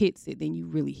somebody hits it, then you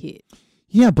really hit.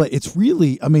 Yeah, but it's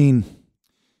really, I mean,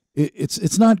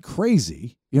 it's not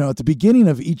crazy. At the beginning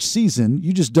of each season,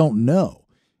 you just don't know.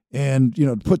 And,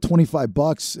 to put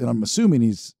 $25, and I'm assuming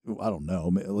I don't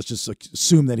know, let's just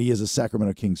assume that he is a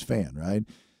Sacramento Kings fan, right?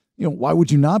 Why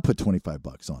would you not put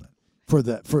 $25 on it?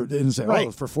 And say,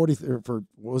 right. For 40, or for,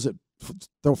 what was it,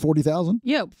 40,000?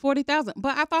 Yeah, 40,000.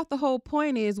 But I thought the whole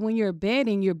point is when you're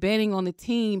betting on the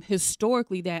team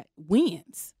historically that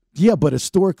wins. Yeah, but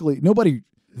historically,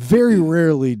 very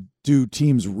rarely do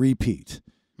teams repeat.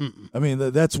 I mean,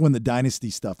 that's when the dynasty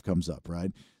stuff comes up,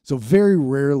 right? So very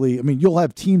rarely, I mean, you'll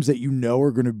have teams that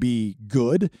are going to be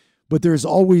good, but there's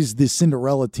always the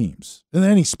Cinderella teams in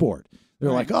any sport.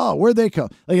 They're like, oh, where'd they come?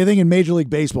 Like, I think in Major League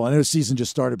Baseball, I know the season just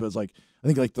started, but it's like, I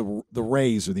think like the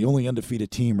Rays are the only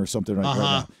undefeated team or something right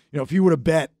now. If you would have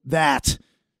bet that,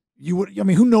 you would, I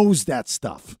mean, who knows that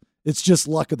stuff? It's just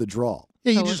luck of the draw.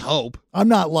 Yeah, you just hope. I'm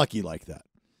not lucky like that.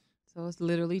 So it's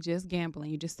literally just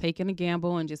gambling. You're just taking a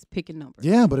gamble and just picking numbers.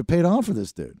 Yeah, but it paid off for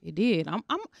this dude. It did.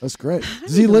 That's great.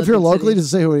 Does he live here locally? Does it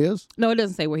say who he is? No, it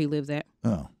doesn't say where he lives at.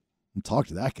 Oh, I'll talk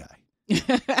to that guy. See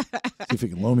if he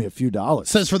can loan me a few dollars.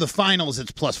 Says for the finals,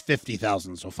 it's plus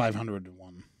 50,000, so 500 to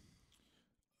 1.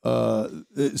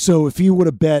 So if he would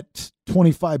have bet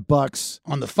 $25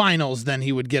 on the finals, then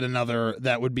he would get another.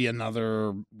 That would be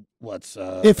another.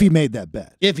 If he made that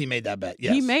bet. If he made that bet,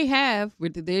 yes. He may have.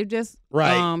 They're just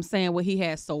saying what he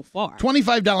has so far.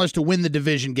 $25 to win the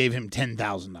division gave him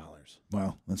 $10,000.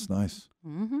 Wow, that's nice.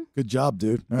 Mm-hmm. Good job,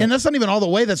 dude. Right. And that's not even all the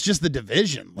way. That's just the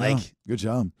division. Good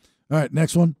job. All right,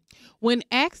 next one. When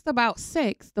asked about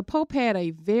sex, the Pope had a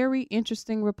very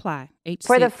interesting reply.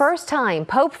 For the first time,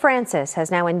 Pope Francis has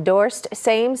now endorsed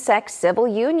same-sex civil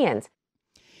unions.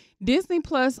 Disney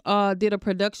Plus did a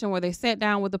production where they sat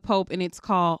down with the Pope, and it's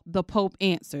called The Pope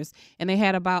Answers. And they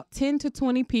had about 10 to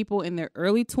 20 people in their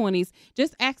early 20s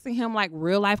just asking him like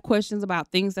real-life questions about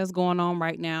things that's going on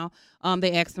right now.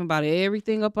 They asked him about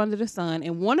everything up under the sun.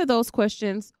 And one of those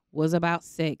questions was about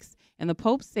sex. And the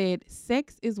Pope said,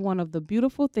 sex is one of the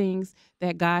beautiful things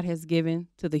that God has given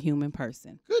to the human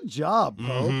person. Good job,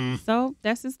 Pope. Mm-hmm. So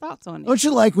that's his thoughts on it. Don't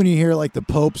you like when you hear like the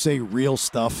Pope say real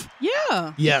stuff?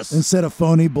 Yeah. Yes. Instead of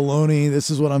phony baloney, this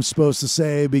is what I'm supposed to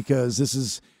say because this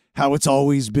is how it's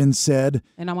always been said.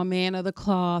 And I'm a man of the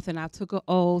cloth and I took an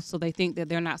oath, so they think that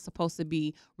they're not supposed to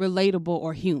be relatable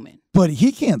or human. But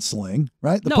he can't sling,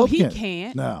 right? The no, Pope he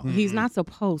can't. No. He's not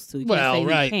supposed to. You Well, can't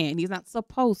say right. he can. He's not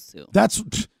supposed to.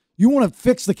 You want to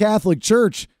fix the Catholic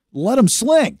Church, let them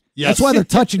sling. Yes. That's why they're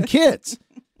touching kids.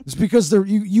 It's because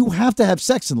you have to have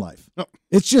sex in life. No.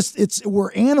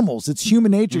 We're animals. It's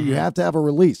human nature. You have to have a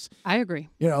release. I agree.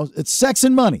 It's sex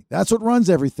and money. That's what runs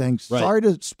everything. Right. Sorry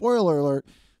to spoiler alert,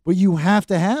 but you have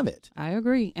to have it. I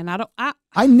agree. And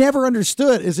I never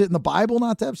understood. Is it in the Bible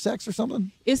not to have sex or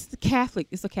something? It's a Catholic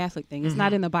thing. It's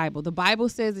not in the Bible. The Bible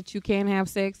says that you can have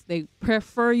sex. They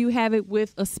prefer you have it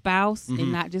with a spouse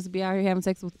and not just be out here having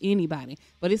sex with anybody.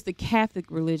 But it's the Catholic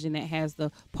religion that has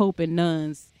the Pope and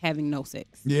nuns having no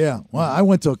sex. Yeah. Well, I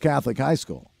went to a Catholic high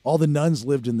school. All the nuns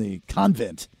lived in the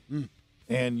convent.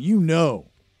 And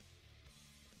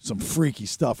some freaky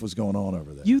stuff was going on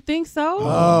over there. You think so?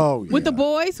 Oh, yeah. With the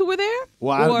boys who were there?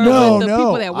 Well, or with the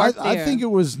people that worked there? I think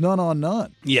it was nun on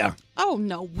nun. Yeah. Oh,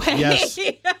 no way. Yes.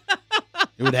 It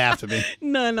would have to be.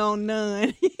 None on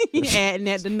none. Adding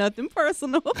that to nothing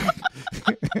personal.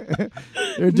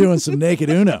 They're doing some naked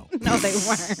Uno. No, they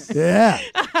weren't. Yeah.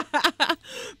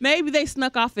 Maybe they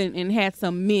snuck off and had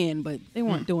some men, but they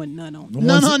weren't doing none on none.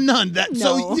 None on none. No.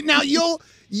 So now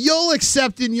you'll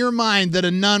accept in your mind that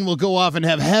a nun will go off and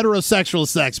have heterosexual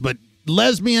sex, but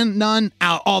lesbian nun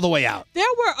out all the way out. There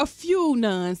were a few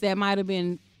nuns that might have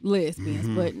been lesbians,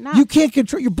 but not. You can't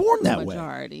control. You're born that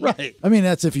majority. way, right? I mean,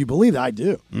 that's if you believe it. I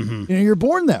do. You're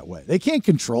born that way. They can't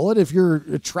control it. If you're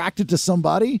attracted to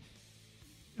somebody,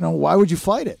 why would you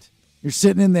fight it? You're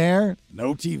sitting in there,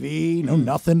 no TV, no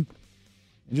nothing.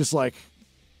 You're just like,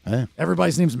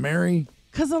 everybody's name's Mary.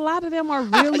 Because a lot of them are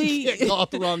really call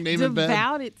it the wrong name in bed.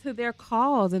 devoted to their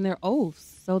cause and their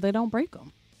oaths, so they don't break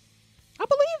them. I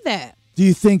believe that. Do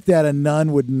you think that a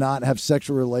nun would not have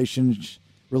sexual relations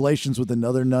with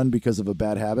another nun because of a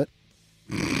bad habit?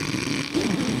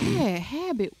 Yeah,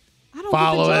 habit. I don't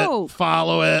Follow get the it. joke.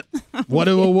 Follow it.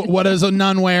 What does a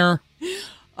nun wear?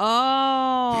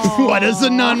 Oh. What does a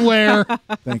nun wear?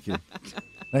 Thank you.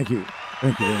 Thank you.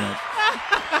 Thank you very much.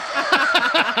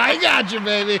 I got you,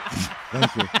 baby.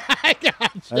 Thank you. I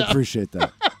got you. I appreciate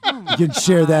that. You can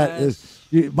share that.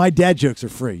 My dad jokes are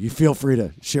free. You feel free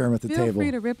to share them at the table. Feel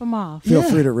free to rip them off. Feel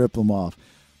free to rip them off.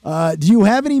 Do you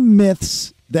have any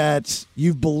myths that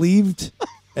you've believed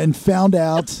and found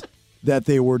out that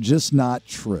they were just not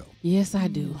true? Yes, I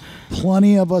do.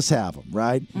 Plenty of us have them,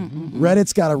 right?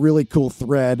 Reddit's got a really cool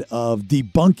thread of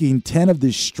debunking 10 of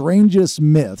the strangest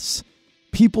myths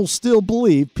people still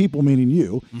believe, people meaning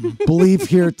you, believe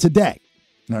here today.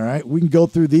 All right, we can go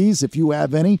through these if you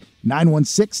have any.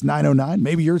 916-909.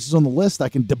 Maybe yours is on the list. I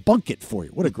can debunk it for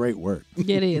you. What a great word. It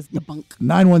is, debunk.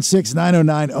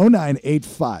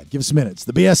 916-909-0985. Give us a minute. It's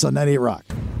the BS on 98 Rock.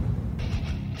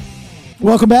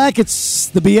 Welcome back. It's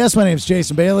the BS. My name's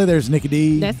Jason Bailey. There's Nikki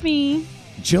D. That's me.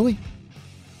 Chilly?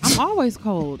 I'm always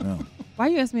cold. Why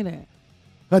you ask me that?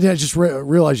 I just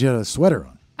realized you had a sweater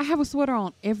on. I have a sweater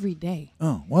on every day.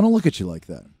 Oh, why don't look at you like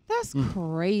that? That's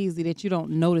crazy that you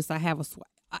don't notice I have a sweater.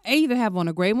 I either have on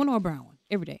a gray one or a brown one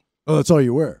every day. Oh, that's all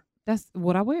you wear? That's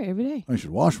what I wear every day. I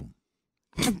should wash them.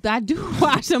 I do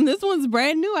wash them. This one's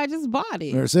brand new. I just bought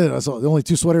it. There's it. That's the only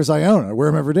two sweaters I own. I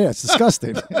wear them every day. It's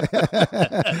disgusting.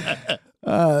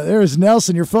 There's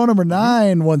Nelson. Your phone number,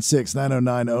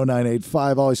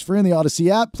 916-909-0985. Always free in the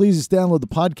Odyssey app. Please just download the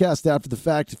podcast after the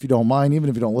fact if you don't mind. Even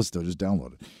if you don't listen to it, just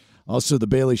download it. Also,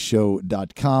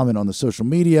 thebaileyshow.com and on the social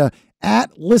media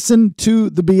at Listen to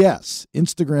the BS.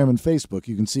 Instagram and Facebook.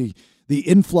 You can see the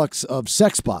influx of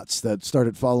sex bots that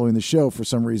started following the show for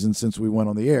some reason since we went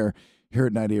on the air here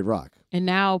at 98 Rock. And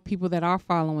now people that are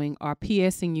following are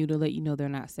PSing you to let you know they're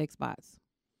not sex bots.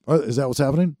 Oh, is that what's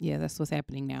happening? Yeah, that's what's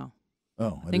happening now.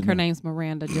 Oh, I think her name's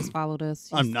Miranda. Just followed us.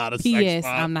 I'm not a PS, sex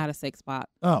bot. I'm not a sex bot.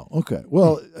 Oh, okay.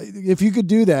 Well, if you could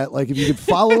do that, like if you could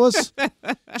follow us,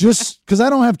 just because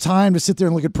I don't have time to sit there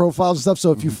and look at profiles and stuff.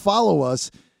 So if you follow us,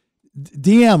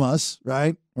 DM us,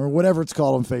 right? Or whatever it's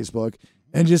called on Facebook,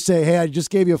 and just say, hey, I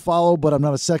just gave you a follow, but I'm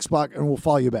not a sex bot, and we'll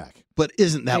follow you back. But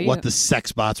isn't that what the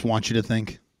sex bots want you to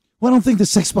think? Well, I don't think the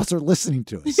sex bots are listening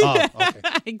to us. Oh, okay.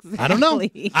 Exactly. I don't know.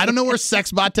 I don't know where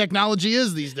sex bot technology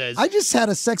is these days. I just had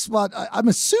a sex bot. I'm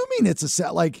assuming it's a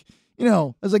set. Like,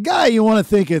 as a guy, you want to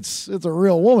think it's a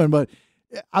real woman, but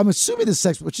I'm assuming the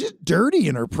sex bot, she's dirty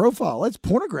in her profile. That's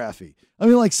pornography. I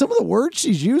mean, like some of the words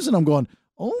she's using, I'm going,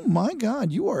 oh my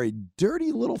God, you are a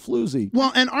dirty little floozy.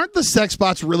 Well, and aren't the sex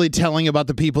bots really telling about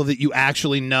the people that you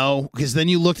actually know? Because then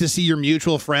you look to see your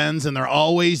mutual friends, and they're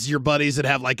always your buddies that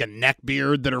have like a neck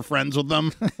beard that are friends with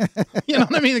them. You know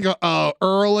what I mean? They go, oh,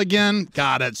 Earl again?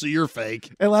 Got it. So you're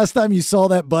fake. And last time you saw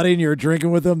that buddy and you were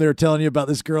drinking with them, they were telling you about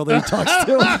this girl that he talks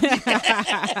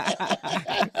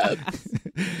to.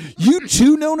 You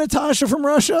too know Natasha from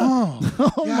Russia?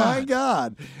 Oh my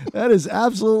God. That is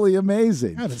absolutely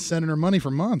amazing. I've been sending her money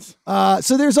for months.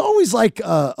 So there's always like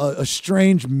a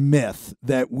strange myth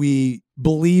that we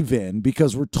believe in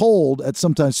because we're told at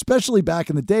sometimes, especially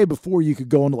back in the day before you could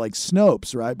go into like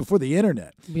Snopes, right? Before the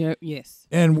internet. Yeah, yes.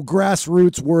 And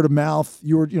grassroots, word of mouth,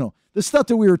 the stuff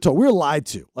that we were told, we were lied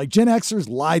to. Like Gen Xers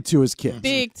lied to as kids.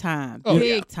 Big time.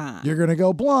 Big time. You're going to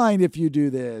go blind if you do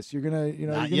this. You're going to,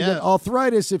 you're going to get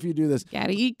arthritis if you do this. Got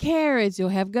to eat carrots. You'll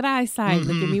have good eyesight.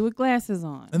 Look at me with glasses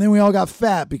on. And then we all got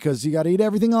fat because you got to eat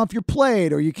everything off your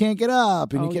plate or you can't get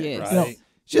up. And you can't,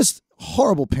 just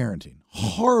horrible parenting.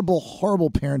 Horrible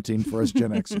parenting for us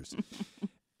Gen Xers.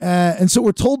 And so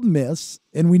we're told myths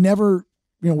and we never,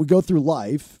 we go through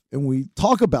life and we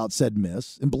talk about said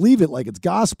myths and believe it like it's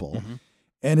gospel.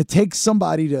 And it takes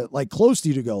somebody to like close to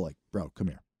you to go like, bro, come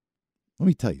here. Let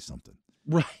me tell you something.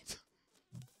 Right.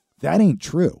 That ain't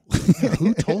true.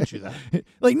 Who told you that?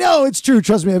 Like, no, it's true.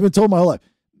 Trust me. I've been told my whole life.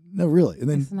 No, really. And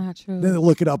then it's not true. Then they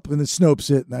look it up and then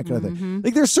Snopes it and that kind of thing.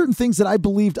 Like there's certain things that I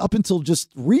believed up until just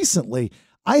recently.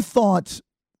 I thought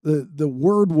the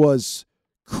word was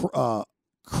craft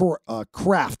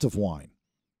of wine.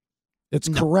 It's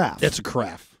carafe. It's a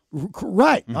carafe.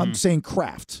 Right. I'm saying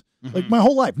craft. Like my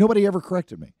whole life. Nobody ever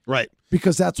corrected me. Right.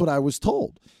 Because that's what I was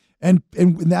told. And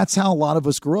that's how a lot of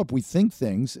us grew up. We think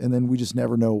things and then we just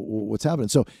never know what's happening.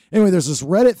 So anyway, there's this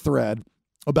Reddit thread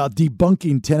about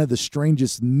debunking 10 of the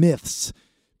strangest myths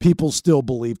people still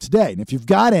believe today. And if you've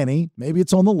got any, maybe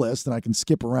it's on the list and I can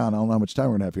skip around. I don't know how much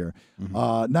time we're going to have here.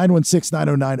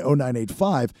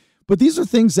 916-909-0985. But these are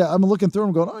things that I'm looking through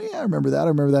and going, oh yeah, I remember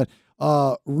that.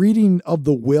 Reading of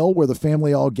the will where the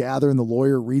family all gather and the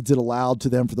lawyer reads it aloud to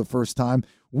them for the first time.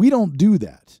 We don't do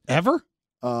that. Ever?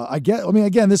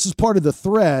 Again, this is part of the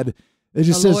thread. It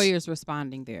just says lawyer's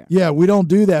responding there. Yeah, we don't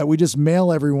do that. We just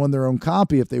mail everyone their own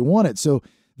copy if they want it. So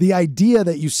the idea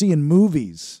that you see in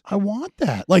movies, I want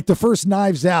that. Like the first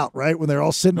Knives Out, right? When they're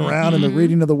all sitting around and the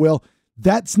reading of the will,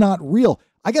 that's not real.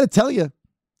 I got to tell you,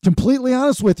 completely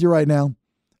honest with you right now,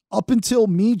 up until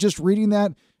me just reading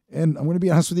that, and I'm going to be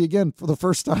honest with you again for the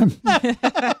first time,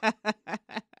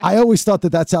 I always thought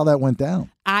that that's how that went down.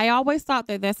 I always thought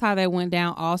that that's how that went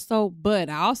down also, but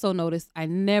I also noticed I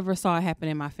never saw it happen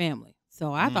in my family.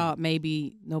 So I thought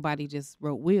maybe nobody just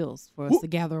wrote wills for us to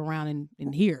gather around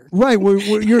and hear. Right.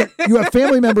 You have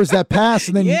family members that pass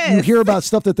and then you hear about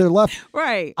stuff that they're left.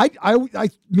 Right.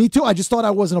 Me too. I just thought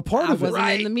I wasn't a part of it. I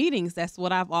wasn't in the meetings. That's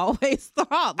what I've always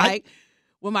thought. Like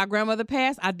when my grandmother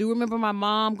passed, I do remember my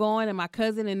mom going and my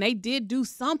cousin, and they did do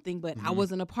something, but I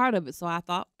wasn't a part of it. So I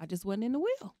thought I just wasn't in the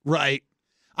will. Right.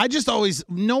 I just always,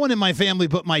 no one in my family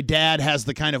but my dad has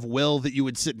the kind of will that you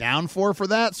would sit down for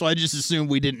that. So I just assumed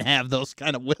we didn't have those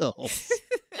kind of wills.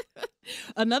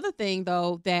 Another thing,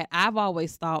 though, that I've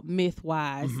always thought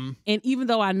myth-wise, and even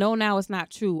though I know now it's not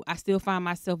true, I still find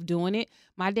myself doing it.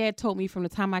 My dad told me from the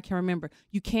time I can remember,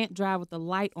 you can't drive with the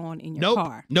light on in your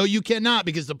car. No, you cannot,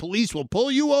 because the police will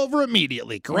pull you over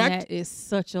immediately, correct? And that is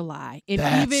such a lie.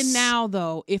 And even now,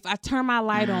 though, if I turn my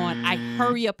light on, I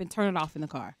hurry up and turn it off in the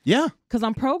car. Yeah. Because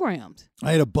I'm programmed.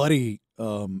 I had a buddy,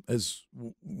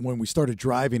 when we started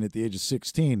driving at the age of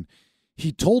 16,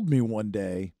 he told me one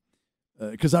day,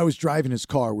 because I was driving his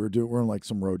car. We're on like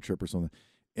some road trip or something.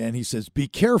 And he says, be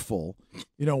careful,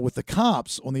 with the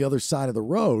cops on the other side of the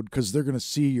road because they're going to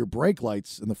see your brake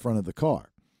lights in the front of the car.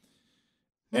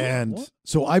 And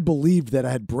so I believed that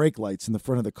I had brake lights in the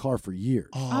front of the car for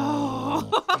years. Oh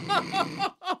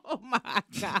my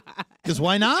God. Because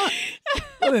why not?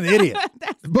 What an idiot.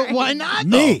 But why not?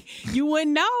 Me. You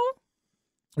wouldn't know.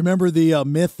 Remember the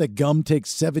myth that gum takes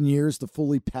 7 years to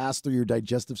fully pass through your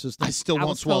digestive system? I still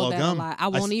won't swallow gum. I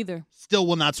won't either. Still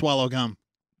will not swallow gum.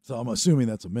 So I'm assuming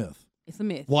that's a myth. It's a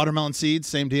myth. Watermelon seeds,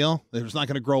 same deal. There's not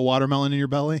going to grow watermelon in your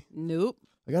belly. Nope.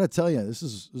 I got to tell you, this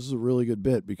is a really good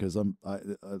bit because a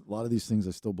lot of these things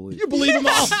I still believe. You believe them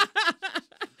all.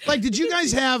 Like, did you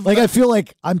guys have... Like, I feel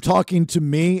like I'm talking to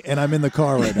me and I'm in the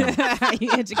car right now.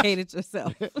 You educated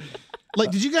yourself.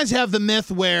 Like, did you guys have the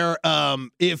myth where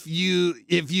if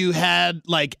you had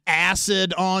like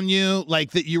acid on you,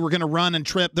 like that you were going to run and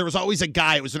trip? There was always a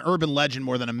guy. It was an urban legend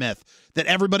more than a myth that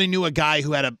everybody knew a guy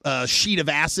who had a sheet of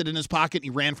acid in his pocket. And he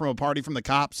ran from a party from the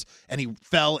cops and he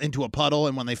fell into a puddle.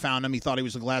 And when they found him, he thought he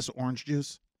was a glass of orange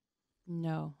juice.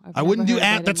 No, I wouldn't do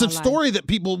that. That's a story that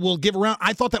people will give around.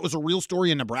 I thought that was a real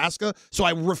story in Nebraska, so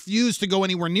I refused to go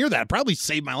anywhere near that. It probably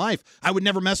saved my life. I would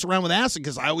never mess around with acid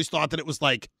because I always thought that it was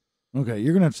like Okay,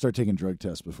 you're going to have to start taking drug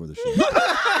tests before the show.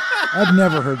 I've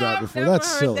never heard that before. That's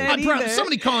silly.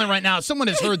 Somebody calling right now. Someone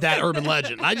has heard that urban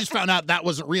legend. I just found out that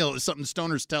wasn't real. It was something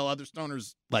stoners tell other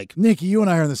stoners. Like Nikki, you and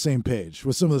I are on the same page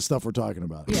with some of the stuff we're talking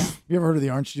about. Yeah. You ever heard of the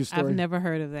orange juice story? I've never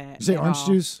heard of that. You say orange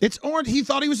juice? It's orange. He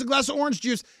thought he was a glass of orange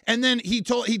juice, and then he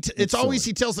tells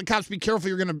the cops, "Be careful,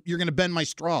 you're gonna bend my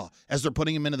straw," as they're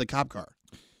putting him into the cop car.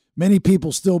 Many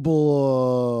people still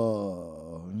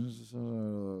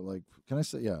can I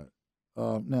say no,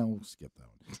 we'll skip that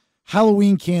one.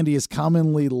 Halloween candy is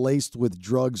commonly laced with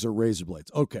drugs or razor blades.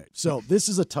 Okay, so this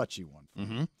is a touchy one.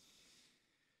 Mm-hmm.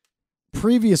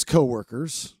 Previous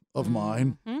coworkers of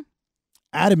mine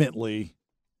adamantly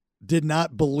did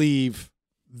not believe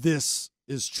this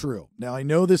is true. Now, I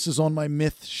know this is on my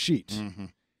myth sheet. Mm-hmm.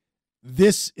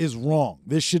 This is wrong.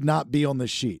 This should not be on the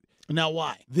sheet. Now,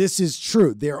 why? This is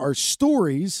true. There are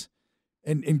stories,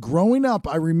 and growing up,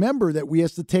 I remember that we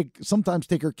used to sometimes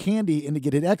take our candy in to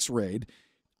get it x-rayed.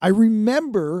 I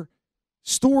remember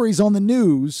stories on the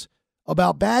news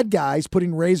about bad guys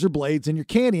putting razor blades in your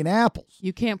candy and apples.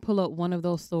 You can't pull up one of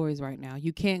those stories right now.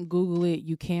 You can't Google it.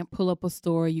 You can't pull up a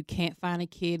story. You can't find a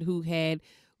kid who had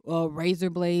razor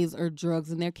blades or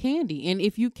drugs in their candy. And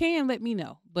if you can, let me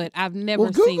know. But I've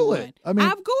never seen Google one. it. I mean,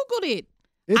 I've Googled it.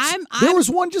 There was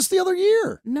one just the other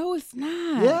year. No, it's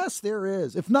not. Yes, there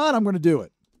is. If not, I'm going to do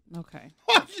it. Okay.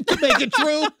 To make it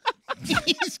true.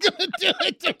 He's going to do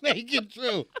it to make it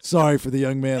true. Sorry for the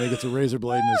young man that gets a razor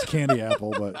blade in his candy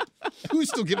apple, but who's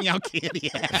still giving out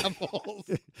candy apples?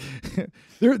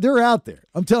 They're out there.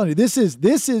 I'm telling you, this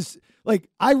is like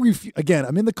again,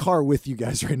 I'm in the car with you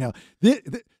guys right now.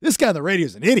 This guy on the radio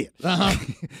is an idiot.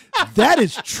 Uh-huh. That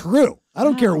is true. I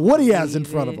don't care what he has in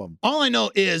front of him. All I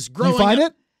know is growing You find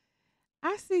up, it?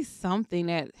 I see something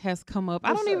that has come up.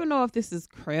 I don't even know if this is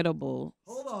credible.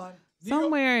 Hold on.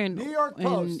 Somewhere New York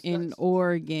Post. in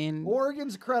Oregon.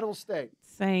 Oregon's a credible state.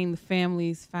 Saying the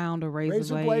families found a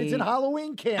razor blade. blades in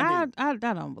Halloween candy. I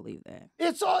don't believe that.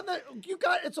 It's on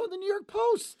the New York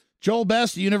Post. Joel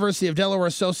Best, the University of Delaware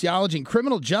sociology and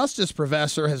criminal justice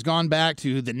professor, has gone back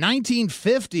to the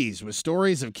 1950s with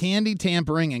stories of candy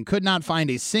tampering and could not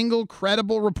find a single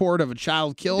credible report of a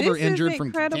child killed or injured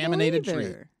from contaminated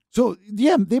treat. So,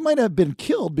 yeah, they might have been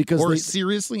killed because or they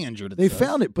seriously injured. They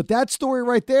found it, but that story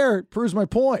right there proves my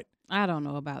point. I don't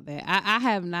know about that. I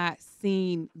have not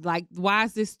seen, why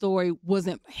is this story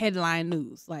wasn't headline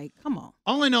news? Like, come on.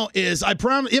 All I know is I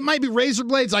promise it might be razor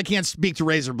blades. I can't speak to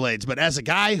razor blades, but as a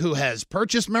guy who has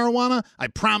purchased marijuana, I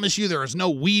promise you there is no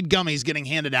weed gummies getting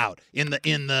handed out in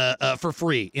the for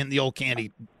free in the old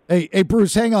candy. Hey,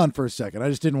 Bruce, hang on for a second. I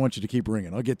just didn't want you to keep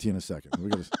ringing. I'll get to you in a second.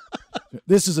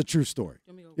 This is a true story.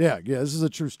 Yeah, this is a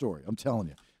true story. I'm telling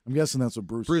you. I'm guessing that's what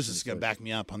Bruce is going to back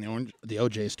me up on the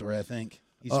OJ story, I think.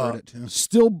 He's heard it too. This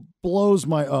still blows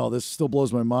my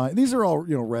mind. These are all,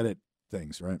 Reddit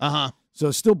things, right? Uh-huh. So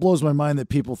it still blows my mind that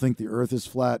people think the earth is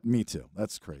flat. Me too.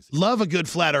 That's crazy. Love a good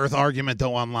flat earth argument,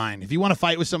 though, online. If you want to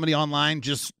fight with somebody online,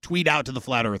 just tweet out to the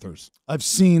flat earthers. I've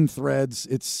seen threads.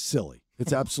 It's silly.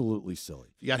 It's absolutely silly.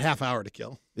 You got half hour to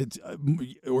kill. It's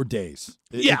or days.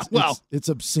 It's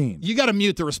obscene. You got to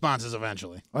mute the responses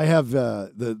eventually. I have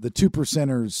the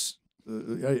 2%ers.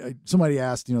 Somebody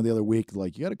asked, the other week,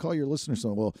 like, you got to call your listeners.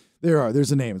 Well,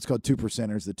 there's a name. It's called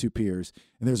 2%ers, the two peers,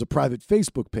 and there's a private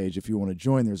Facebook page if you want to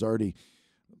join. There's already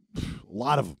a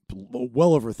lot of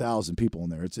well over 1,000 people in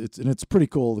there. It's pretty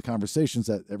cool, the conversations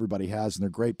that everybody has, and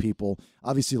they're great people.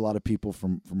 Obviously, a lot of people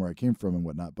from where I came from and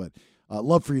whatnot, but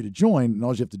love for you to join. And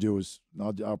all you have to do is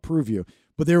I'll prove you.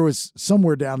 But there was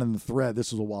somewhere down in the thread,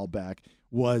 this was a while back,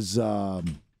 was the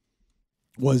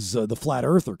flat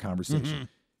earther conversation. Mm-hmm.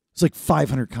 It's like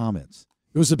 500 comments.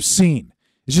 It was obscene.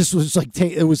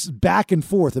 It was back and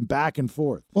forth and back and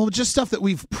forth. Well, just stuff that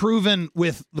we've proven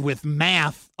with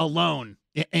math alone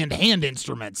and hand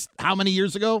instruments. How many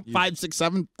years ago? 5, 6,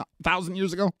 7,000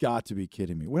 years ago? Got to be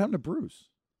kidding me. What happened to Bruce?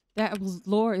 That was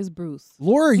Laura is Bruce.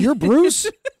 Laura, you're Bruce?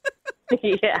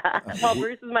 Yeah. Well,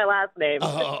 Bruce is my last name.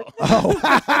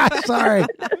 Sorry.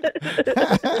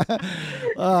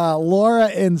 Laura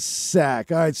and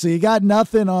Sack. All right, so you got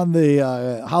nothing on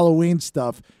the Halloween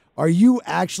stuff. Are you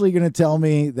actually going to tell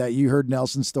me that you heard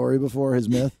Nelson's story before, his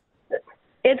myth?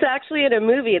 It's actually in a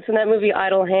movie. It's in that movie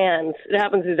Idle Hands. It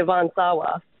happens to Devon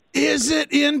Sawa. Is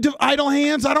it in Idle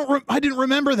Hands? I didn't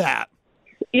remember that.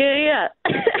 Yeah.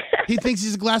 He thinks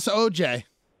he's a glass of OJ.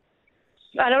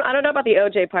 I don't know about the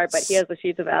OJ part, but he has the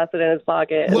sheets of acid in his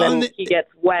pocket, and then he gets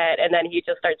wet, and then he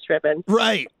just starts tripping.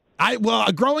 Right.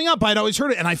 Growing up, I'd always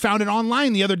heard it, and I found it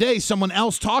online the other day. Someone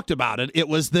else talked about it. It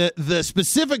was the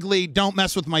specifically, don't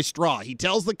mess with my straw. He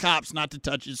tells the cops not to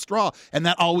touch his straw, and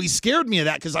that always scared me of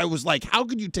that because I was like, how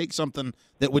could you take something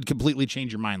that would completely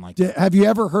change your mind like that? Have you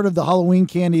ever heard of the Halloween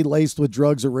candy laced with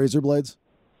drugs or razor blades?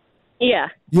 Yeah.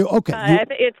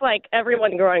 It's like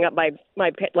everyone growing up, my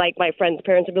friends'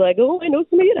 parents would be like, "Oh, I know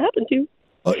somebody it happened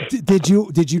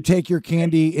to." Did you take your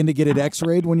candy in to get it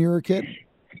X-rayed when you were a kid?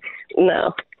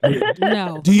 No.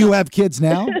 No. Do you have kids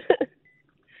now?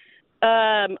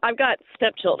 I've got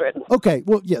stepchildren. Okay,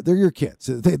 well, yeah, they're your kids.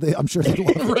 I'm sure they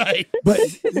love it. Right. But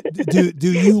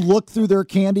do you look through their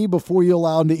candy before you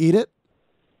allow them to eat it?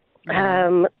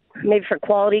 Maybe for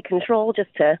quality control, just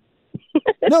to.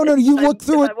 No, you look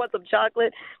through it. I want some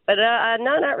chocolate, but no,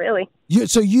 not really.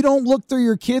 So you don't look through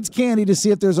your kids' candy to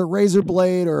see if there's a razor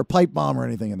blade or a pipe bomb or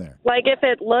anything in there? Like if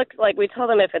it looks like, we tell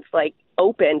them if it's like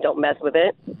open, don't mess with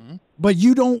it. Mm-hmm. But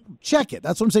you don't check it.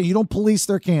 That's what I'm saying. You don't police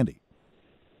their candy.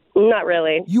 Not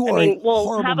really.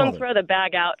 We'll have them throw the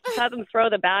bag out. Have them throw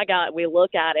the bag out. We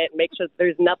look at it, make sure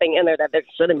there's nothing in there that there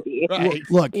shouldn't be. Right.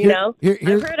 Look,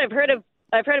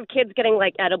 I've heard of kids getting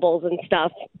like edibles and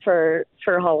stuff for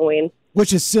Halloween.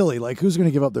 Which is silly. Like, who's going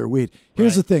to give up their weed?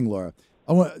 Here's the thing, Laura.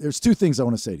 There's two things I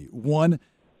want to say to you. One,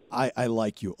 I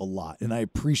like you a lot, and I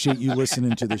appreciate you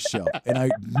listening to this show. And I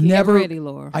never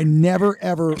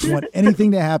ever want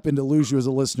anything to happen to lose you as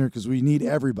a listener because we need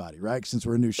everybody, right? Since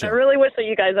we're a new show. I really wish that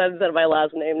you guys hadn't said my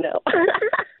last name now.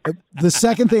 The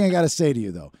second thing I got to say to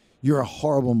you, though, you're a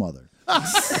horrible mother.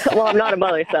 Well, I'm not a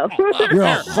mother, so. You're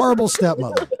a horrible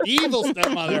stepmother. Evil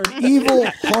stepmother. Evil,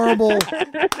 horrible,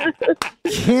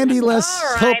 candyless.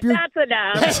 All right, that's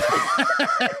enough.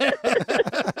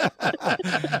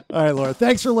 All right, Laura.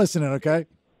 Thanks for listening, okay?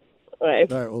 All right,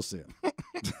 we'll see you.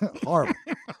 Horrible.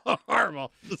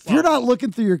 Horrible. If you're not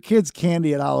looking through your kids'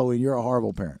 candy at Halloween, you're a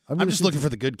horrible parent. I'm just looking for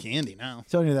the good candy now. I'm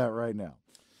telling you that right now.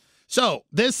 So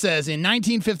this says, in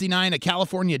 1959, a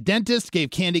California dentist gave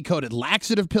candy-coated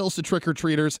laxative pills to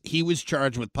trick-or-treaters. He was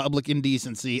charged with public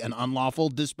indecency and unlawful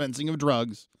dispensing of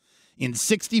drugs. In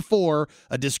 64,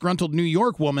 a disgruntled New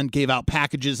York woman gave out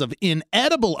packages of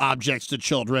inedible objects to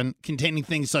children containing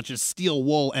things such as steel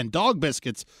wool and dog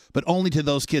biscuits, but only to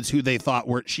those kids who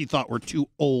she thought were too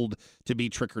old to be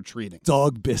trick-or-treating.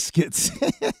 Dog biscuits.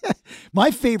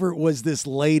 My favorite was this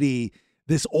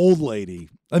old lady.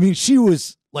 I mean, she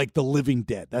was like the living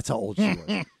dead. That's how old she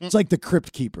was. It's like the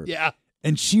crypt keeper. Yeah.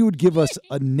 And she would give us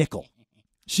a nickel.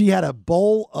 She had a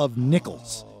bowl of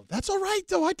nickels. Oh, that's all right,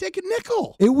 though. I'd take a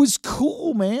nickel. It was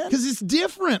cool, man. Because it's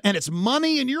different, and it's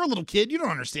money, and you're a little kid. You don't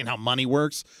understand how money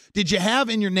works. Did you have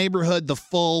in your neighborhood the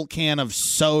full can of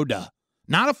soda?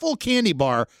 Not a full candy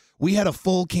bar. We had a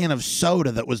full can of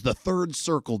soda that was the third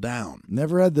circle down.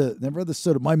 Never had the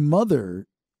soda. My mother,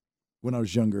 when I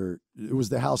was younger, it was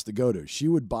the house to go to. She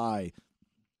would buy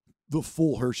the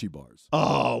full Hershey bars.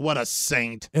 Oh, what a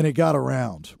saint. And it got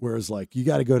around, whereas like, you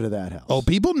got to go to that house. Oh,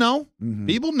 people know. Mm-hmm.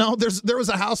 People know. There was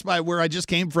a house by where I just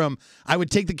came from. I would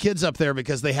take the kids up there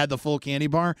because they had the full candy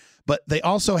bar, but they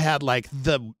also had like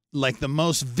the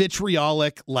most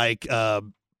vitriolic,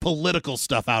 political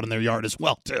stuff out in their yard as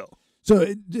well, too. So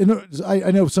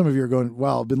I know some of you are going,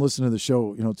 wow, I've been listening to the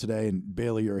show, today, and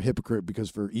Bailey, you're a hypocrite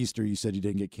because for Easter you said you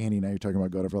didn't get candy. Now you're talking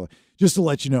about going for just to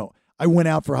let you know, I went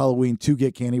out for Halloween to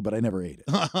get candy, but I never ate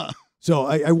it. So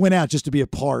I went out just to be a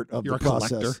part of the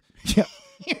process. Yeah.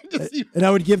 And I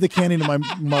would give the candy to my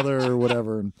mother or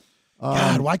whatever.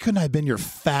 God, why couldn't I have been your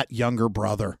fat younger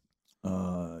brother?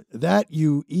 That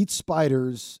you eat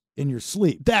spiders in your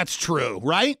sleep. That's true,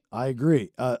 right? I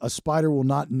agree. A spider will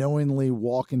not knowingly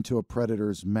walk into a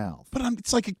predator's mouth. But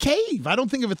it's like a cave. I don't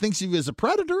think of it thinks of you as a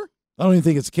predator. I don't even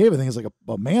think it's a cave. I think it's like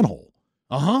a manhole.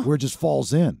 Where it just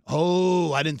falls in.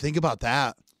 Oh, I didn't think about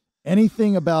that.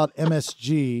 Anything about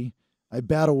MSG, I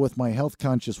battle with my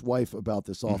health-conscious wife about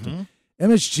this often. Mm-hmm.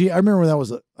 MSG, I remember when that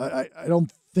was I don't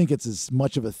think it's as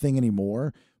much of a thing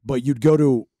anymore, but you'd go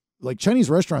to, like, Chinese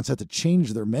restaurants had to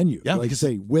change their menu. Yeah, like,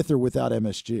 say, with or without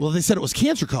MSG. Well, they said it was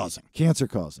cancer-causing.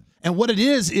 Cancer-causing. And what it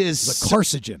is it's a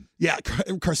carcinogen. Yeah,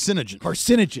 carcinogen.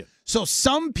 Carcinogen. So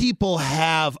some people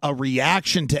have a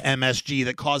reaction to MSG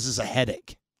that causes a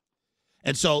headache.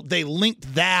 And so they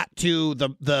linked that to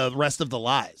the rest of the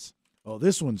lies. Oh,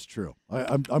 this one's true.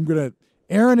 I'm going to...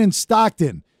 Aaron in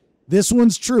Stockton, this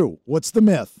one's true. What's the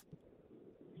myth?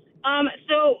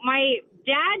 So my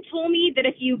dad told me that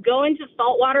if you go into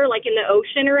salt water, like in the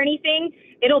ocean or anything,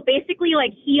 it'll basically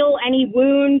like heal any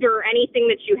wound or anything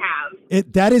that you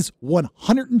have. That is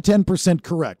 110%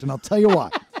 correct, and I'll tell you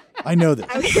why. I know this.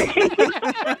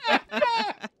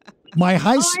 My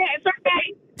high...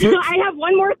 I have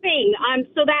one more thing.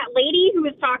 So that lady who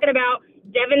was talking about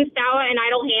Devin Sawa and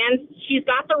Idle Hands, she's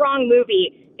got the wrong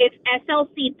movie. It's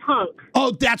SLC Punk.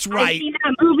 Oh, that's right. I've seen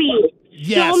that movie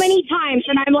so many times,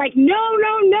 and I'm like, no,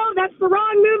 that's the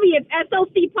wrong movie. It's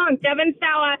SLC Punk. Devin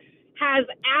Sawa has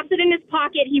acid in his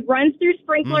pocket. He runs through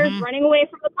sprinklers, running away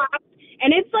from the cops,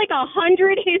 and it's like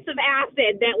 100 hits of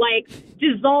acid that like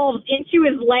dissolves into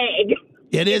his leg.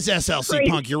 It is SLC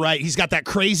Punk. You're right. He's got that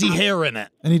crazy hair in it.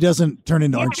 And he doesn't turn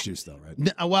into orange juice, though,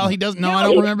 right? Well, he doesn't. No, I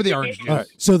don't remember the orange juice. All right.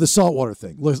 So the saltwater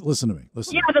thing. Listen to me.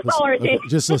 Listen. Yeah, the saltwater thing. Okay,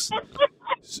 just listen.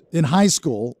 In high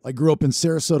school, I grew up in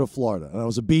Sarasota, Florida, and I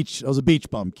was a beach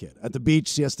bum kid. At the beach,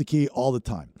 Siesta Key, all the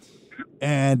time.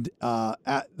 And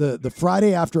at the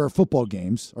Friday after our football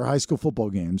games, our high school football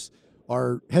games,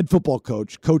 our head football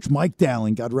coach, Coach Mike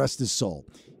Dowling, God rest his soul,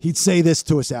 he'd say this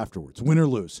to us afterwards, win or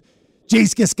lose.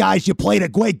 Jesus, guys, you played a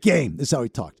great game. This is how he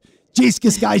talked.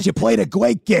 Jesus, guys, you played a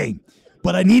great game.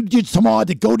 But I need you tomorrow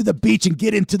to go to the beach and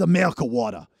get into the America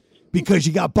water because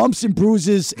you got bumps and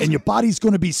bruises and your body's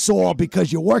going to be sore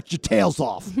because you worked your tails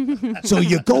off. So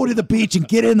you go to the beach and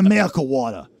get in the America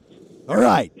water. All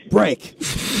right, break.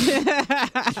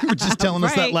 You were just telling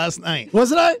us that last night.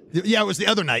 Wasn't I? Yeah, it was the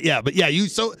other night. Yeah, but yeah,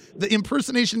 the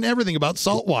impersonation and everything about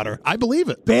salt water. I believe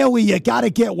it. Bailey, you got to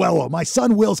get weller. My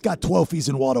son Will's got trophies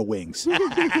in water wings.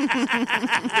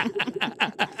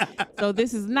 So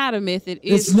this is not a myth.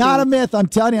 It's not a myth. I'm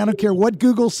telling you, I don't care what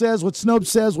Google says, what Snopes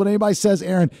says, what anybody says,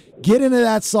 Aaron, get into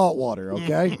that salt water,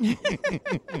 okay? Okay.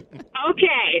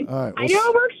 All right, I know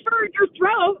it works for your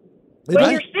throat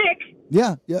when you're sick.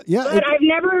 Yeah. But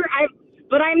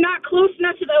but I'm not close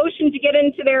enough to the ocean to get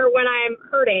into there when I'm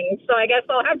hurting. So I guess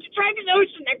I'll have to try the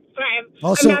ocean next time.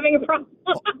 I'm having a problem.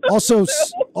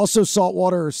 also, salt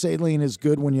water or saline is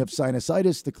good when you have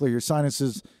sinusitis to clear your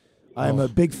sinuses. I'm a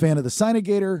big fan of the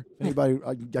Sinigator. Anybody,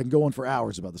 I can go on for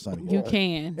hours about the Sinigator. You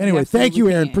can. Anyway, thank you,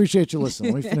 Aaron. Appreciate you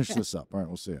listening. Let me finish this up. All right,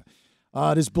 we'll see you.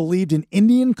 It is believed in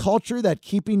Indian culture that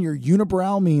keeping your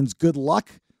unibrow means good luck.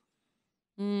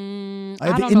 I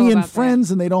have Indian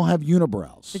friends, and they don't have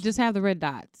unibrows. They just have the red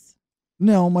dots.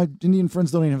 No, my Indian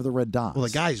friends don't even have the red dots. Well, the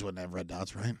guys wouldn't have red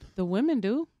dots, right? The women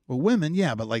do. Well, women,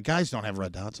 yeah, but like guys don't have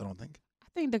red dots, I don't think. I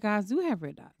think the guys do have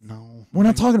red dots. No. We're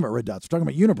not talking about red dots. We're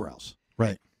talking about unibrows.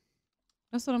 Right.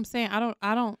 That's what I'm saying. I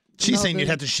don't. She's saying you'd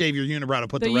have to shave your unibrow to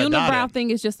put the red dot in. The unibrow thing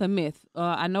is just a myth.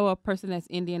 I know a person that's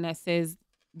Indian that says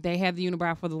they had the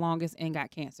unibrow for the longest and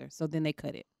got cancer, so then they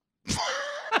cut it.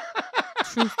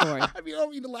 True story. I mean, I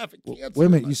don't mean to laugh at cancer. Wait a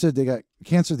minute. You said they got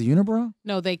cancer of the unibrow?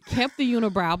 No, they kept the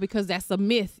unibrow because that's a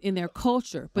myth in their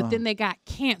culture. But then they got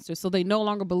cancer, so they no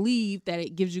longer believe that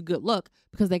it gives you good luck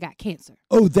because they got cancer.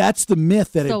 Oh, that's the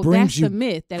myth that it brings you. So that's the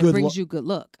myth that it brings you good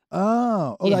luck.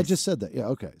 Oh, yes. I just said that. Yeah,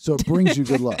 okay. So it brings you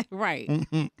good luck. Right.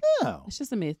 Yeah. It's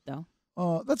just a myth, though.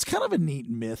 That's kind of a neat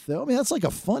myth, though. I mean, that's like a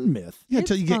fun myth. Yeah,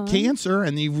 until you get cancer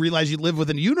and you realize you live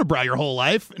with a unibrow your whole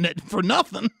life and for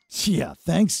nothing. Yeah,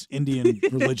 thanks, Indian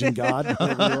religion god.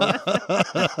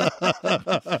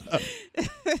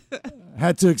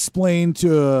 Had to explain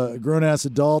to a grown-ass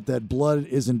adult that blood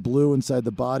isn't blue inside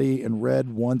the body and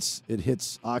red once it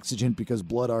hits oxygen because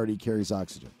blood already carries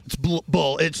oxygen. It's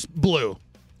bull. It's blue.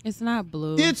 It's not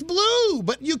blue. It's blue,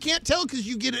 but you can't tell because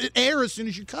you get air as soon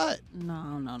as you cut. No.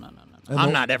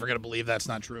 I'm not ever going to believe that's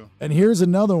not true. And here's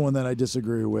another one that I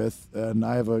disagree with. And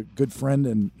I have a good friend,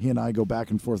 and he and I go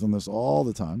back and forth on this all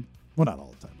the time. Well, not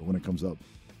all the time, but when it comes up.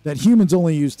 That humans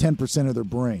only use 10% of their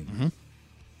brain.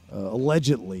 Mm-hmm.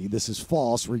 Allegedly, this is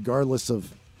false, regardless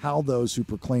of how those who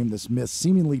proclaim this myth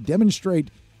seemingly demonstrate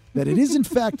that it is, in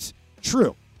fact,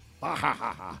 true.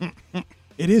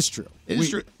 It is true. It is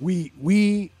true.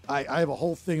 I have a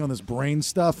whole thing on this brain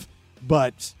stuff,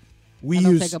 but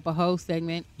It'll take up a whole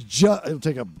segment. It'll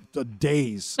take up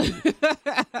days.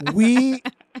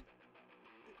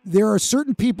 There are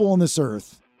certain people on this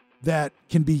earth that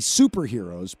can be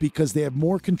superheroes because they have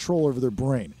more control over their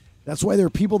brain. That's why there are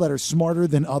people that are smarter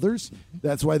than others.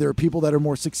 That's why there are people that are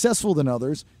more successful than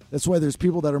others. That's why there's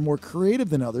people that are more creative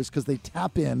than others because they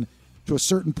tap in to a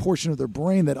certain portion of their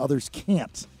brain that others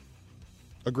can't.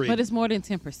 Agreed. But it's more than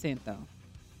 10%, though.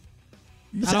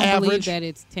 It's I don't average. believe that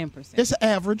it's 10%. It's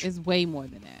average. It's way more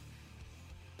than that.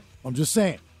 I'm just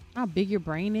saying. How big your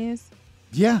brain is?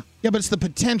 Yeah. Yeah, but it's the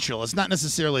potential. It's not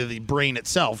necessarily the brain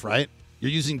itself, right?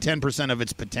 You're using 10% of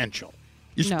its potential.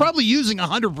 You're probably using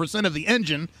 100% of the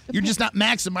engine. You're just not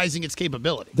maximizing its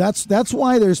capability. That's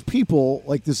why there's people,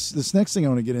 like this next thing I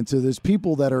want to get into, there's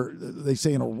people that are, they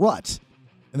say, in a rut,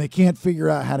 and they can't figure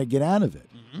out how to get out of it.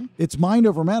 Mm-hmm. It's mind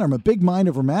over matter. I'm a big mind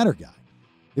over matter guy.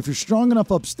 If you're strong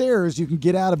enough upstairs, you can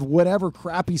get out of whatever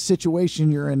crappy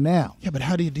situation you're in now. Yeah, but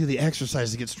how do you do the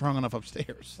exercise to get strong enough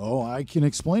upstairs? Oh, I can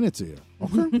explain it to you.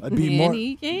 Okay. I'd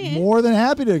be more than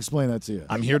happy to explain that to you.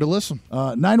 I'm here to listen.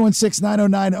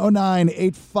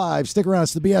 916-909-0985. Stick around.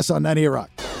 It's the BS on 98 Rock.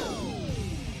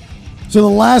 So the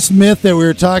last myth that we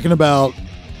were talking about,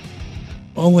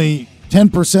 only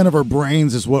 10% of our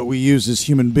brains is what we use as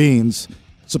human beings.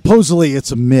 Supposedly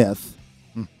it's a myth.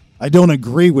 I don't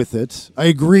agree with it. I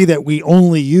agree that we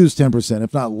only use 10%,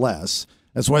 if not less.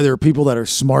 That's why there are people that are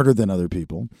smarter than other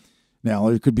people. Now,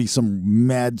 there could be some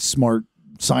mad, smart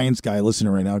science guy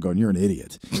listening right now going, you're an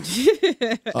idiot.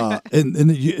 I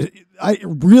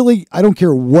don't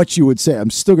care what you would say. I'm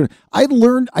still going to, I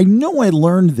know I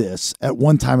learned this at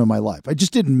one time in my life. I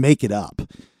just didn't make it up.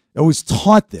 I was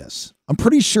taught this. I'm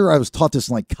pretty sure I was taught this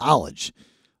in like college.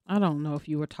 I don't know if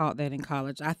you were taught that in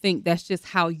college. I think that's just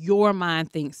how your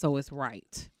mind thinks, so it's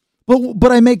right.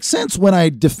 But I make sense when I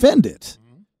defend it.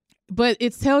 But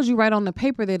it tells you right on the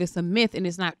paper that it's a myth and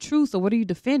it's not true, so what are you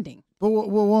defending? But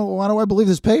why do I believe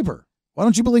this paper? Why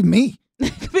don't you believe me?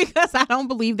 Because I don't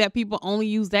believe that people only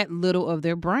use that little of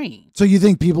their brain. So you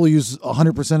think people use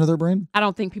 100% of their brain? I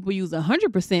don't think people use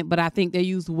 100%, but I think they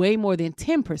use way more than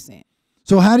 10%.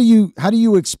 So how do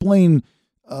you explain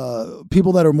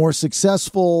people that are more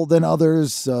successful than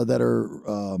others, that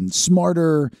are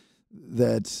smarter,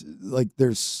 that like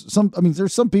there's some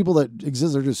people that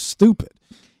exist that are just stupid.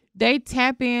 They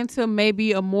tap into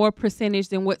maybe a more percentage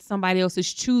than what somebody else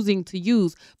is choosing to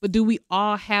use. But do we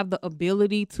all have the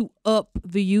ability to up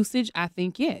the usage? I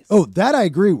think yes. Oh, that I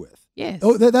agree with. Yes.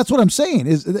 Oh, that's what I'm saying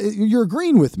is you're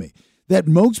agreeing with me that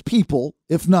most people,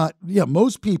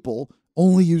 most people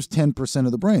only use 10%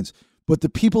 of the brains. But the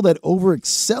people that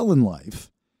overexcel in life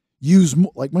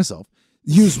like myself,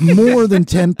 use more than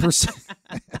 10%.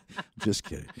 Just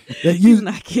kidding. He's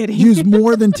not kidding. Use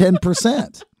more than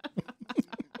 10%.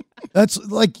 That's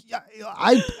like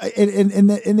and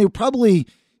they probably,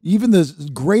 even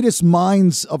the greatest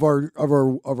minds of our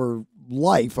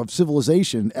life, of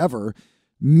civilization ever,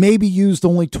 maybe used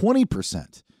only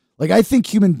 20%. Like I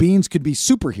think human beings could be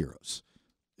superheroes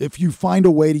if you find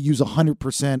a way to use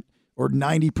 100% or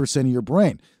 90% of your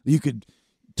brain. You could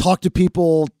talk to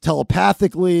people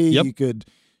telepathically. Yep. You could,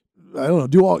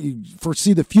 you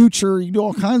foresee the future. You do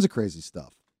all kinds of crazy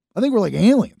stuff. I think we're like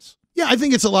aliens. Yeah, I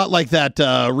think it's a lot like that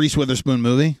Reese Witherspoon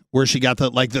movie where she got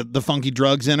the funky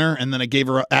drugs in her and then it gave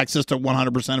her access to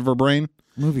 100% of her brain.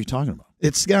 What movie are you talking about?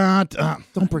 It's got...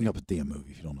 don't bring up a damn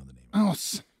movie if you don't know the name. Oh,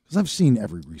 because I've seen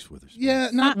every Reese Witherspoon.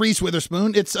 Yeah, not Reese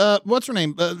Witherspoon. It's, what's her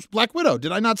name? Black Widow.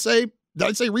 Did I say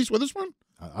Reese Witherspoon?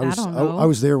 I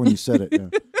was there when you said it. Yeah.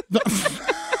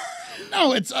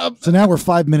 No, it's... So now we're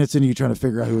 5 minutes into you trying to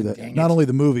figure out who not only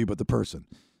the movie, but the person.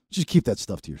 Just keep that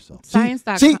stuff to yourself.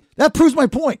 See, that proves my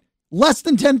point. Less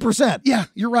than 10%. Yeah,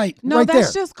 you're right. No, right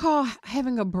that's there. just called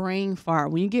having a brain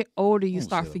fart. When you get older, you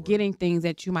start forgetting things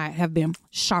that you might have been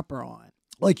sharper on.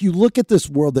 Like you look at this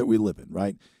world that we live in,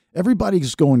 right?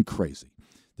 Everybody's going crazy.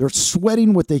 They're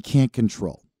sweating what they can't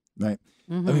control, right?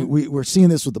 Mm-hmm. I mean, we're seeing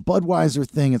this with the Budweiser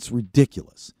thing. It's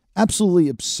ridiculous. Absolutely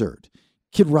absurd.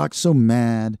 Kid Rock's so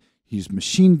mad. He's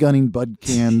machine gunning Bud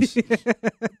cans.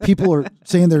 People are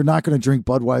saying they're not going to drink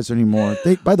Budweiser anymore.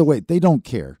 By the way, they don't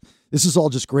care. This is all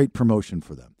just great promotion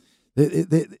for them.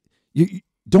 You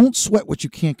don't sweat what you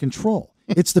can't control.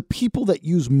 It's the people that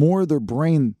use more of their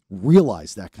brain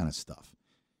realize that kind of stuff.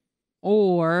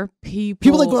 Or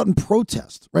people that go out and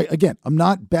protest, right? Again, I'm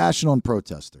not bashing on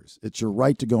protesters. It's your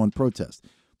right to go and protest.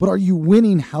 But are you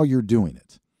winning how you're doing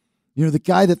it? You know, the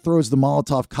guy that throws the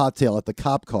Molotov cocktail at the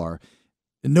cop car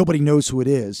and nobody knows who it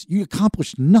is, you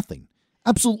accomplished nothing.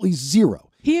 Absolutely zero.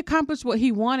 He accomplished what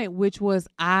he wanted, which was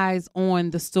eyes on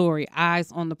the story,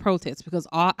 eyes on the protest, because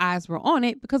all eyes were on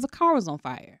it because the car was on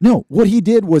fire. No, what he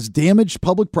did was damage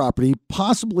public property,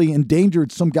 possibly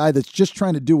endangered some guy that's just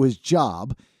trying to do his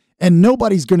job, and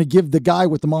nobody's going to give the guy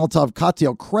with the Molotov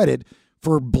cocktail credit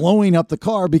for blowing up the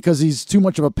car because he's too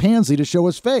much of a pansy to show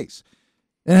his face.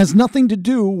 It has nothing to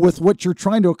do with what you're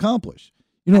trying to accomplish.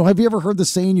 You know, have you ever heard the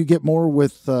saying you get more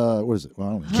with, what is it? Well,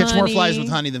 I don't know. Catch more flies with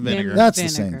honey than vinegar. That's the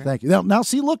saying. Thank you. Now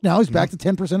see, look, now he's back to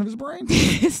 10% of his brain.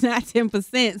 It's not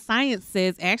 10%. Science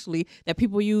says actually that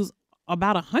people use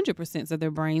about 100% of their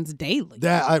brains daily.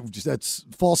 That's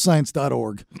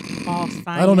falsescience.org. False science.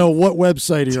 I don't know what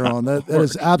website you're on. That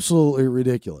is absolutely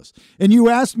ridiculous. And you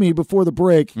asked me before the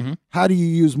break, how do you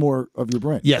use more of your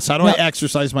brain? Yes, how do I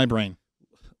exercise my brain?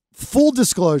 Full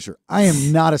disclosure, I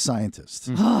am not a scientist.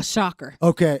 Oh, shocker.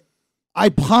 Okay. I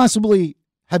possibly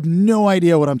have no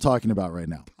idea what I'm talking about right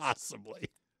now. Possibly.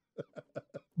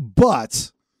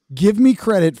 But give me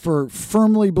credit for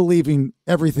firmly believing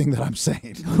everything that I'm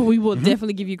saying. We will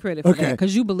definitely give you credit for that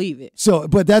because you believe it. So,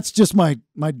 but that's just my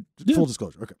full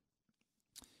disclosure. Okay.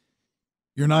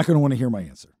 You're not going to want to hear my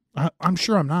answer. I'm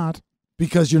sure I'm not.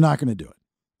 Because you're not going to do it.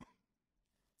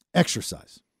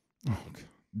 Exercise.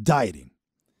 Dieting.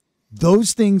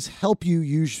 Those things help you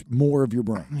use more of your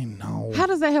brain. I know. How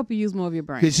does that help you use more of your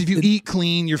brain? Because if you eat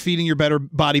clean, you're feeding your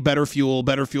body better fuel.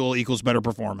 Better fuel equals better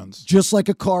performance. Just like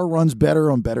a car runs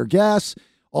better on better gas.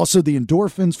 Also, the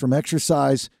endorphins from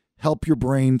exercise help your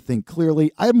brain think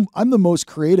clearly. I'm the most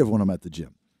creative when I'm at the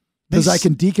gym because I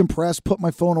can decompress, put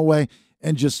my phone away,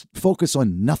 and just focus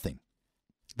on nothing.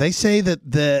 They say that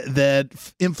the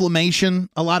inflammation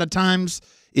a lot of times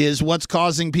is what's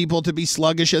causing people to be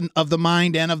sluggish of the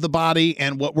mind and of the body,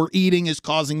 and what we're eating is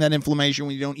causing that inflammation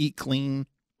when you don't eat clean.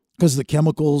 Because of the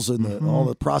chemicals and all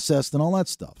the processed and all that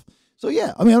stuff. So,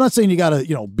 yeah, I mean, I'm not saying you got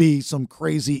to, be some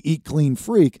crazy eat clean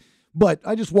freak, but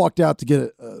I just walked out to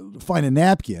get find a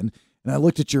napkin, and I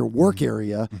looked at your work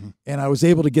area, and I was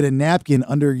able to get a napkin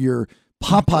under your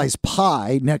Popeye's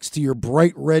pie next to your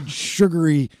bright red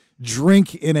sugary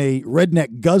drink in a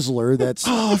redneck guzzler that's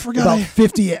about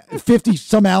 50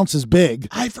 some ounces big.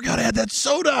 I forgot I had that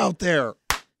soda out there.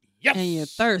 Yes. And you're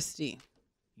thirsty.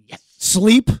 Yes.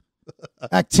 Sleep,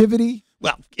 activity.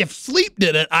 Well, if sleep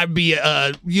did it, I'd be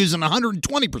using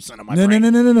 120% of my brain.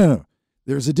 No.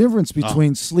 There's a difference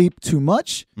between sleep too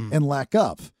much and lack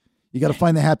of. You got to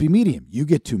find the happy medium. You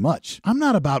get too much. I'm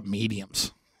not about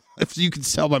mediums. If you can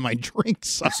tell by my drink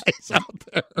size out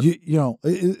there.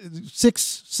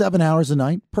 6-7 hours a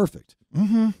night, perfect.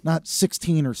 Not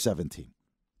 16 or 17.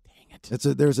 Dang it.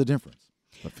 There's a difference.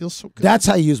 That feels so good. That's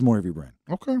how you use more of your brain.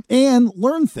 Okay. And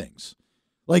learn things.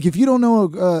 Like if you don't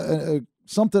know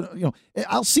something,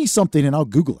 I'll see something and I'll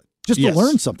Google it just to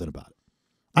learn something about it.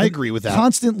 I agree with that.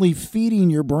 Constantly feeding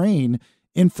your brain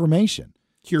information.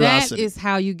 Curiosity. That is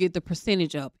how you get the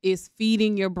percentage up. Is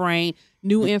feeding your brain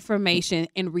new information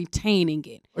and retaining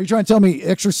it. Are you trying to tell me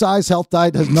exercise, health,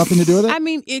 diet has nothing to do with it? I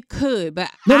mean, it could,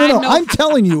 but No. I'm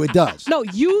telling you it does. No,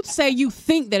 you say you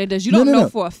think that it does. You don't know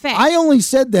for a fact. I only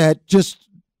said that just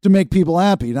to make people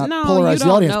happy, not polarize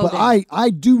the audience. But I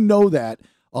do know that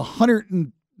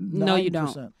 109%. No, you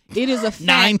don't. It is a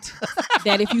fact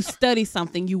that if you study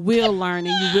something, you will learn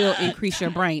and you will increase your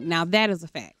brain. Now, that is a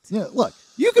fact. Yeah, look,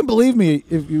 you can believe me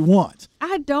if you want.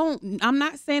 I'm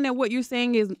not saying that what you're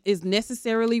saying is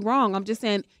necessarily wrong. I'm just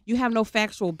saying you have no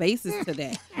factual basis to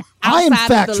that. I am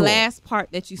factual. Outside of the last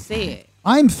part that you said.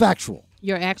 I'm factual.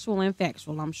 You're actual and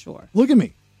factual, I'm sure. Look at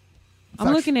me.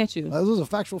 I'm looking at you. This is a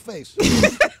factual face.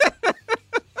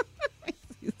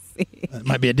 That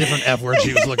might be a different F word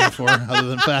she was looking for other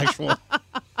than factual.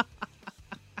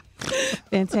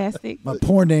 Fantastic. My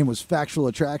porn name was Factual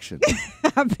Attraction.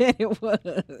 I bet it was.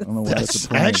 I don't know why that's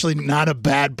actually not a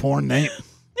bad porn name.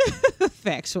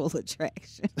 Factual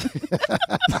Attraction.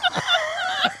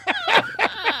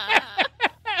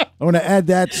 I want to add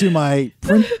that to my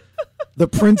the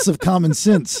Prince of Common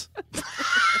Sense.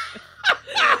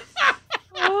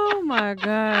 Oh my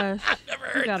gosh.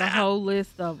 You got a whole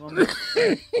list of them.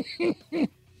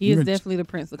 He is definitely the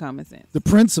Prince of Common Sense. The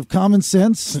Prince of Common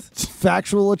Sense,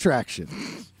 Factual Attraction.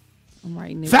 I'm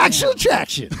writing it Factual down.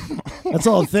 Attraction. That's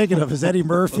all I'm thinking of is Eddie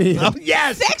Murphy. Oh,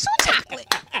 yes. Sexual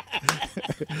chocolate.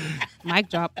 Mic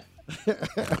drop.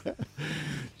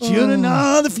 Children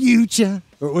are the future.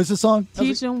 Or what's the song?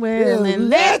 Teach them well and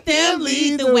let them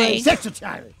lead the way. Sexual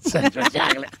chocolate. Sexual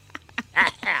chocolate.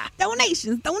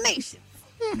 Donations.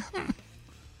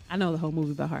 I know the whole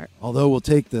movie by heart. Although we'll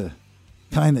take the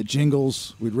kind that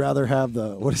jingles, we'd rather have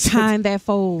the kind that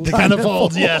folds. The kind that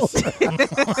folds, yes.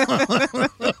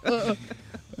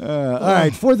 All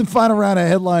right, fourth and final round of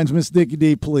headlines, Miss Nikki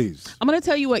D, please. I'm going to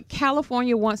tell you what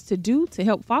California wants to do to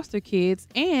help foster kids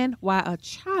and why a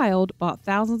child bought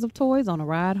thousands of toys on a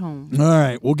ride home. All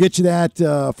right, we'll get you that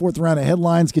fourth round of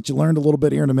headlines, get you learned a little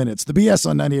bit here in a minute. It's the BS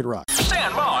on 98 Rock.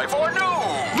 Stand by for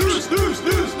news.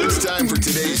 It's time for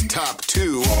today's top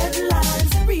 2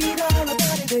 Headlines, read all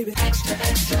about it, baby. Extra,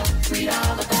 read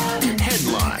all about it.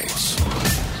 headlines.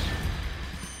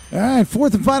 All right,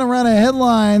 fourth and final round of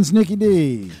headlines, Nikki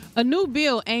D. A new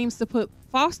bill aims to put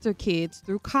foster kids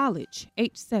through college,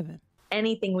 age 7.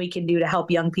 Anything we can do to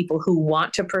help young people who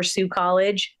want to pursue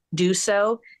college do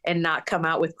so and not come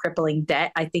out with crippling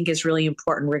debt, I think is really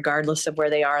important, regardless of where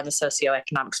they are on the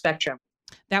socioeconomic spectrum.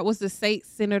 That was the state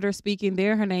senator speaking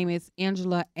there. Her name is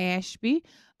Angela Ashby.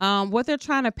 What they're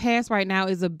trying to pass right now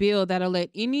is a bill that'll let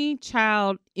any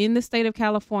child in the state of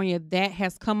California that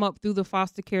has come up through the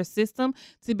foster care system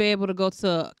to be able to go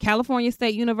to California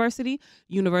State University,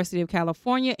 University of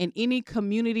California, and any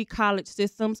community college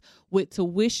systems with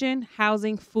tuition,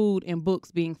 housing, food, and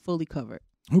books being fully covered.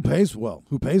 Who pays? Well,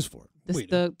 who pays for it?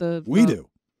 We do.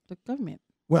 The government.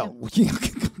 Well,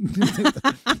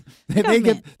 they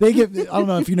get. I don't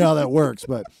know if you know how that works,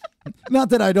 but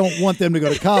not that I don't want them to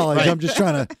go to college. Right. I'm just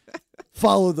trying to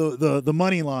follow the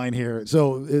money line here.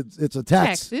 So it's a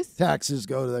taxes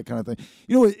go to that kind of thing.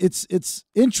 You know, it's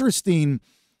interesting,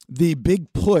 the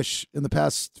big push in the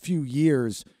past few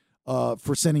years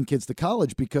for sending kids to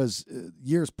college, because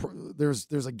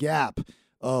there's a gap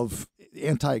of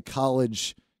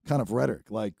anti-college kind of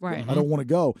rhetoric, like I don't want to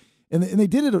go. And they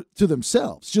did it to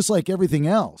themselves, just like everything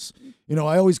else. You know,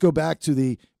 I always go back to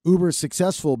the Uber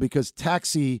successful because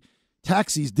taxis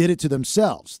did it to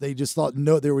themselves. They just thought,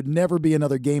 no, there would never be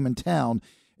another game in town.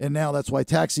 And now that's why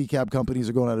taxi cab companies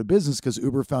are going out of business, because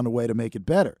Uber found a way to make it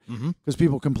better, because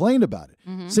people complained about it.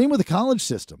 Same with the college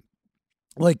system.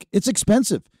 Like, it's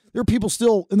expensive. There are people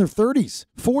still in their 30s,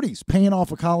 40s paying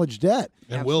off a college debt.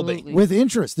 And will be. With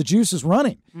interest. The juice is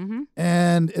running.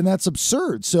 And that's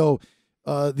absurd. So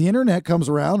the internet comes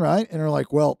around, right? And they're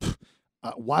like, well,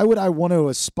 why would I want to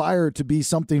aspire to be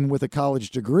something with a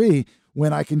college degree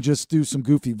when I can just do some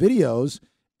goofy videos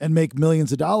and make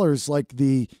millions of dollars like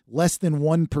the less than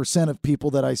 1% of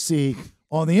people that I see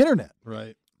on the internet?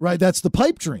 Right. Right. That's the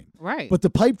pipe dream. Right. But the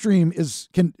pipe dream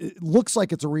it looks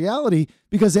like it's a reality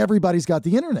because everybody's got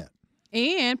the internet.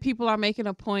 And people are making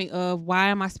a point of, why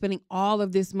am I spending all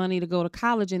of this money to go to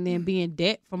college and then be in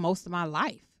debt for most of my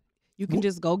life? You can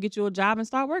just go get you a job and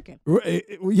start working.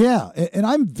 Yeah, and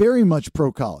I'm very much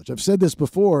pro-college. I've said this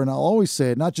before, and I'll always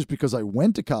say it, not just because I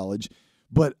went to college,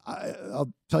 but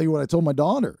I'll tell you what I told my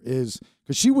daughter is,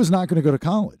 because she was not going to go to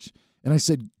college. And I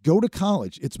said, go to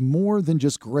college. It's more than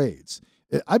just grades.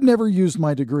 I've never used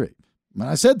my degree. And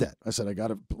I said that. I said, I got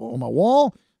it on my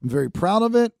wall. I'm very proud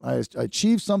of it. I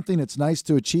achieved something. It's nice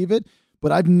to achieve it.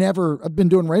 But I've been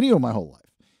doing radio my whole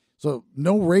life. So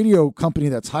no radio company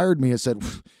that's hired me has said,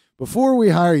 before we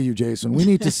hire you, Jason, we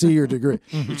need to see your degree.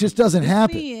 It just doesn't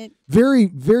happen. Very,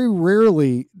 very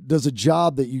rarely does a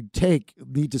job that you take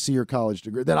need to see your college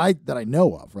degree that I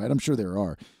know of, right? I'm sure there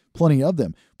are plenty of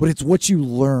them, but it's what you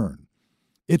learn.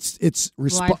 It's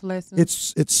life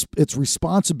lessons. It's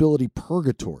responsibility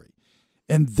purgatory.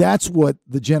 And that's what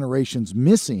the generation's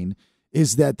missing,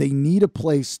 is that they need a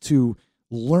place to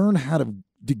learn how to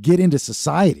get into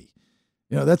society.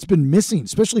 You know, that's been missing,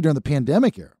 especially during the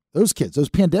pandemic era. Those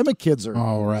pandemic kids are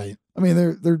all right. I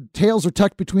mean, their tails are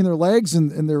tucked between their legs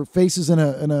and their faces in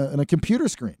a computer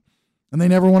screen, and they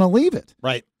never want to leave it.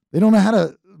 Right. They don't know how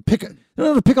to pick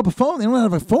up a phone. They don't know how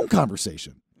to have a phone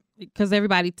conversation because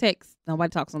everybody texts. Nobody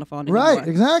talks on the phone anymore. Right.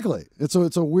 Exactly. It's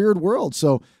a weird world.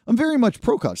 So I'm very much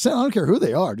pro-college. I don't care who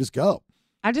they are. Just go.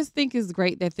 I just think it's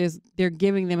great that they're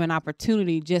giving them an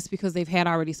opportunity just because they've had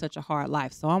already such a hard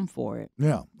life. So I'm for it.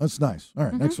 Yeah, that's nice. All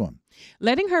right, next one.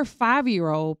 Letting her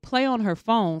 5-year-old play on her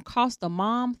phone cost a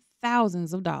mom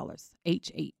thousands of dollars.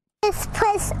 H8. Just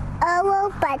press all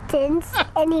buttons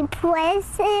and he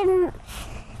press the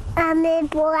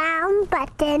brown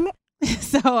button.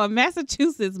 So a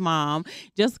Massachusetts mom,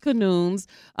 Jessica Nooms,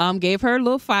 gave her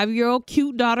little 5-year-old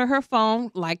cute daughter her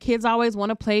phone. Like kids always want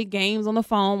to play games on the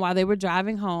phone while they were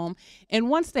driving home. And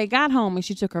once they got home and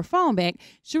she took her phone back,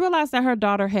 she realized that her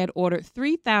daughter had ordered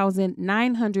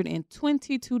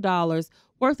 $3,922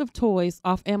 worth of toys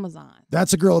off Amazon.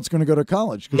 That's a girl that's going to go to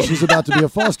college because she's about to be a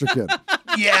foster kid.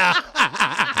 Yeah.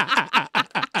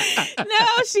 No,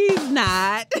 she's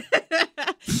not.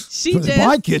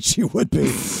 My kid, she would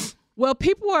be. Well,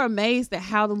 people were amazed at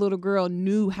how the little girl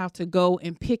knew how to go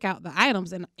and pick out the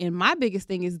items. And my biggest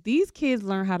thing is these kids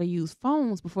learn how to use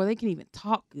phones before they can even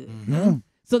talk good. Yeah.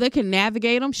 So they can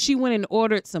navigate them. She went and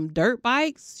ordered some dirt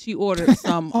bikes. She ordered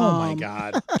some my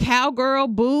God, cowgirl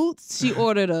boots. She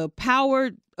ordered a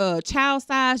powered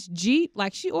child-sized Jeep.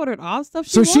 Like she ordered all the stuff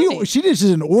she wanted. She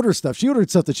didn't order stuff. She ordered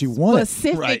stuff that she wanted.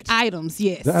 Specific items,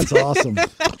 yes. That's awesome.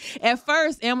 At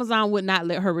first, Amazon would not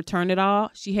let her return it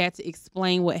all. She had to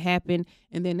explain what happened,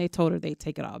 and then they told her they'd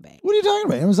take it all back. What are you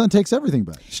talking about? Amazon takes everything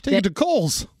back. Just take it to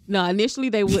Kohl's. No, initially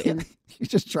they wouldn't. You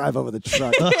just drive over the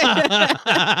truck.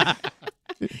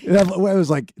 It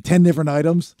was like 10 different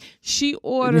items. She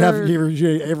ordered.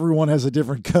 Everyone has a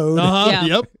different code.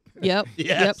 Uh-huh. Yeah.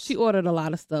 Yep. She ordered a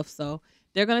lot of stuff. So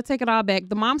They're going to take it all back.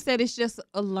 The mom said it's just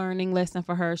a learning lesson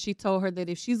for her. She told her that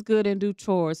if she's good and do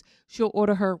chores, she'll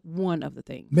order her one of the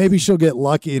things. Maybe she'll get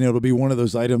lucky and it'll be one of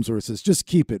those items where it says, just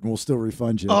keep it and we'll still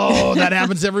refund you. Oh, that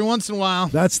happens every once in a while.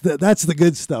 That's the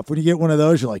good stuff. When you get one of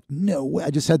those, you're like, no way. I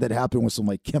just had that happen with some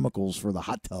like chemicals for the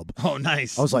hot tub. Oh,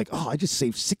 nice. I was like, I just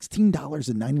saved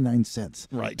 $16.99.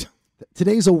 Right.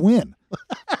 Today's a win.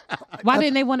 Why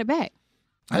didn't they want it back?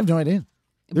 I have no idea.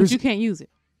 But you can't use it.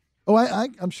 Oh,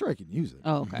 I'm sure I can use it.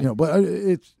 Oh, okay. But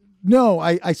I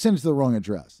sent it to the wrong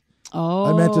address. Oh.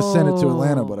 I meant to send it to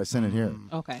Atlanta, but I sent it here.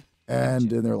 Okay. And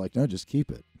they're like, no, just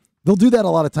keep it. They'll do that a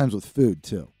lot of times with food,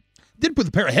 too. Did put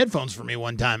a pair of headphones for me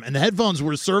one time, and the headphones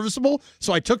were serviceable,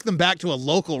 so I took them back to a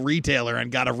local retailer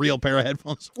and got a real pair of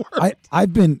headphones for it.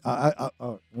 I've been,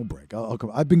 we'll break.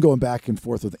 I've been going back and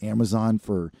forth with Amazon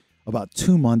for about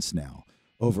 2 months now,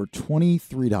 over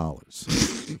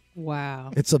 $23. Wow.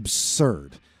 It's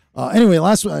absurd. Anyway,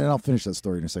 last one, and I'll finish that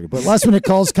story in a second, but last minute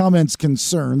calls, comments,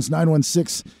 concerns,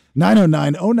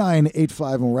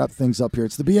 916-909-0985, and we'll wrap things up here.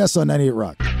 It's the BS on 98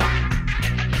 Rock.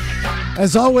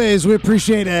 As always, we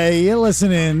appreciate you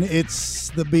listening. It's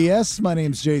the BS. My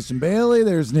name's Jason Bailey.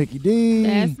 There's Nikki D.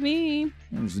 That's me.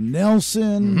 There's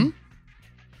Nelson.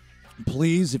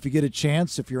 Please, if you get a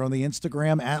chance, if you're on the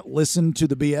Instagram, at Listen to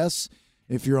the BS.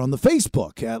 If you're on the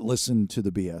Facebook, at Listen to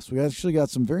the BS. We actually got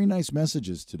some very nice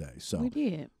messages today. So we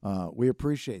did. We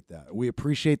appreciate that. We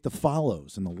appreciate the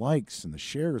follows and the likes and the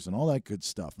shares and all that good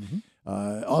stuff.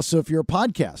 Also, if you're a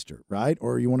podcaster, right,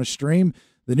 or you want to stream,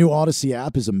 the new Odyssey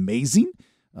app is amazing.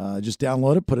 Just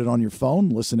download it, put it on your phone,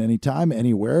 listen anytime,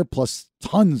 anywhere, plus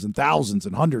tons and thousands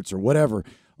and hundreds or whatever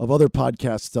of other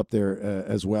podcasts up there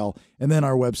as well. And then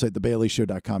our website,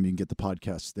 thebaileyshow.com, you can get the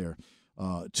podcasts there.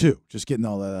 Too. Just getting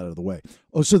all that out of the way.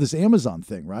 Oh, so this Amazon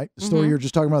thing, right? The story you were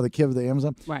just talking about, the kid with the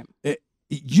Amazon? Right.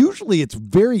 Usually it's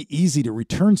very easy to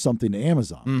return something to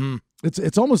Amazon.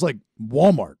 It's almost like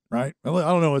Walmart, right? I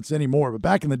don't know it's anymore, but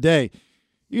back in the day,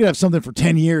 you could have something for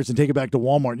 10 years and take it back to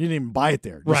Walmart. You didn't even buy it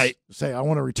there. Just right. Say, I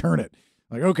want to return it.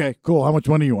 Like, okay, cool. How much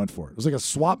money you want for it? It was like a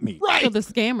swap meet. Right. So the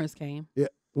scammers came. Yeah.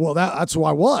 Well, that's who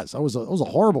I was. I was a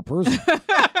horrible person.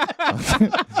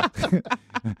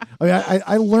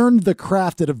 I learned the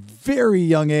craft at a very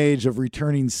young age of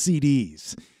returning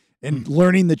CDs and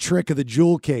learning the trick of the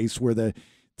jewel case where the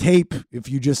tape, if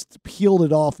you just peeled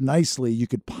it off nicely, you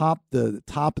could pop the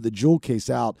top of the jewel case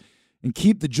out and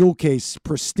keep the jewel case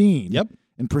pristine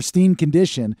in pristine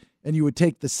condition. And you would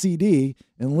take the CD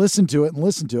and listen to it.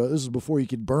 This is before you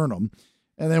could burn them.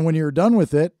 And then when you were done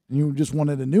with it, and you just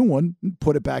wanted a new one,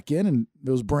 put it back in, and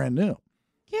it was brand new.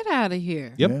 Get out of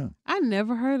here. Yep. Yeah. I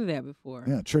never heard of that before.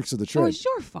 Yeah, tricks of the trade. So it's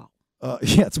your fault.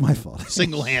 Yeah, it's my fault.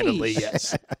 Single-handedly,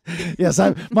 yes. Yes,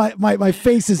 my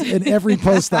face is in every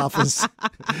post office.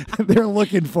 They're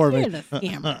looking for me. You're the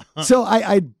scammer. So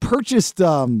I purchased,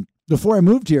 before I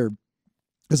moved here,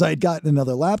 because I had gotten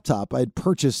another laptop, I had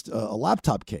purchased a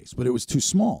laptop case, but it was too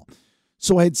small.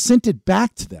 So I had sent it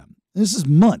back to them. This is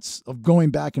months of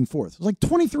going back and forth. It was like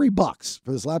 $23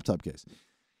 for this laptop case.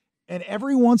 And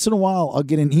every once in a while, I'll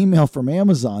get an email from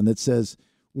Amazon that says,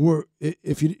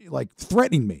 if you like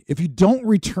threatening me, if you don't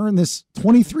return this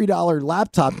 $23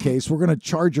 laptop case, we're going to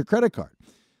charge your credit card.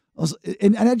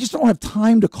 And I just don't have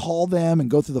time to call them and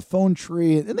go through the phone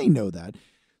tree. And they know that.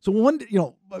 So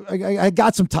I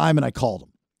got some time and I called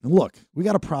them. And look, we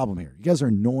got a problem here. You guys are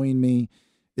annoying me.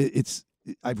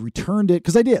 I've returned it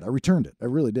because I did. I returned it. I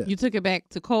really did. You took it back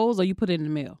to Kohl's or you put it in the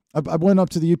mail? I went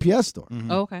up to the UPS store.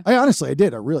 Oh, okay. I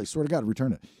did. I really swear to God, I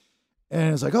returned it.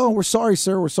 And it's like, oh, we're sorry,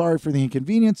 sir. We're sorry for the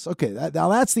inconvenience. Okay, now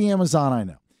that's the Amazon I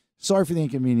know. Sorry for the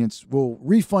inconvenience. We'll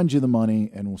refund you the money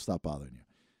and we'll stop bothering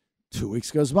you. 2 weeks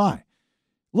goes by.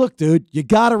 Look, dude, you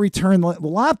got to return the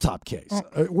laptop case.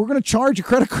 We're going to charge your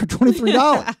credit card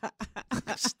 $23.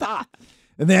 Stop.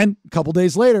 And then a couple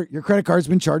days later, your credit card's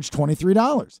been charged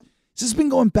 $23. This has been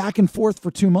going back and forth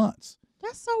for 2 months.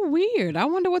 That's so weird. I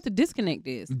wonder what the disconnect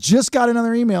is. Just got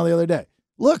another email the other day.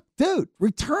 Look, dude,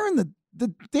 return the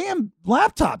damn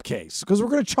laptop case because we're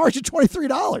going to charge you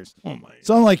 $23. Oh my!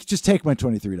 So I'm like, just take my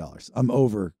 $23. I'm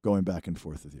over going back and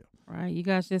forth with you. Right. You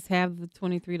guys just have the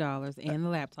 $23 and the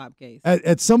laptop case.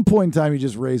 At some point in time, you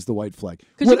just raise the white flag.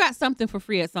 Because you got something for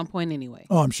free at some point anyway.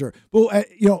 Oh, I'm sure. Well,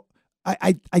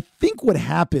 I think what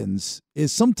happens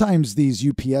is sometimes these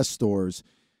UPS stores,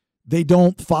 they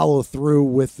don't follow through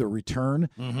with the return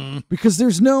because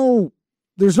there's no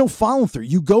follow through.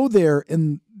 You go there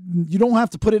and you don't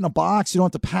have to put it in a box. You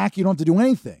don't have to pack. You don't have to do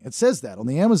anything. It says that on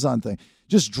the Amazon thing.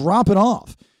 Just drop it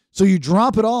off. So you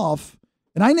drop it off,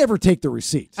 and I never take the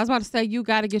receipt. I was about to say, you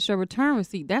got to get your return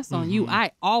receipt. That's on you.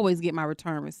 I always get my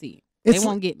return receipt. They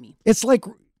won't get me. It's like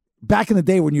back in the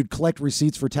day when you'd collect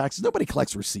receipts for taxes, nobody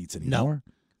collects receipts anymore.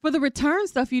 No. For the return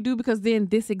stuff you do, because then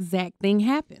this exact thing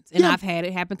happens. And I've had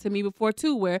it happen to me before,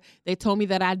 too, where they told me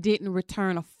that I didn't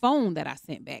return a phone that I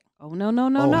sent back. Oh, no.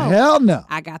 Hell no.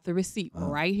 I got the receipt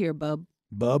right here, bub.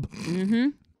 Bub? Mm-hmm.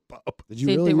 Bub. Did you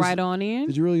sent really it right on in.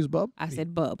 Did you really use bub? I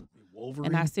said bub. Wolverine?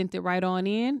 And I sent it right on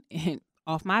in and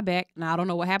off my back. Now, I don't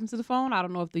know what happened to the phone. I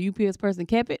don't know if the UPS person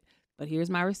kept it, but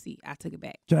here's my receipt. I took it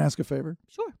back. Can I ask a favor?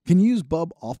 Sure. Can you use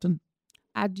bub often?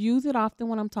 I'd use it often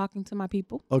when I'm talking to my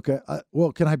people. Okay.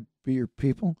 Well, can I be your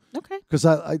people? Okay. Because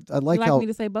I like you how me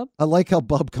to say bub? I like how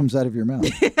bub comes out of your mouth.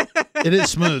 It is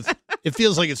smooth. It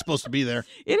feels like it's supposed to be there.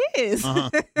 It is. Uh-huh.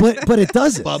 But it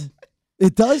doesn't. Bub.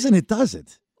 It does and it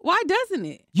doesn't. Why doesn't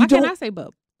it? You Why can't don't- I say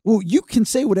bub? Well, you can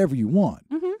say whatever you want,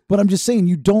 but I'm just saying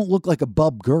you don't look like a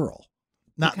bub girl.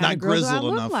 Not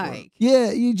grizzled enough. Like?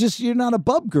 Yeah, you're not a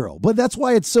bub girl, but that's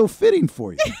why it's so fitting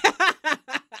for you.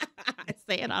 I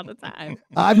say it all the time.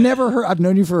 I've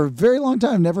known you for a very long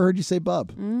time. Never heard you say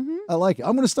bub. Mm-hmm. I like it.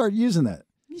 I'm going to start using that.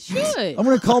 You should. I'm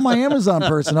going to call my Amazon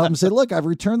person up and say, look, I've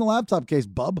returned the laptop case,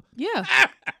 bub. Yeah.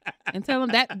 And tell them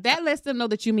that lets them know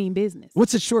that you mean business.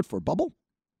 What's it short for? Bubble?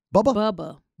 Bubba?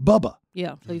 Bubba. Bubba.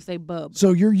 Yeah. So you say bub.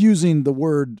 So you're using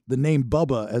the name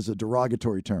Bubba as a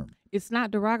derogatory term. It's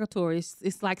not derogatory.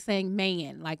 It's like saying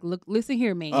man. Like, look, listen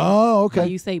here, man. Oh, okay. So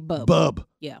you say bub. Bub.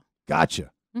 Yeah.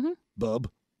 Gotcha. Mm-hmm. Bub.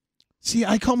 See,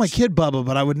 I call my kid Bubba,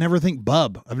 but I would never think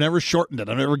bub. I've never shortened it.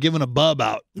 I've never given a bub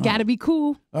out. You got to be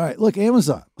cool. All right. Look,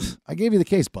 Amazon. I gave you the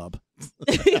case, bub.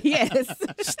 Yes.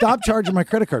 Stop charging my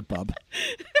credit card, bub.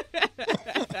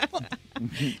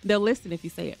 They'll listen if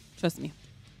you say it. Trust me.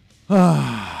 All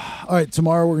right.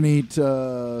 Tomorrow we're going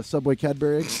to eat Subway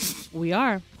Cadbury eggs. We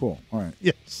are. Cool. All right.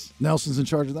 Yes. Nelson's in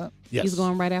charge of that? Yes. He's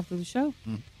going right after the show.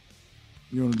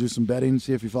 You want to do some betting,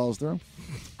 see if he follows through?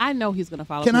 I know he's going to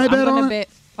follow Can through. I bet I'm on going it?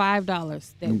 to bet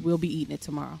 $5 that we'll be eating it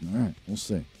tomorrow. All right. We'll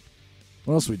see.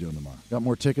 What else are we doing tomorrow? Got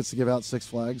more tickets to give out, Six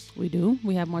Flags? We do.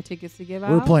 We have more tickets to give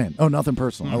out. We're playing. Oh, nothing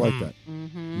personal. I like that.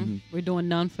 Mm-hmm. We're doing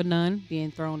none for none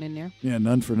being thrown in there. Yeah,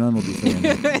 none for none will be thrown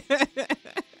in.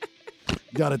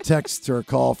 Got a text or a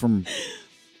call from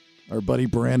our buddy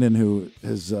Brandon, who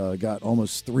has got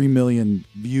almost 3 million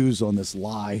views on this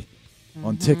lie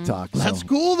on TikTok. That's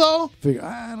cool, though.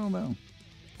 I don't know.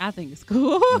 I think it's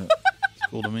cool. Yeah. It's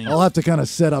cool to me. I'll have to kind of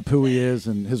set up who he is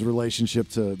and his relationship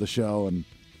to the show and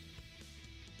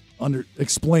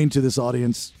explain to this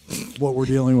audience what we're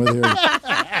dealing with here.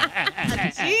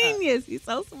 Genius. He's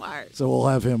so smart. So we'll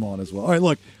have him on as well. All right,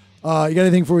 look. You got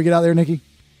anything before we get out there, Nikki?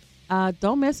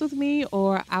 Don't mess with me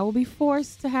or I will be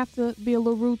forced to have to be a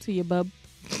little rude to you, bub.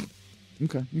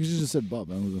 Okay. You just said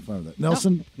bub. I wasn't fine with that.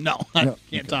 Nelson? No, I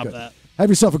can't top good. that. Have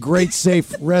yourself a great,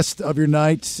 safe rest of your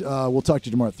night. We'll talk to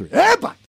you tomorrow at 3. Bye.